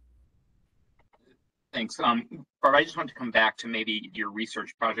Croto. Thanks. Barb, I just want to come back to maybe your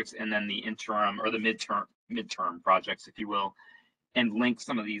research projects and then the interim or the midterm projects, if you will, and link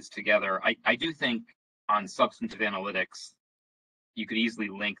some of these together. I do think on substantive analytics, you could easily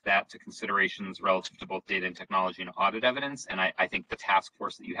link that to considerations relative to both data and technology and audit evidence. And I think the task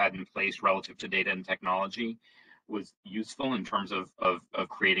force that you had in place relative to data and technology was useful in terms of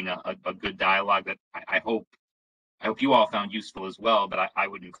creating a good dialogue that I hope you all found useful as well, but I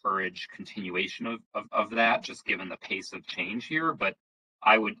would encourage continuation of that, just given the pace of change here. But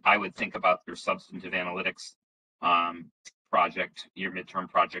I would think about your substantive analytics project, your midterm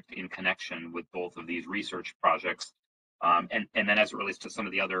project, in connection with both of these research projects. And then as it relates to some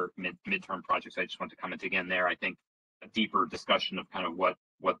of the other midterm projects, I just want to comment again there. I think a deeper discussion of kind of what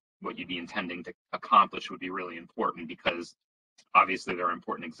you'd be intending to accomplish would be really important, because Obviously, there are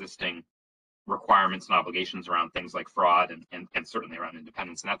important existing requirements and obligations around things like fraud and certainly around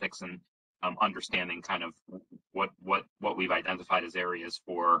independence and ethics, and understanding kind of what we've identified as areas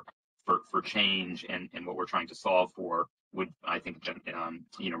for change and what we're trying to solve for would, I think,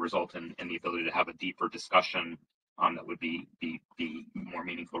 result in the ability to have a deeper discussion that would be more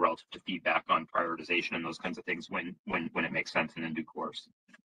meaningful relative to feedback on prioritization and those kinds of things when it makes sense and in due course.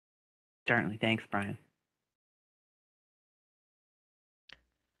 Certainly. Thanks, Brian.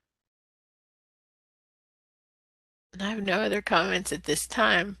 And I have no other comments at this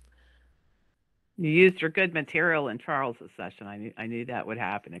time. You used your good material in Charles's session. I knew that would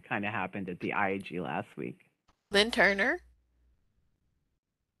happen. It kind of happened at the IAG last week. Lynn Turner?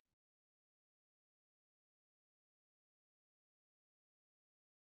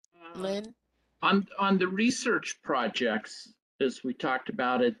 Lynn? On the research projects, as we talked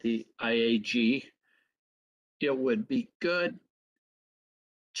about at the IAG, it would be good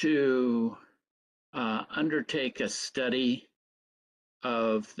to undertake a study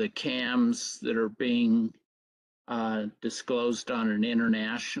of the CAMs that are being disclosed on an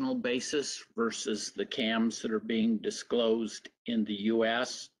international basis versus the CAMs that are being disclosed in the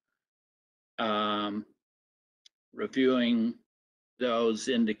US. Reviewing those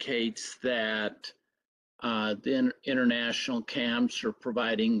indicates that the international CAMs are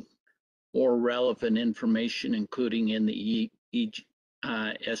providing more relevant information, including in the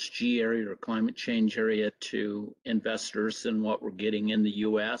ESG area or climate change area, to investors than what we're getting in the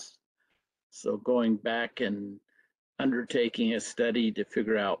US. So going back and undertaking a study to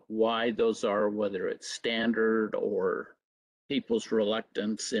figure out why those are, whether it's standard or people's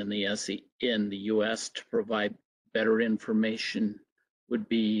reluctance in the US to provide better information, would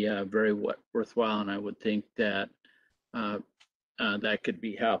be very worthwhile, and I would think that that could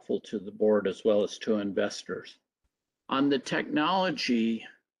be helpful to the board as well as to investors. On the technology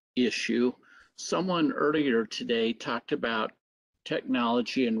issue, someone earlier today talked about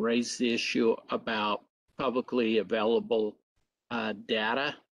technology and raised the issue about publicly available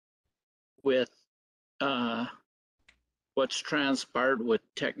data. With what's transpired with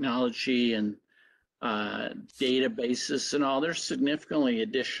technology and databases and all, there's significantly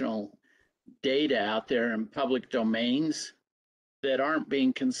additional data out there in public domains that aren't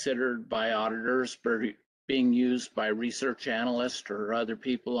being considered by auditors, but being used by research analysts or other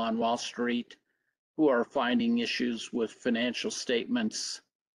people on Wall Street who are finding issues with financial statements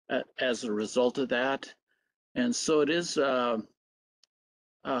as a result of that. And so it is a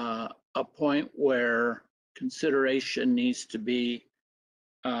point where consideration needs to be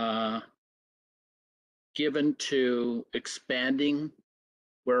given to expanding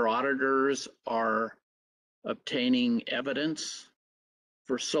where auditors are obtaining evidence.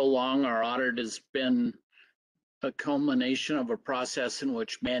 For so long, our audit has been a culmination of a process in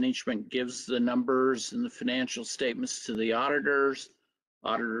which management gives the numbers and the financial statements to the auditors.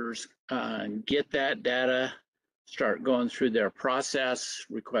 Auditors get that data, start going through their process,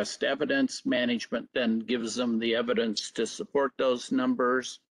 request evidence. Management then gives them the evidence to support those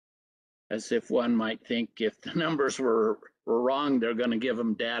numbers. As if one might think if the numbers were wrong, they're going to give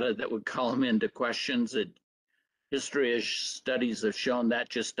them data that would call them into questions. History studies have shown that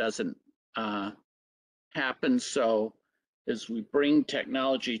just doesn't happen. So as we bring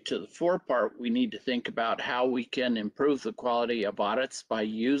technology to the forefront, we need to think about how we can improve the quality of audits by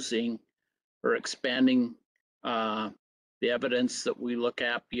using or expanding the evidence that we look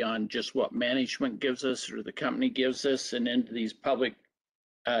at beyond just what management gives us or the company gives us and into these public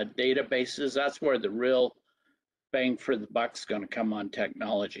databases. That's where the real bang for the buck is going to come on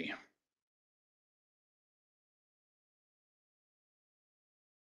technology.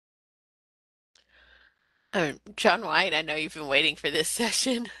 John White, I know you've been waiting for this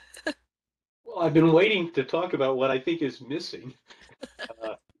session. Well, I've been waiting to talk about what I think is missing.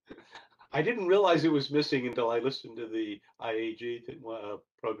 I didn't realize it was missing until I listened to the IAG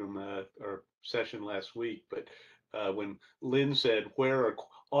program or session last week. But when Lynn said, where are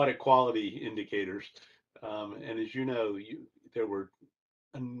audit quality indicators? And as you know, there were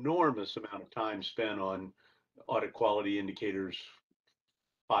enormous amount of time spent on audit quality indicators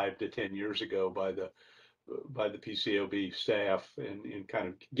 5 to 10 years ago by the PCAOB staff and kind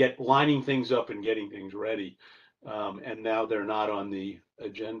of lining things up and getting things ready. And now they're not on the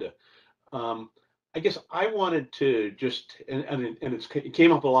agenda. I guess I wanted to just, it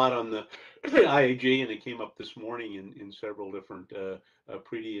came up a lot on the IAG, and it came up this morning in several different,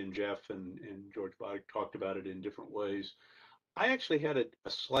 Preeti and Jeff and George Boddick talked about it in different ways. I actually had a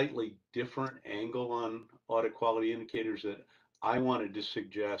slightly different angle on audit quality indicators that I wanted to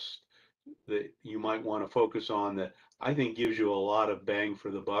suggest that you might want to focus on that I think gives you a lot of bang for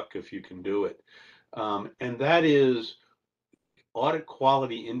the buck if you can do it. And that is audit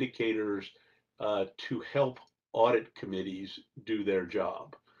quality indicators to help audit committees do their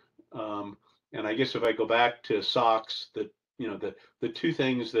job. And I guess if I go back to SOX, the two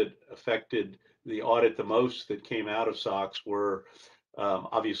things that affected the audit the most that came out of SOX were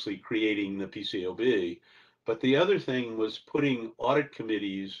obviously creating the PCAOB, but the other thing was putting audit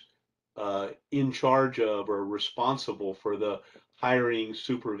committees in charge of or responsible for the hiring,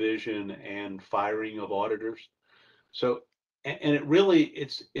 supervision, and firing of auditors. So, and it really,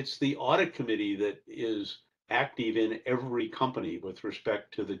 it's the audit committee that is active in every company with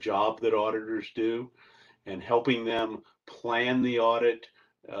respect to the job that auditors do and helping them plan the audit.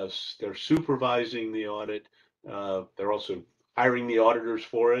 They're supervising the audit. They're also hiring the auditors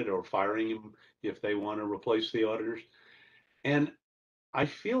for it or firing them if they want to replace the auditors. And I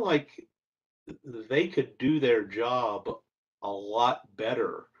feel like they could do their job a lot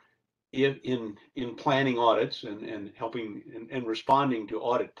better if in planning audits and helping and responding to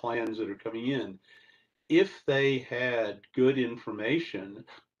audit plans that are coming in if they had good information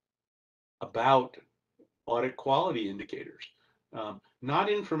about audit quality indicators. Not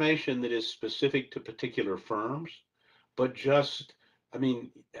information that is specific to particular firms, but just, I mean,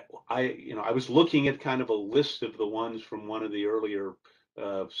 I was looking at kind of a list of the ones from one of the earlier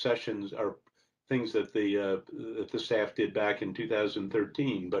sessions or things that the staff did back in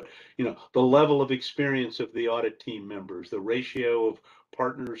 2013. But the level of experience of the audit team members, the ratio of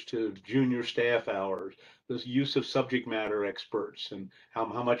partners to junior staff hours, the use of subject matter experts and how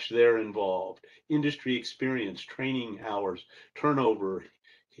much they're involved, industry experience, training hours, turnover,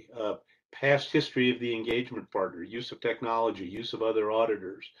 past history of the engagement partner, use of technology, use of other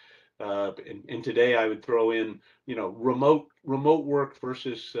auditors. And today I would throw in, remote work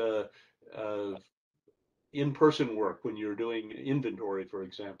versus in-person work when you're doing inventory, for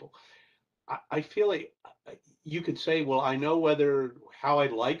example. I feel like you could say, well, I know how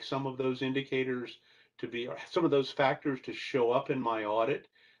I'd like some of those indicators to be, or some of those factors to show up in my audit,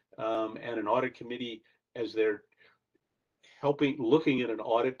 and an audit committee as they're looking at an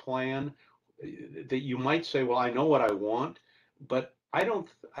audit plan, that you might say, well, I know what I want, but I don't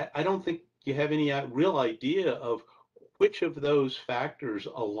think you have any real idea of which of those factors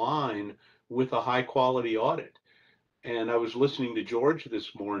align with a high quality audit. And I was listening to George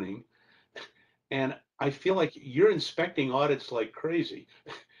this morning, and I feel like you're inspecting audits like crazy.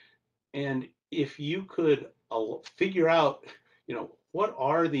 And if you could figure out, what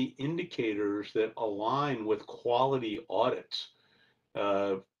are the indicators that align with quality audits,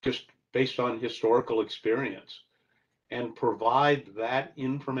 just based on historical experience, and provide that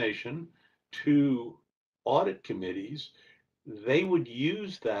information to audit committees, they would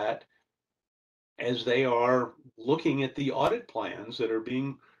use that as they are looking at the audit plans that are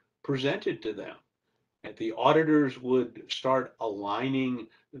being presented to them. And the auditors would start aligning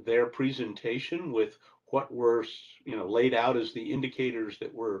their presentation with what were, laid out as the indicators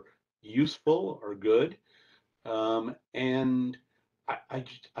that were useful or good. And I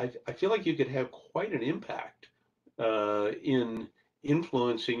feel like you could have quite an impact in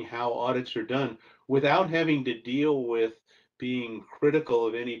influencing how audits are done without having to deal with being critical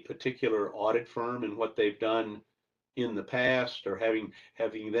of any particular audit firm and what they've done in the past, or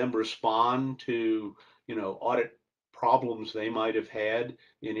having them respond to audit problems they might have had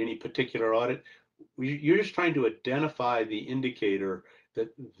in any particular audit. You're just trying to identify the indicator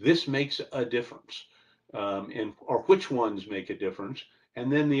that this makes a difference, or which ones make a difference,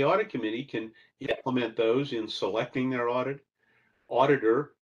 and then the audit committee can implement those in selecting their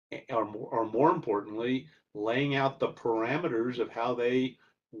auditor, or more importantly, laying out the parameters of how they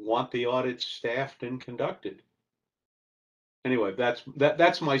want the audit staffed and conducted. Anyway,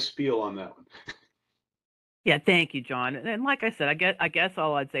 that's my spiel on that one. Yeah, thank you, John. And like I said, I guess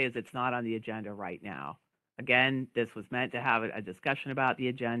all I'd say is it's not on the agenda right now. Again, this was meant to have a discussion about the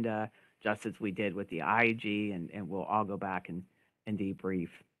agenda, just as we did with the IAG, and we'll all go back and debrief.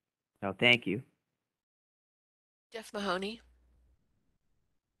 So thank you. Jeff Mahoney.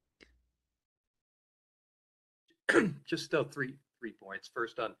 Just three points.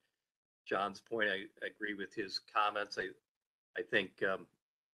 First, on John's point, I agree with his comments. I think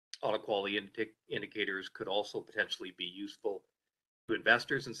audit quality indicators could also potentially be useful to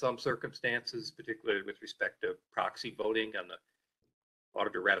investors in some circumstances, particularly with respect to proxy voting on the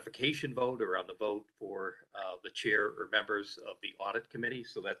auditor ratification vote or on the vote for the chair or members of the audit committee.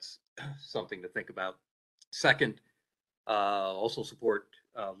 So that's something to think about. Second, also support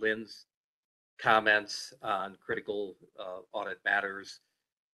Lynn's comments on critical audit matters,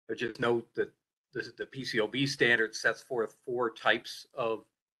 just note that the PCAOB standard sets forth 4 types of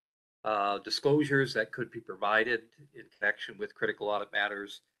disclosures that could be provided in connection with critical audit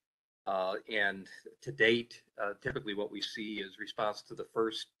matters. And to date, typically what we see is response to the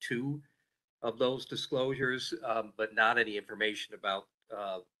first 2 of those disclosures, but not any information about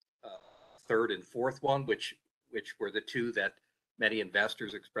third and fourth one, which were the 2 that many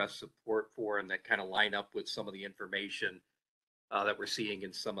investors expressed support for, and that kind of line up with some of the information that we're seeing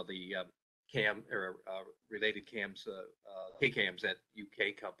in some of the related CAMs, KCAMs at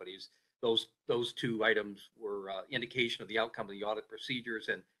UK companies. Those 2 items were indication of the outcome of the audit procedures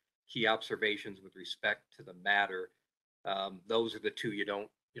and key observations with respect to the matter. Those are the 2 you don't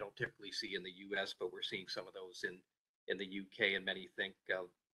typically see in the US, but we're seeing some of those in the UK, and many think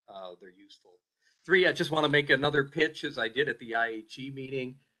they're useful. 3, I just want to make another pitch, as I did at the IHE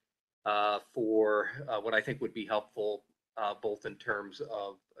meeting, for what I think would be helpful, both in terms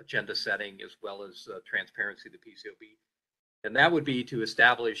of agenda setting as well as transparency to PCAOB. And that would be to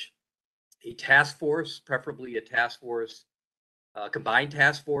establish a task force, preferably a task force, combined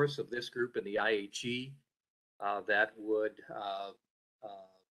task force of this group and the IHE, that would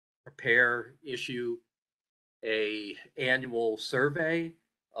prepare, issue a annual survey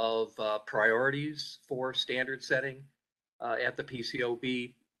of priorities for standard setting at the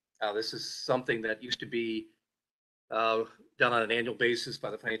PCAOB. This is something that used to be done on an annual basis by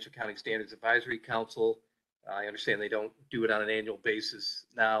the Financial Accounting Standards Advisory Council. I understand they don't do it on an annual basis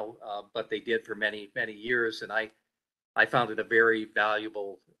now, but they did for many, many years. And I found it a very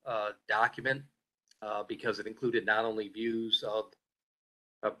valuable document because it included not only views of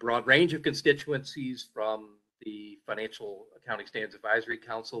a broad range of constituencies from the Financial Accounting Standards Advisory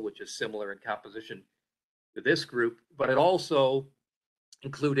Council, which is similar in composition to this group, but it also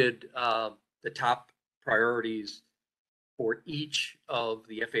included the top priorities for each of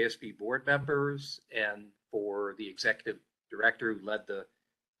the FASB board members and for the executive director who led the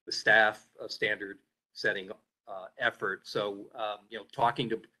staff standard setting effort. So, talking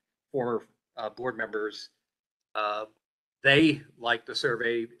to former board members, they liked the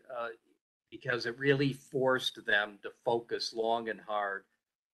survey because it really forced them to focus long and hard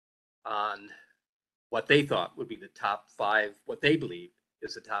on what they thought would be the top 5, what they believed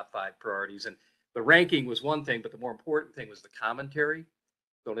is the top 5 priorities. And the ranking was one thing, but the more important thing was the commentary.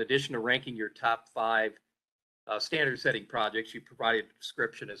 So in addition to ranking your top 5 standard setting projects, you provided a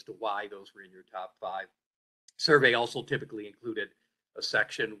description as to why those were in your top 5. Survey also typically included a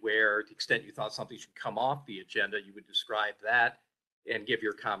section where, to the extent you thought something should come off the agenda, you would describe that and give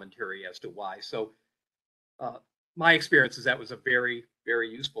your commentary as to why. So my experience is that was a very, very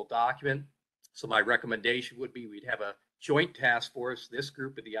useful document. So my recommendation would be we'd have a joint task force, this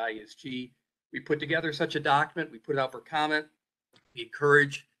group at the ISG. We put together such a document, we put it out for comment. We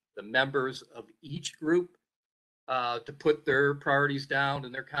encourage the members of each group to put their priorities down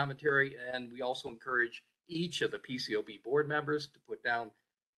in their commentary. And we also encourage each of the PCAOB board members to put down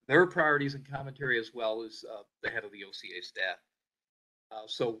their priorities and commentary, as well as the head of the OCA staff.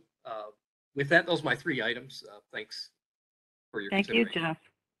 So with that, those are my 3 items. Thanks for your consideration. Thank you, Jeff.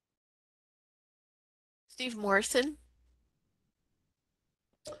 Steve Morrison.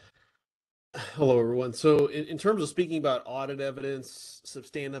 Hello, everyone. So in terms of speaking about audit evidence,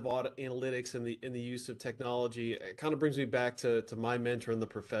 substantive audit analytics, and the use of technology, it kind of brings me back to my mentor in the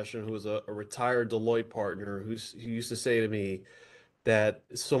profession, who was a retired Deloitte partner, who used to say to me that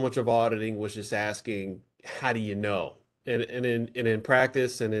so much of auditing was just asking, how do you know? And in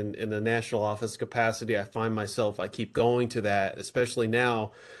practice and in the national office capacity, I find myself, I keep going to that, especially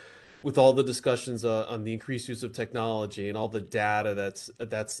now with all the discussions on the increased use of technology and all the data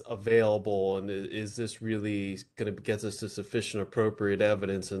that's available, and is this really going to get us to sufficient appropriate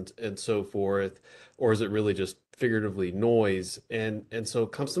evidence and so forth, or is it really just figuratively noise? And so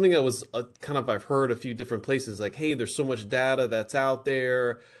something that was kind of, I've heard a few different places, like, hey, there's so much data that's out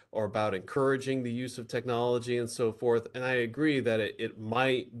there, or about encouraging the use of technology and so forth. And I agree that it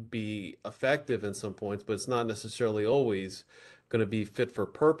might be effective in some points, but it's not necessarily always going to be fit for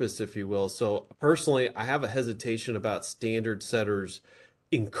purpose, if you will. So personally, I have a hesitation about standard setters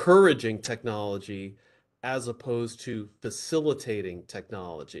encouraging technology as opposed to facilitating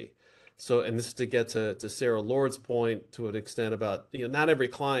technology. So, and this is to get to Sarah Lord's point to an extent about, not every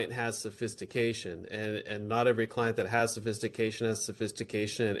client has sophistication, and not every client that has sophistication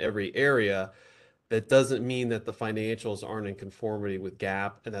in every area. That doesn't mean that the financials aren't in conformity with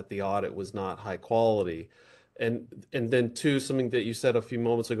GAAP and that the audit was not high quality. And then two, something that you said a few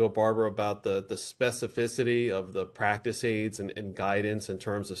moments ago, Barbara, about the specificity of the practice aids and guidance in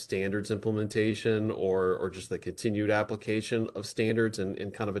terms of standards implementation or just the continued application of standards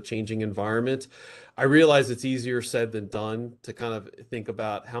in kind of a changing environment. I realize it's easier said than done to kind of think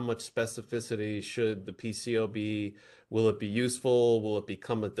about how much specificity should the PCAOB, will it be useful? Will it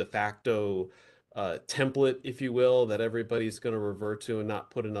become a de facto template, if you will, that everybody's going to revert to and not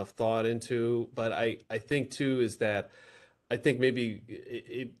put enough thought into? But I think too is that I think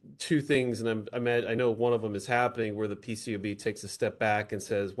maybe two things, and I know one of them is happening where the PCAOB takes a step back and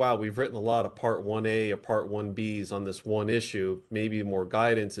says, wow, we've written a lot of Part 1A or Part 1Bs on this one issue. Maybe more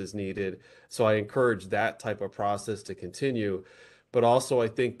guidance is needed. So I encourage that type of process to continue. But also, I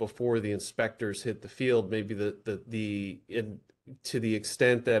think before the inspectors hit the field, maybe to the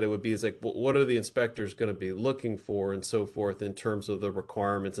extent that it would be is like, what are the inspectors going to be looking for and so forth in terms of the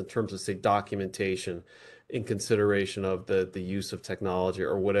requirements, in terms of, say, documentation in consideration of the use of technology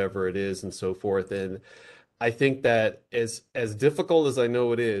or whatever it is and so forth. And I think that as difficult as I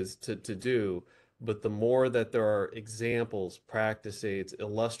know it is to do, but the more that there are examples, practice aids,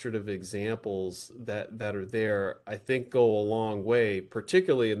 illustrative examples that are there, I think go a long way,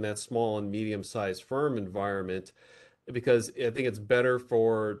 particularly in that small and medium-sized firm environment, because I think it's better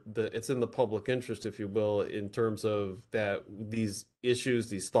it's in the public interest, if you will, in terms of that these issues,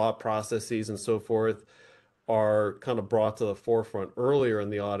 these thought processes and so forth are kind of brought to the forefront earlier in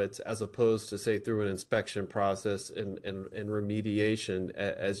the audits, as opposed to, say, through an inspection process and remediation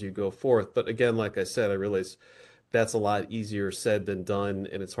as you go forth. But again, like I said, I realize that's a lot easier said than done,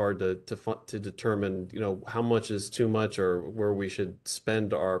 and it's hard to determine, how much is too much or where we should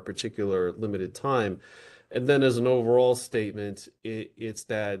spend our particular limited time. And then as an overall statement, it's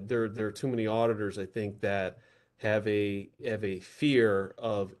that there are too many auditors, I think, that have a fear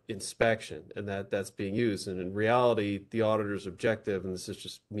of inspection and that's being used. And in reality, the auditor's objective, and this is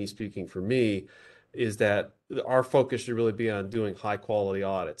just me speaking for me, is that our focus should really be on doing high quality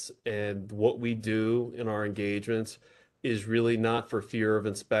audits. And what we do in our engagements is really not for fear of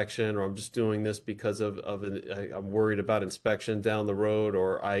inspection, or I'm just doing this because I'm worried about inspection down the road,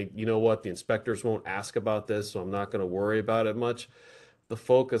 or you know what, the inspectors won't ask about this, so I'm not going to worry about it much. The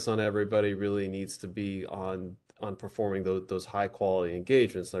focus on everybody really needs to be on performing those high quality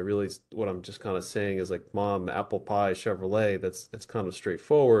engagements. And what I'm just kind of saying is like, Mom, apple pie, Chevrolet, that's kind of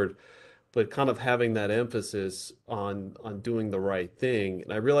straightforward, but kind of having that emphasis on doing the right thing.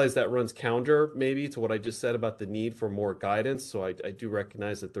 And I realize that runs counter maybe to what I just said about the need for more guidance. So I do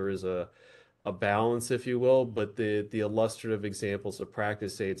recognize that there is a balance, if you will, but the illustrative examples of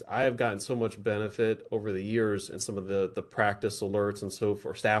practice aids, I have gotten so much benefit over the years, and some of the practice alerts and so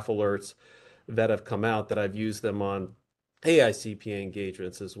forth, staff alerts that have come out, that I've used them on AICPA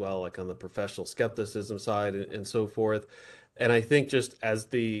engagements as well, like on the professional skepticism side and so forth. And I think just as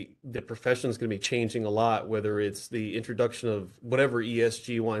the profession is going to be changing a lot, whether it's the introduction of whatever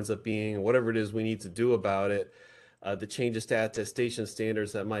ESG winds up being, whatever it is we need to do about it, the changes to attestation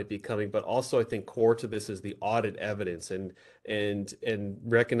standards that might be coming, but also I think core to this is the audit evidence and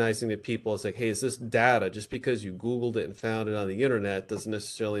recognizing that people, it's like, hey, is this data, just because you Googled it and found it on the internet doesn't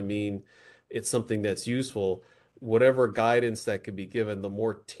necessarily mean it's something that's useful. Whatever guidance that could be given, the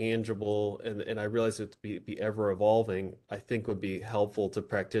more tangible, and I realize it to be ever evolving, I think would be helpful to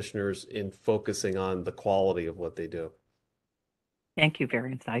practitioners in focusing on the quality of what they do. Thank you.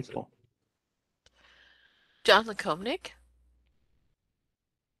 Very insightful. John Lakomnik?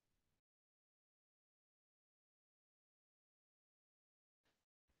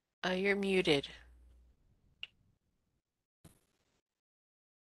 You're muted.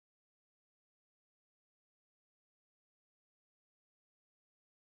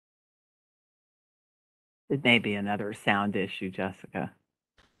 It may be another sound issue, Jessica.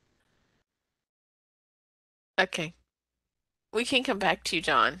 Okay. We can come back to you,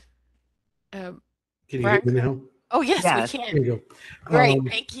 John. Can you hear me now? Oh, yes, Yes. we can. There you go. Great,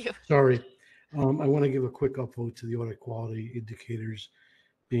 thank you. Sorry. I want to give a quick upvote to the audit quality indicators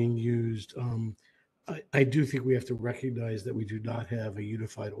being used. I do think we have to recognize that we do not have a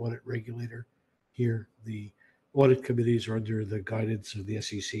unified audit regulator here. The audit committees are under the guidance of the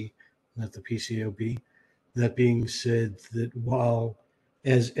SEC, not the PCAOB. That being said, that while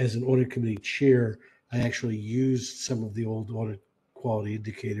as an audit committee chair, I actually used some of the old audit quality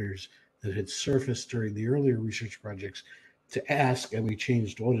indicators that had surfaced during the earlier research projects to ask, and we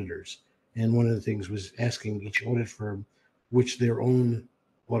changed auditors. And one of the things was asking each audit firm which their own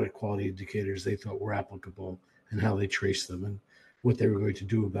audit quality indicators they thought were applicable and how they traced them and what they were going to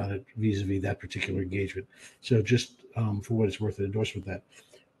do about it vis-a-vis that particular engagement. So just for what it's worth, an endorsement of that.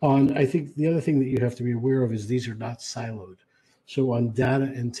 I think the other thing that you have to be aware of is these are not siloed. So on data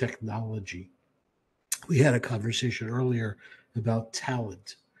and technology, we had a conversation earlier about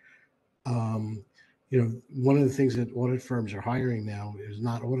talent. Um, one of the things that audit firms are hiring now is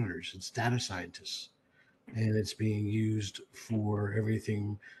not auditors, it's data scientists. And it's being used for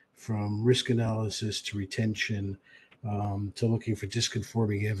everything from risk analysis to retention, to looking for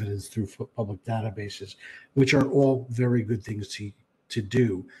disconforming evidence through public databases, which are all very good things to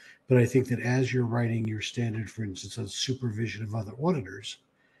do. But I think that as you're writing your standard, for instance, on supervision of other auditors,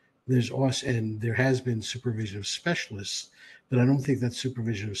 there's also, and there has been supervision of specialists, but I don't think that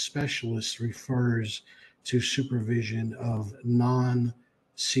supervision of specialists refers to supervision of non-CPAs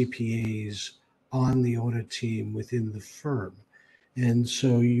on the audit team within the firm. And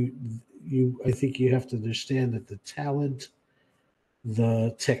so I think you have to understand that the talent,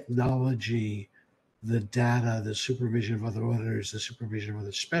 the technology, the data, the supervision of other auditors, the supervision of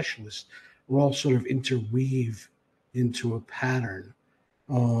other specialists will all sort of interweave into a pattern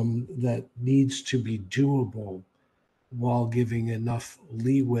that needs to be doable while giving enough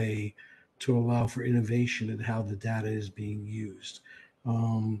leeway to allow for innovation in how the data is being used.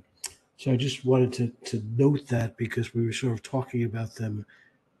 So I just wanted to note that because we were sort of talking about them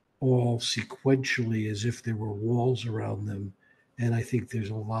all sequentially as if there were walls around them. And I think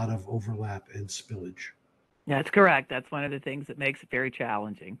there's a lot of overlap and spillage. Yeah, that's correct. That's one of the things that makes it very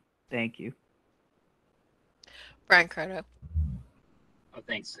challenging. Thank you. Brian Croto. Oh,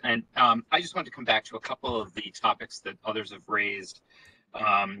 thanks. And I just wanted to come back to a couple of the topics that others have raised,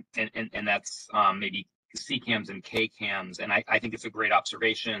 and that's maybe CCAMs and KCAMs. And I think it's a great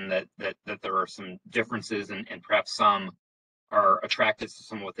observation that there are some differences, and perhaps some are attracted to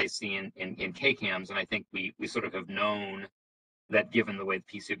some of what they see in KCAMs. And I think we sort of have known that given the way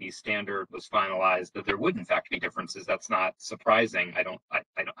the PCAOB standard was finalized, that there would in fact be differences. That's not surprising. I don't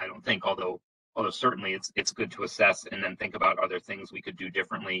think, although certainly it's good to assess and then think about other things we could do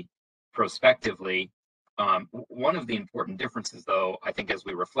differently prospectively. One of the important differences, though, I think as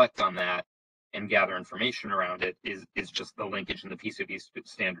we reflect on that and gather information around it, is just the linkage in the PCAOB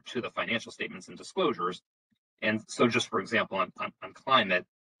standard to the financial statements and disclosures. And so just for example, on climate,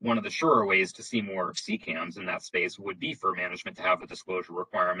 one of the surer ways to see more CCAMs in that space would be for management to have a disclosure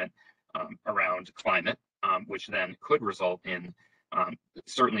requirement around climate, which then could result in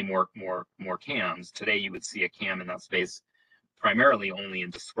certainly more CAMs. Today, you would see a CAM in that space primarily only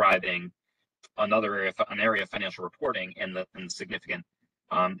in describing an area of financial reporting and the significant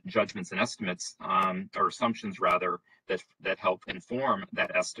judgments and estimates, or assumptions rather, that help inform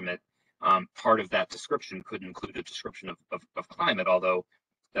that estimate. Part of that description could include a description of climate, although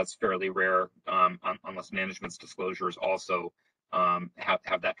that's fairly rare unless management's disclosures also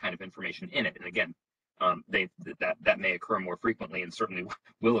have that kind of information in it. And again, that may occur more frequently, and certainly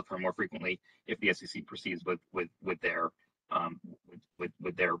will occur more frequently if the SEC proceeds with their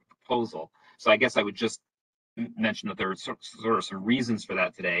proposal. So I guess I would just mention that there are sort of some reasons for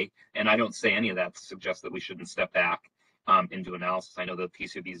that today, and I don't say any of that to suggest that we shouldn't step back into analysis. I know the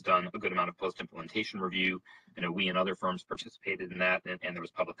PCAOB has done a good amount of post-implementation review. I know we and other firms participated in that, and there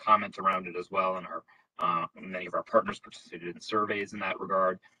was public comment around it as well, and many of our partners participated in surveys in that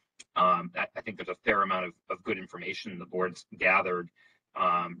regard. I think there's a fair amount of good information the board's gathered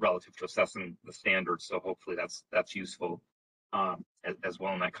relative to assessing the standards, so hopefully that's useful as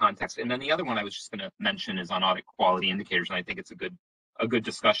well in that context. And then the other one I was just going to mention is on audit quality indicators, and I think it's a good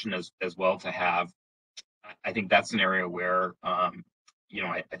discussion as well to have. I think that's an area where I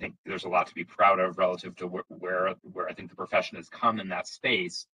think there's a lot to be proud of relative to where I think the profession has come in that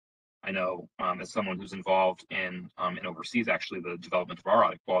space. I know as someone who's involved in and oversees actually the development of our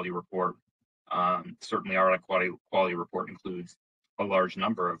audit quality report, certainly our audit quality report includes a large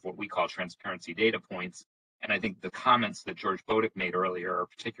number of what we call transparency data points. And I think the comments that George Bodick made earlier are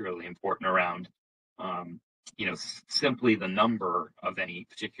particularly important around simply the number of any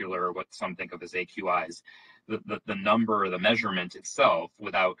particular, what some think of as AQIs, the number, the measurement itself,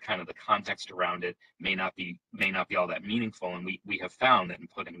 without kind of the context around it, may not be all that meaningful. And we have found that in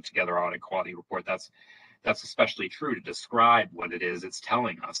putting together our audit quality report, that's especially true to describe what it is it's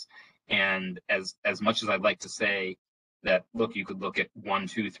telling us. And as much as I'd like to say that, look, you could look at 1,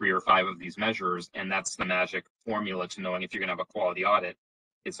 2, 3, or 5 of these measures, and that's the magic formula to knowing if you're going to have a quality audit,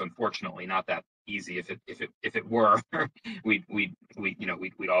 it's unfortunately not that easy. If it were, we'd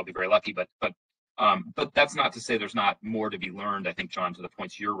all be very lucky. But that's not to say there's not more to be learned. I think, John, to the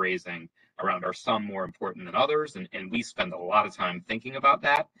points you're raising around, are some more important than others, and we spend a lot of time thinking about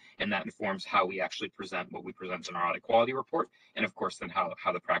that, and that informs how we actually present what we present in our audit quality report, and of course then how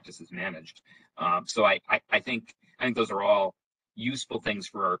the practice is managed. So I think those are all useful things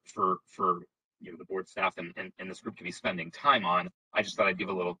for the board staff and this group to be spending time on. I just thought I'd give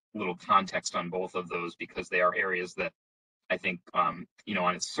a little context on both of those because they are areas that I think on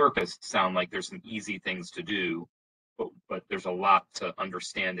its surface sound like there's some easy things to do, but there's a lot to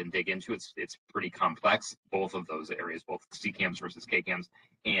understand and dig into. It's pretty complex, both of those areas, both CCAMs versus KCAMs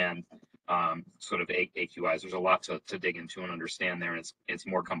and sort of AQIs. There's a lot to dig into and understand there, and it's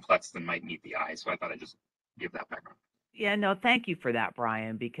more complex than might meet the eye. So I thought I'd just give that background. Yeah, no, thank you for that,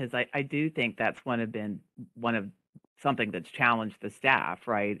 Brian, because I do think that's one of something that's challenged the staff,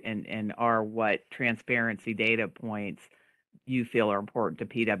 right? And are what transparency data points you feel are important to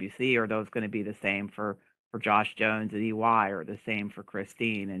PwC, are those going to be the same for Josh Jones at EY or the same for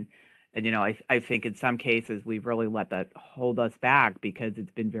Christine? And I think in some cases we've really let that hold us back because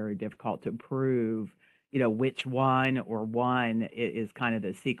it's been very difficult to prove, which one or one is kind of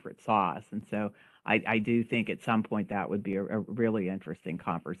the secret sauce. And so I do think at some point that would be a really interesting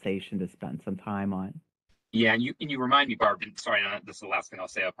conversation to spend some time on. Yeah, and you remind me, Barb, and sorry, this is the last thing I'll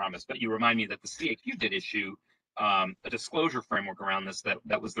say, I promise, but you remind me that the CAQ did issue a disclosure framework around this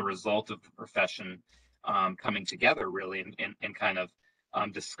that was the result of the profession coming together really and kind of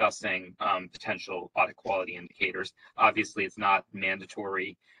discussing potential audit quality indicators. Obviously, it's not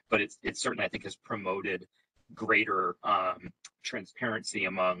mandatory, but it certainly, I think, has promoted greater transparency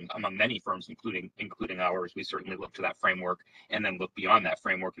among many firms, including ours. We certainly look to that framework and then look beyond that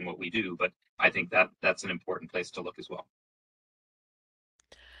framework in what we do. But I think that's an important place to look as well.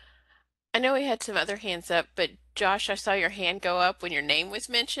 I know we had some other hands up, but Josh, I saw your hand go up when your name was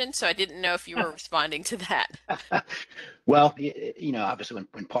mentioned, so I didn't know if you were responding to that. Well, obviously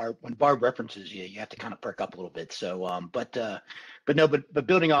when Barb references you have to kind of perk up a little bit. So, but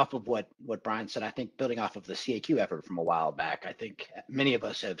building off of what Brian said, I think building off of the CAQ effort from a while back, I think many of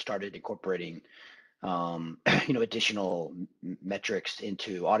us have started incorporating, additional metrics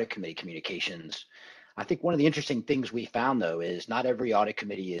into audit committee communications. I think one of the interesting things we found though is not every audit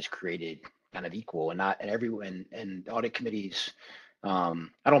committee is created kind of equal, and and audit committees. I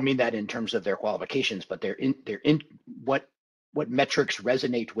don't mean that in terms of their qualifications, but they're in what metrics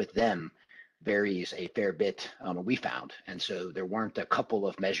resonate with them varies a fair bit. We found, and so there weren't a couple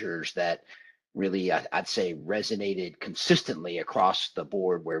of measures that really I'd say resonated consistently across the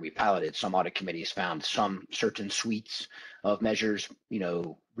board where we piloted. Some audit committees found some certain suites of measures,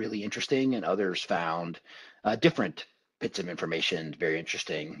 really interesting, and others found different bits of information very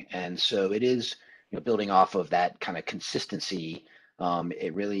interesting. And so it is, building off of that kind of consistency.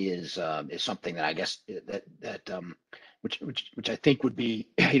 It really is something that I guess which I think would be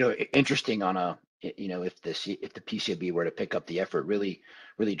interesting on a if the PCAOB were to pick up the effort, really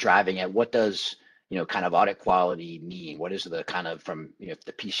driving at what does kind of audit quality mean? What is the kind of from if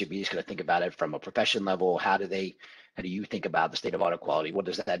the PCAOB is going to think about it from a profession level, how do you think about the state of audit quality? What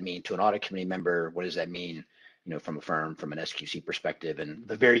does that mean to an audit committee member? What does that mean from a firm, from an SQC perspective, and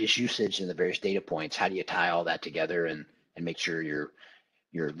the various usage and the various data points? How do you tie all that together and make sure you're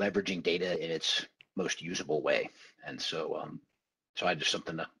leveraging data in its most usable way? And so I just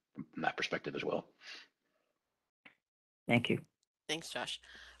something from that perspective as well. Thank you. Thanks, Josh.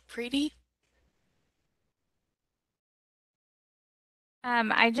 Preeti?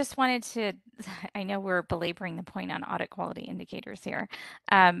 I just wanted to, I know we're belaboring the point on audit quality indicators here,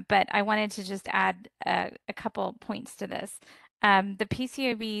 but I wanted to just add a couple points to this. The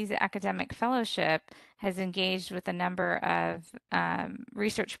PCAOB's academic fellowship has engaged with a number of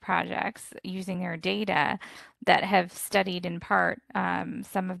research projects using their data that have studied in part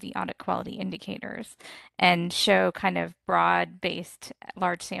some of the audit quality indicators and show kind of broad-based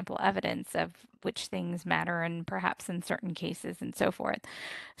large sample evidence of which things matter and perhaps in certain cases and so forth.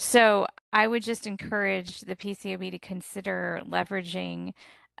 So I would just encourage the PCAOB to consider leveraging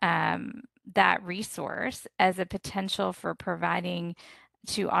that resource as a potential for providing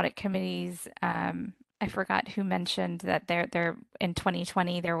to audit committees. I forgot who mentioned that there in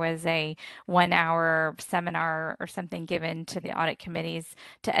 2020 there was a 1-hour seminar or something given to the audit committees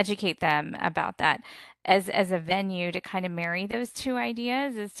to educate them about that. As a venue to kind of marry those two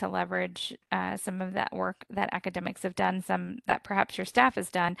ideas is to leverage some of that work that academics have done, some that perhaps your staff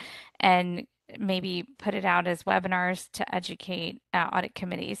has done, and maybe put it out as webinars to educate audit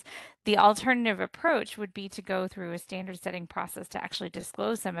committees. The alternative approach would be to go through a standard setting process to actually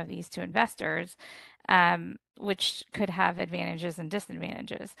disclose some of these to investors, which could have advantages and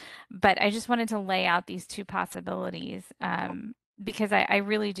disadvantages. But I just wanted to lay out these two possibilities because I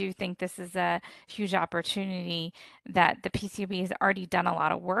really do think this is a huge opportunity that the PCAOB has already done a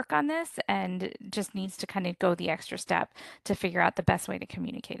lot of work on this and just needs to kind of go the extra step to figure out the best way to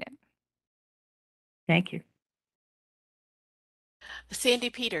communicate it. Thank you. Sandy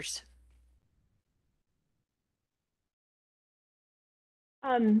Peters.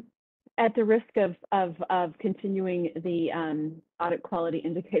 At the risk of continuing the audit quality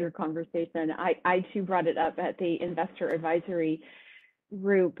indicator conversation, I too brought it up at the investor advisory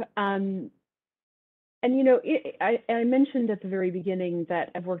group. And I mentioned at the very beginning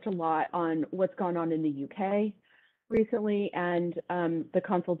that I've worked a lot on what's gone on in the UK recently and the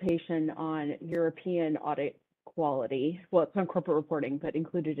consultation on European audit quality. Well, it's on corporate reporting, but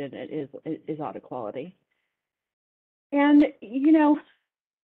included in it is audit quality. And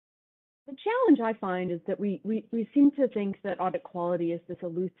the challenge I find is that we seem to think that audit quality is this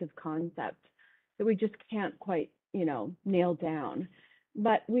elusive concept that we just can't quite, nail down.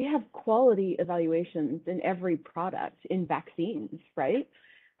 But we have quality evaluations in every product in vaccines, right?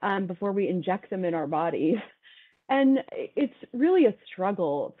 Before we inject them in our bodies. And it's really a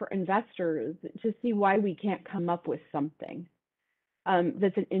struggle for investors to see why we can't come up with something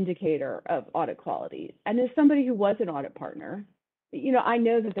that's an indicator of audit quality. And as somebody who was an audit partner, I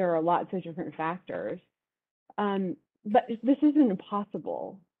know that there are lots of different factors, but this isn't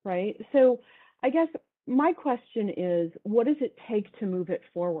impossible, right? So I guess my question is, what does it take to move it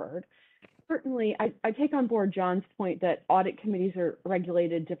forward? Certainly, I take on board John's point that audit committees are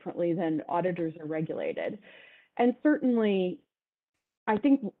regulated differently than auditors are regulated. And certainly, I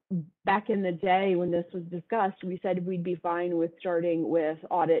think back in the day when this was discussed, we said we'd be fine with starting with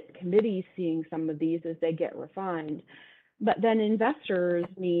audit committees seeing some of these as they get refined. But then investors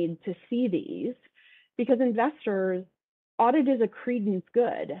need to see these because investors, audit is a credence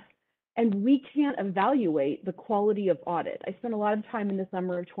good, and we can't evaluate the quality of audit. I spent a lot of time in the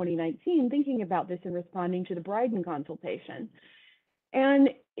summer of 2019 thinking about this and responding to the Bryden consultation. And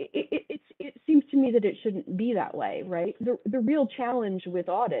it seems to me that it shouldn't be that way, right? The real challenge with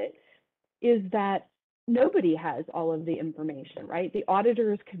audit is that nobody has all of the information, right? The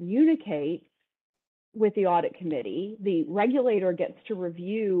auditors communicate with the audit committee, the regulator gets to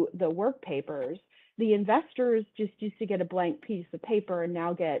review the work papers, the investors just used to get a blank piece of paper and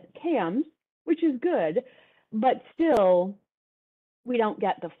now get CAMs, which is good, but still we don't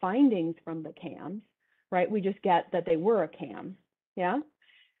get the findings from the CAMs, right? We just get that they were a CAM, yeah?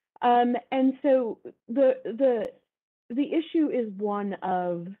 And so the issue is one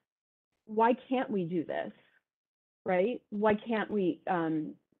of why can't we do this, right? Why can't we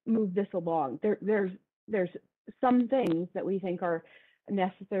move this along? There's some things that we think are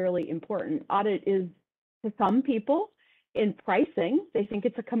necessarily important. Audit is, to some people, in pricing, they think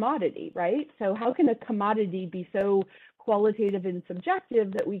it's a commodity, right? So how can a commodity be so qualitative and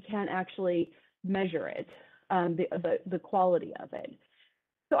subjective that we can't actually measure it, the quality of it?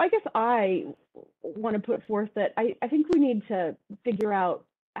 So I guess I want to put forth that I think we need to figure out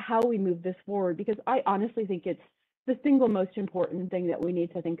how we move this forward, because I honestly think it's the single most important thing that we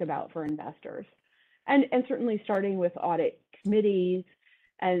need to think about for investors. And certainly starting with audit committees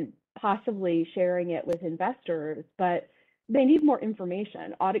and possibly sharing it with investors, but they need more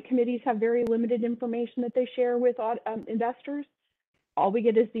information. Audit committees have very limited information that they share with investors. All we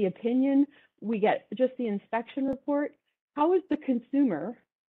get is the opinion. We get just the inspection report. How is the consumer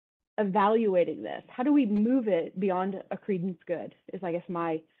evaluating this? How do we move it beyond a credence good is, I guess,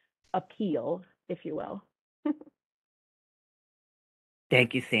 my appeal, if you will.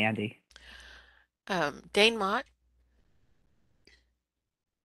 Thank you, Sandy. Dane Mott.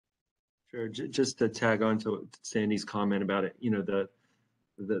 Sure. Just to tag on to Sandy's comment about it,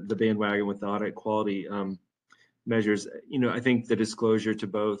 the bandwagon with the audit quality measures. I think the disclosure to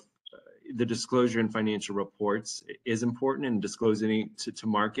both the disclosure in financial reports is important, and disclosing to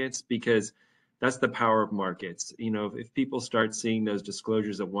markets, because that's the power of markets. If people start seeing those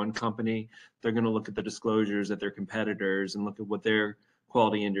disclosures at one company, they're going to look at the disclosures at their competitors and look at what their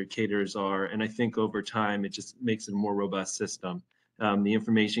quality indicators are. And I think over time, it just makes it a more robust system. The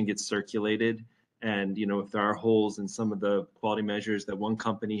information gets circulated, and if there are holes in some of the quality measures that one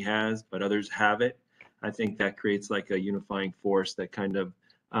company has, but others have it, I think that creates like a unifying force that kind of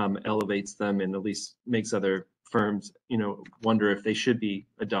elevates them, and at least makes other firms, wonder if they should be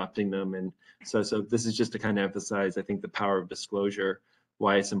adopting them. And so this is just to kind of emphasize, I think, the power of disclosure,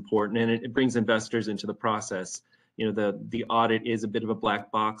 why it's important, and it brings investors into the process. The audit is a bit of a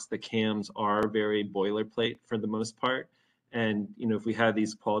black box. The CAMs are very boilerplate for the most part. And, if we had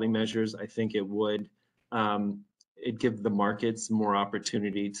these quality measures, I think it would, it give the markets more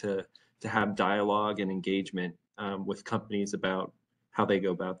opportunity to have dialogue and engagement with companies about how they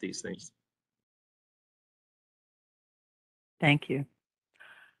go about these things. Thank you.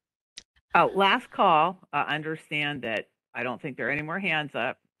 Oh, last call. Understand that I don't think there are any more hands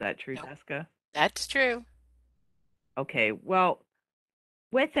up. Is that true, Jessica? That's true. Okay, well,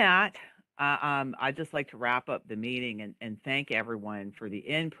 With that, I'd just like to wrap up the meeting and thank everyone for the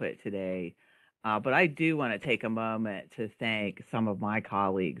input today. But I do want to take a moment to thank some of my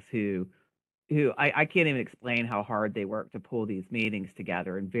colleagues who I can't even explain how hard they work to pull these meetings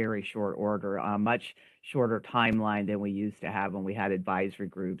together in very short order, a much shorter timeline than we used to have when we had advisory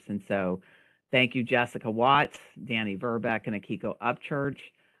groups. And so thank you, Jessica Watts, Danny Verbeck, and Akiko Upchurch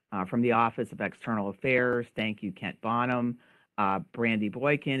from the Office of External Affairs. Thank you, Kent Bonham, Brandy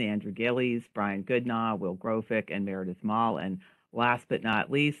Boykin, Andrew Gillies, Brian Goodnaw, Will Grofick, and Meredith Mall. And last but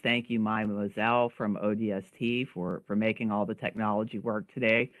not least, thank you, Maya Moselle from ODST for making all the technology work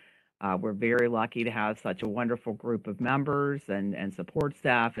today. We're very lucky to have such a wonderful group of members and support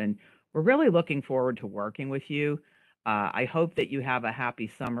staff, and we're really looking forward to working with you. I hope that you have a happy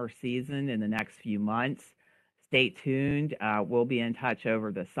summer season in the next few months. Stay tuned. We'll be in touch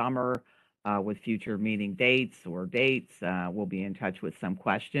over the summer with future meeting dates or dates. We'll be in touch with some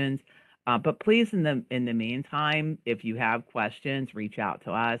questions. But please, in the meantime, if you have questions, reach out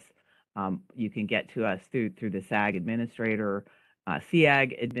to us. You can get to us through the SAG administrator,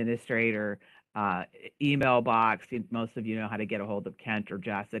 SEIAG administrator, email box. Most of you know how to get a hold of Kent or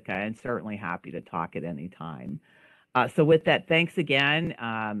Jessica, and certainly happy to talk at any time. So with that, thanks again.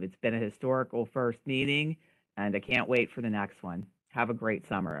 It's been a historical first meeting, and I can't wait for the next one. Have a great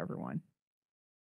summer, everyone.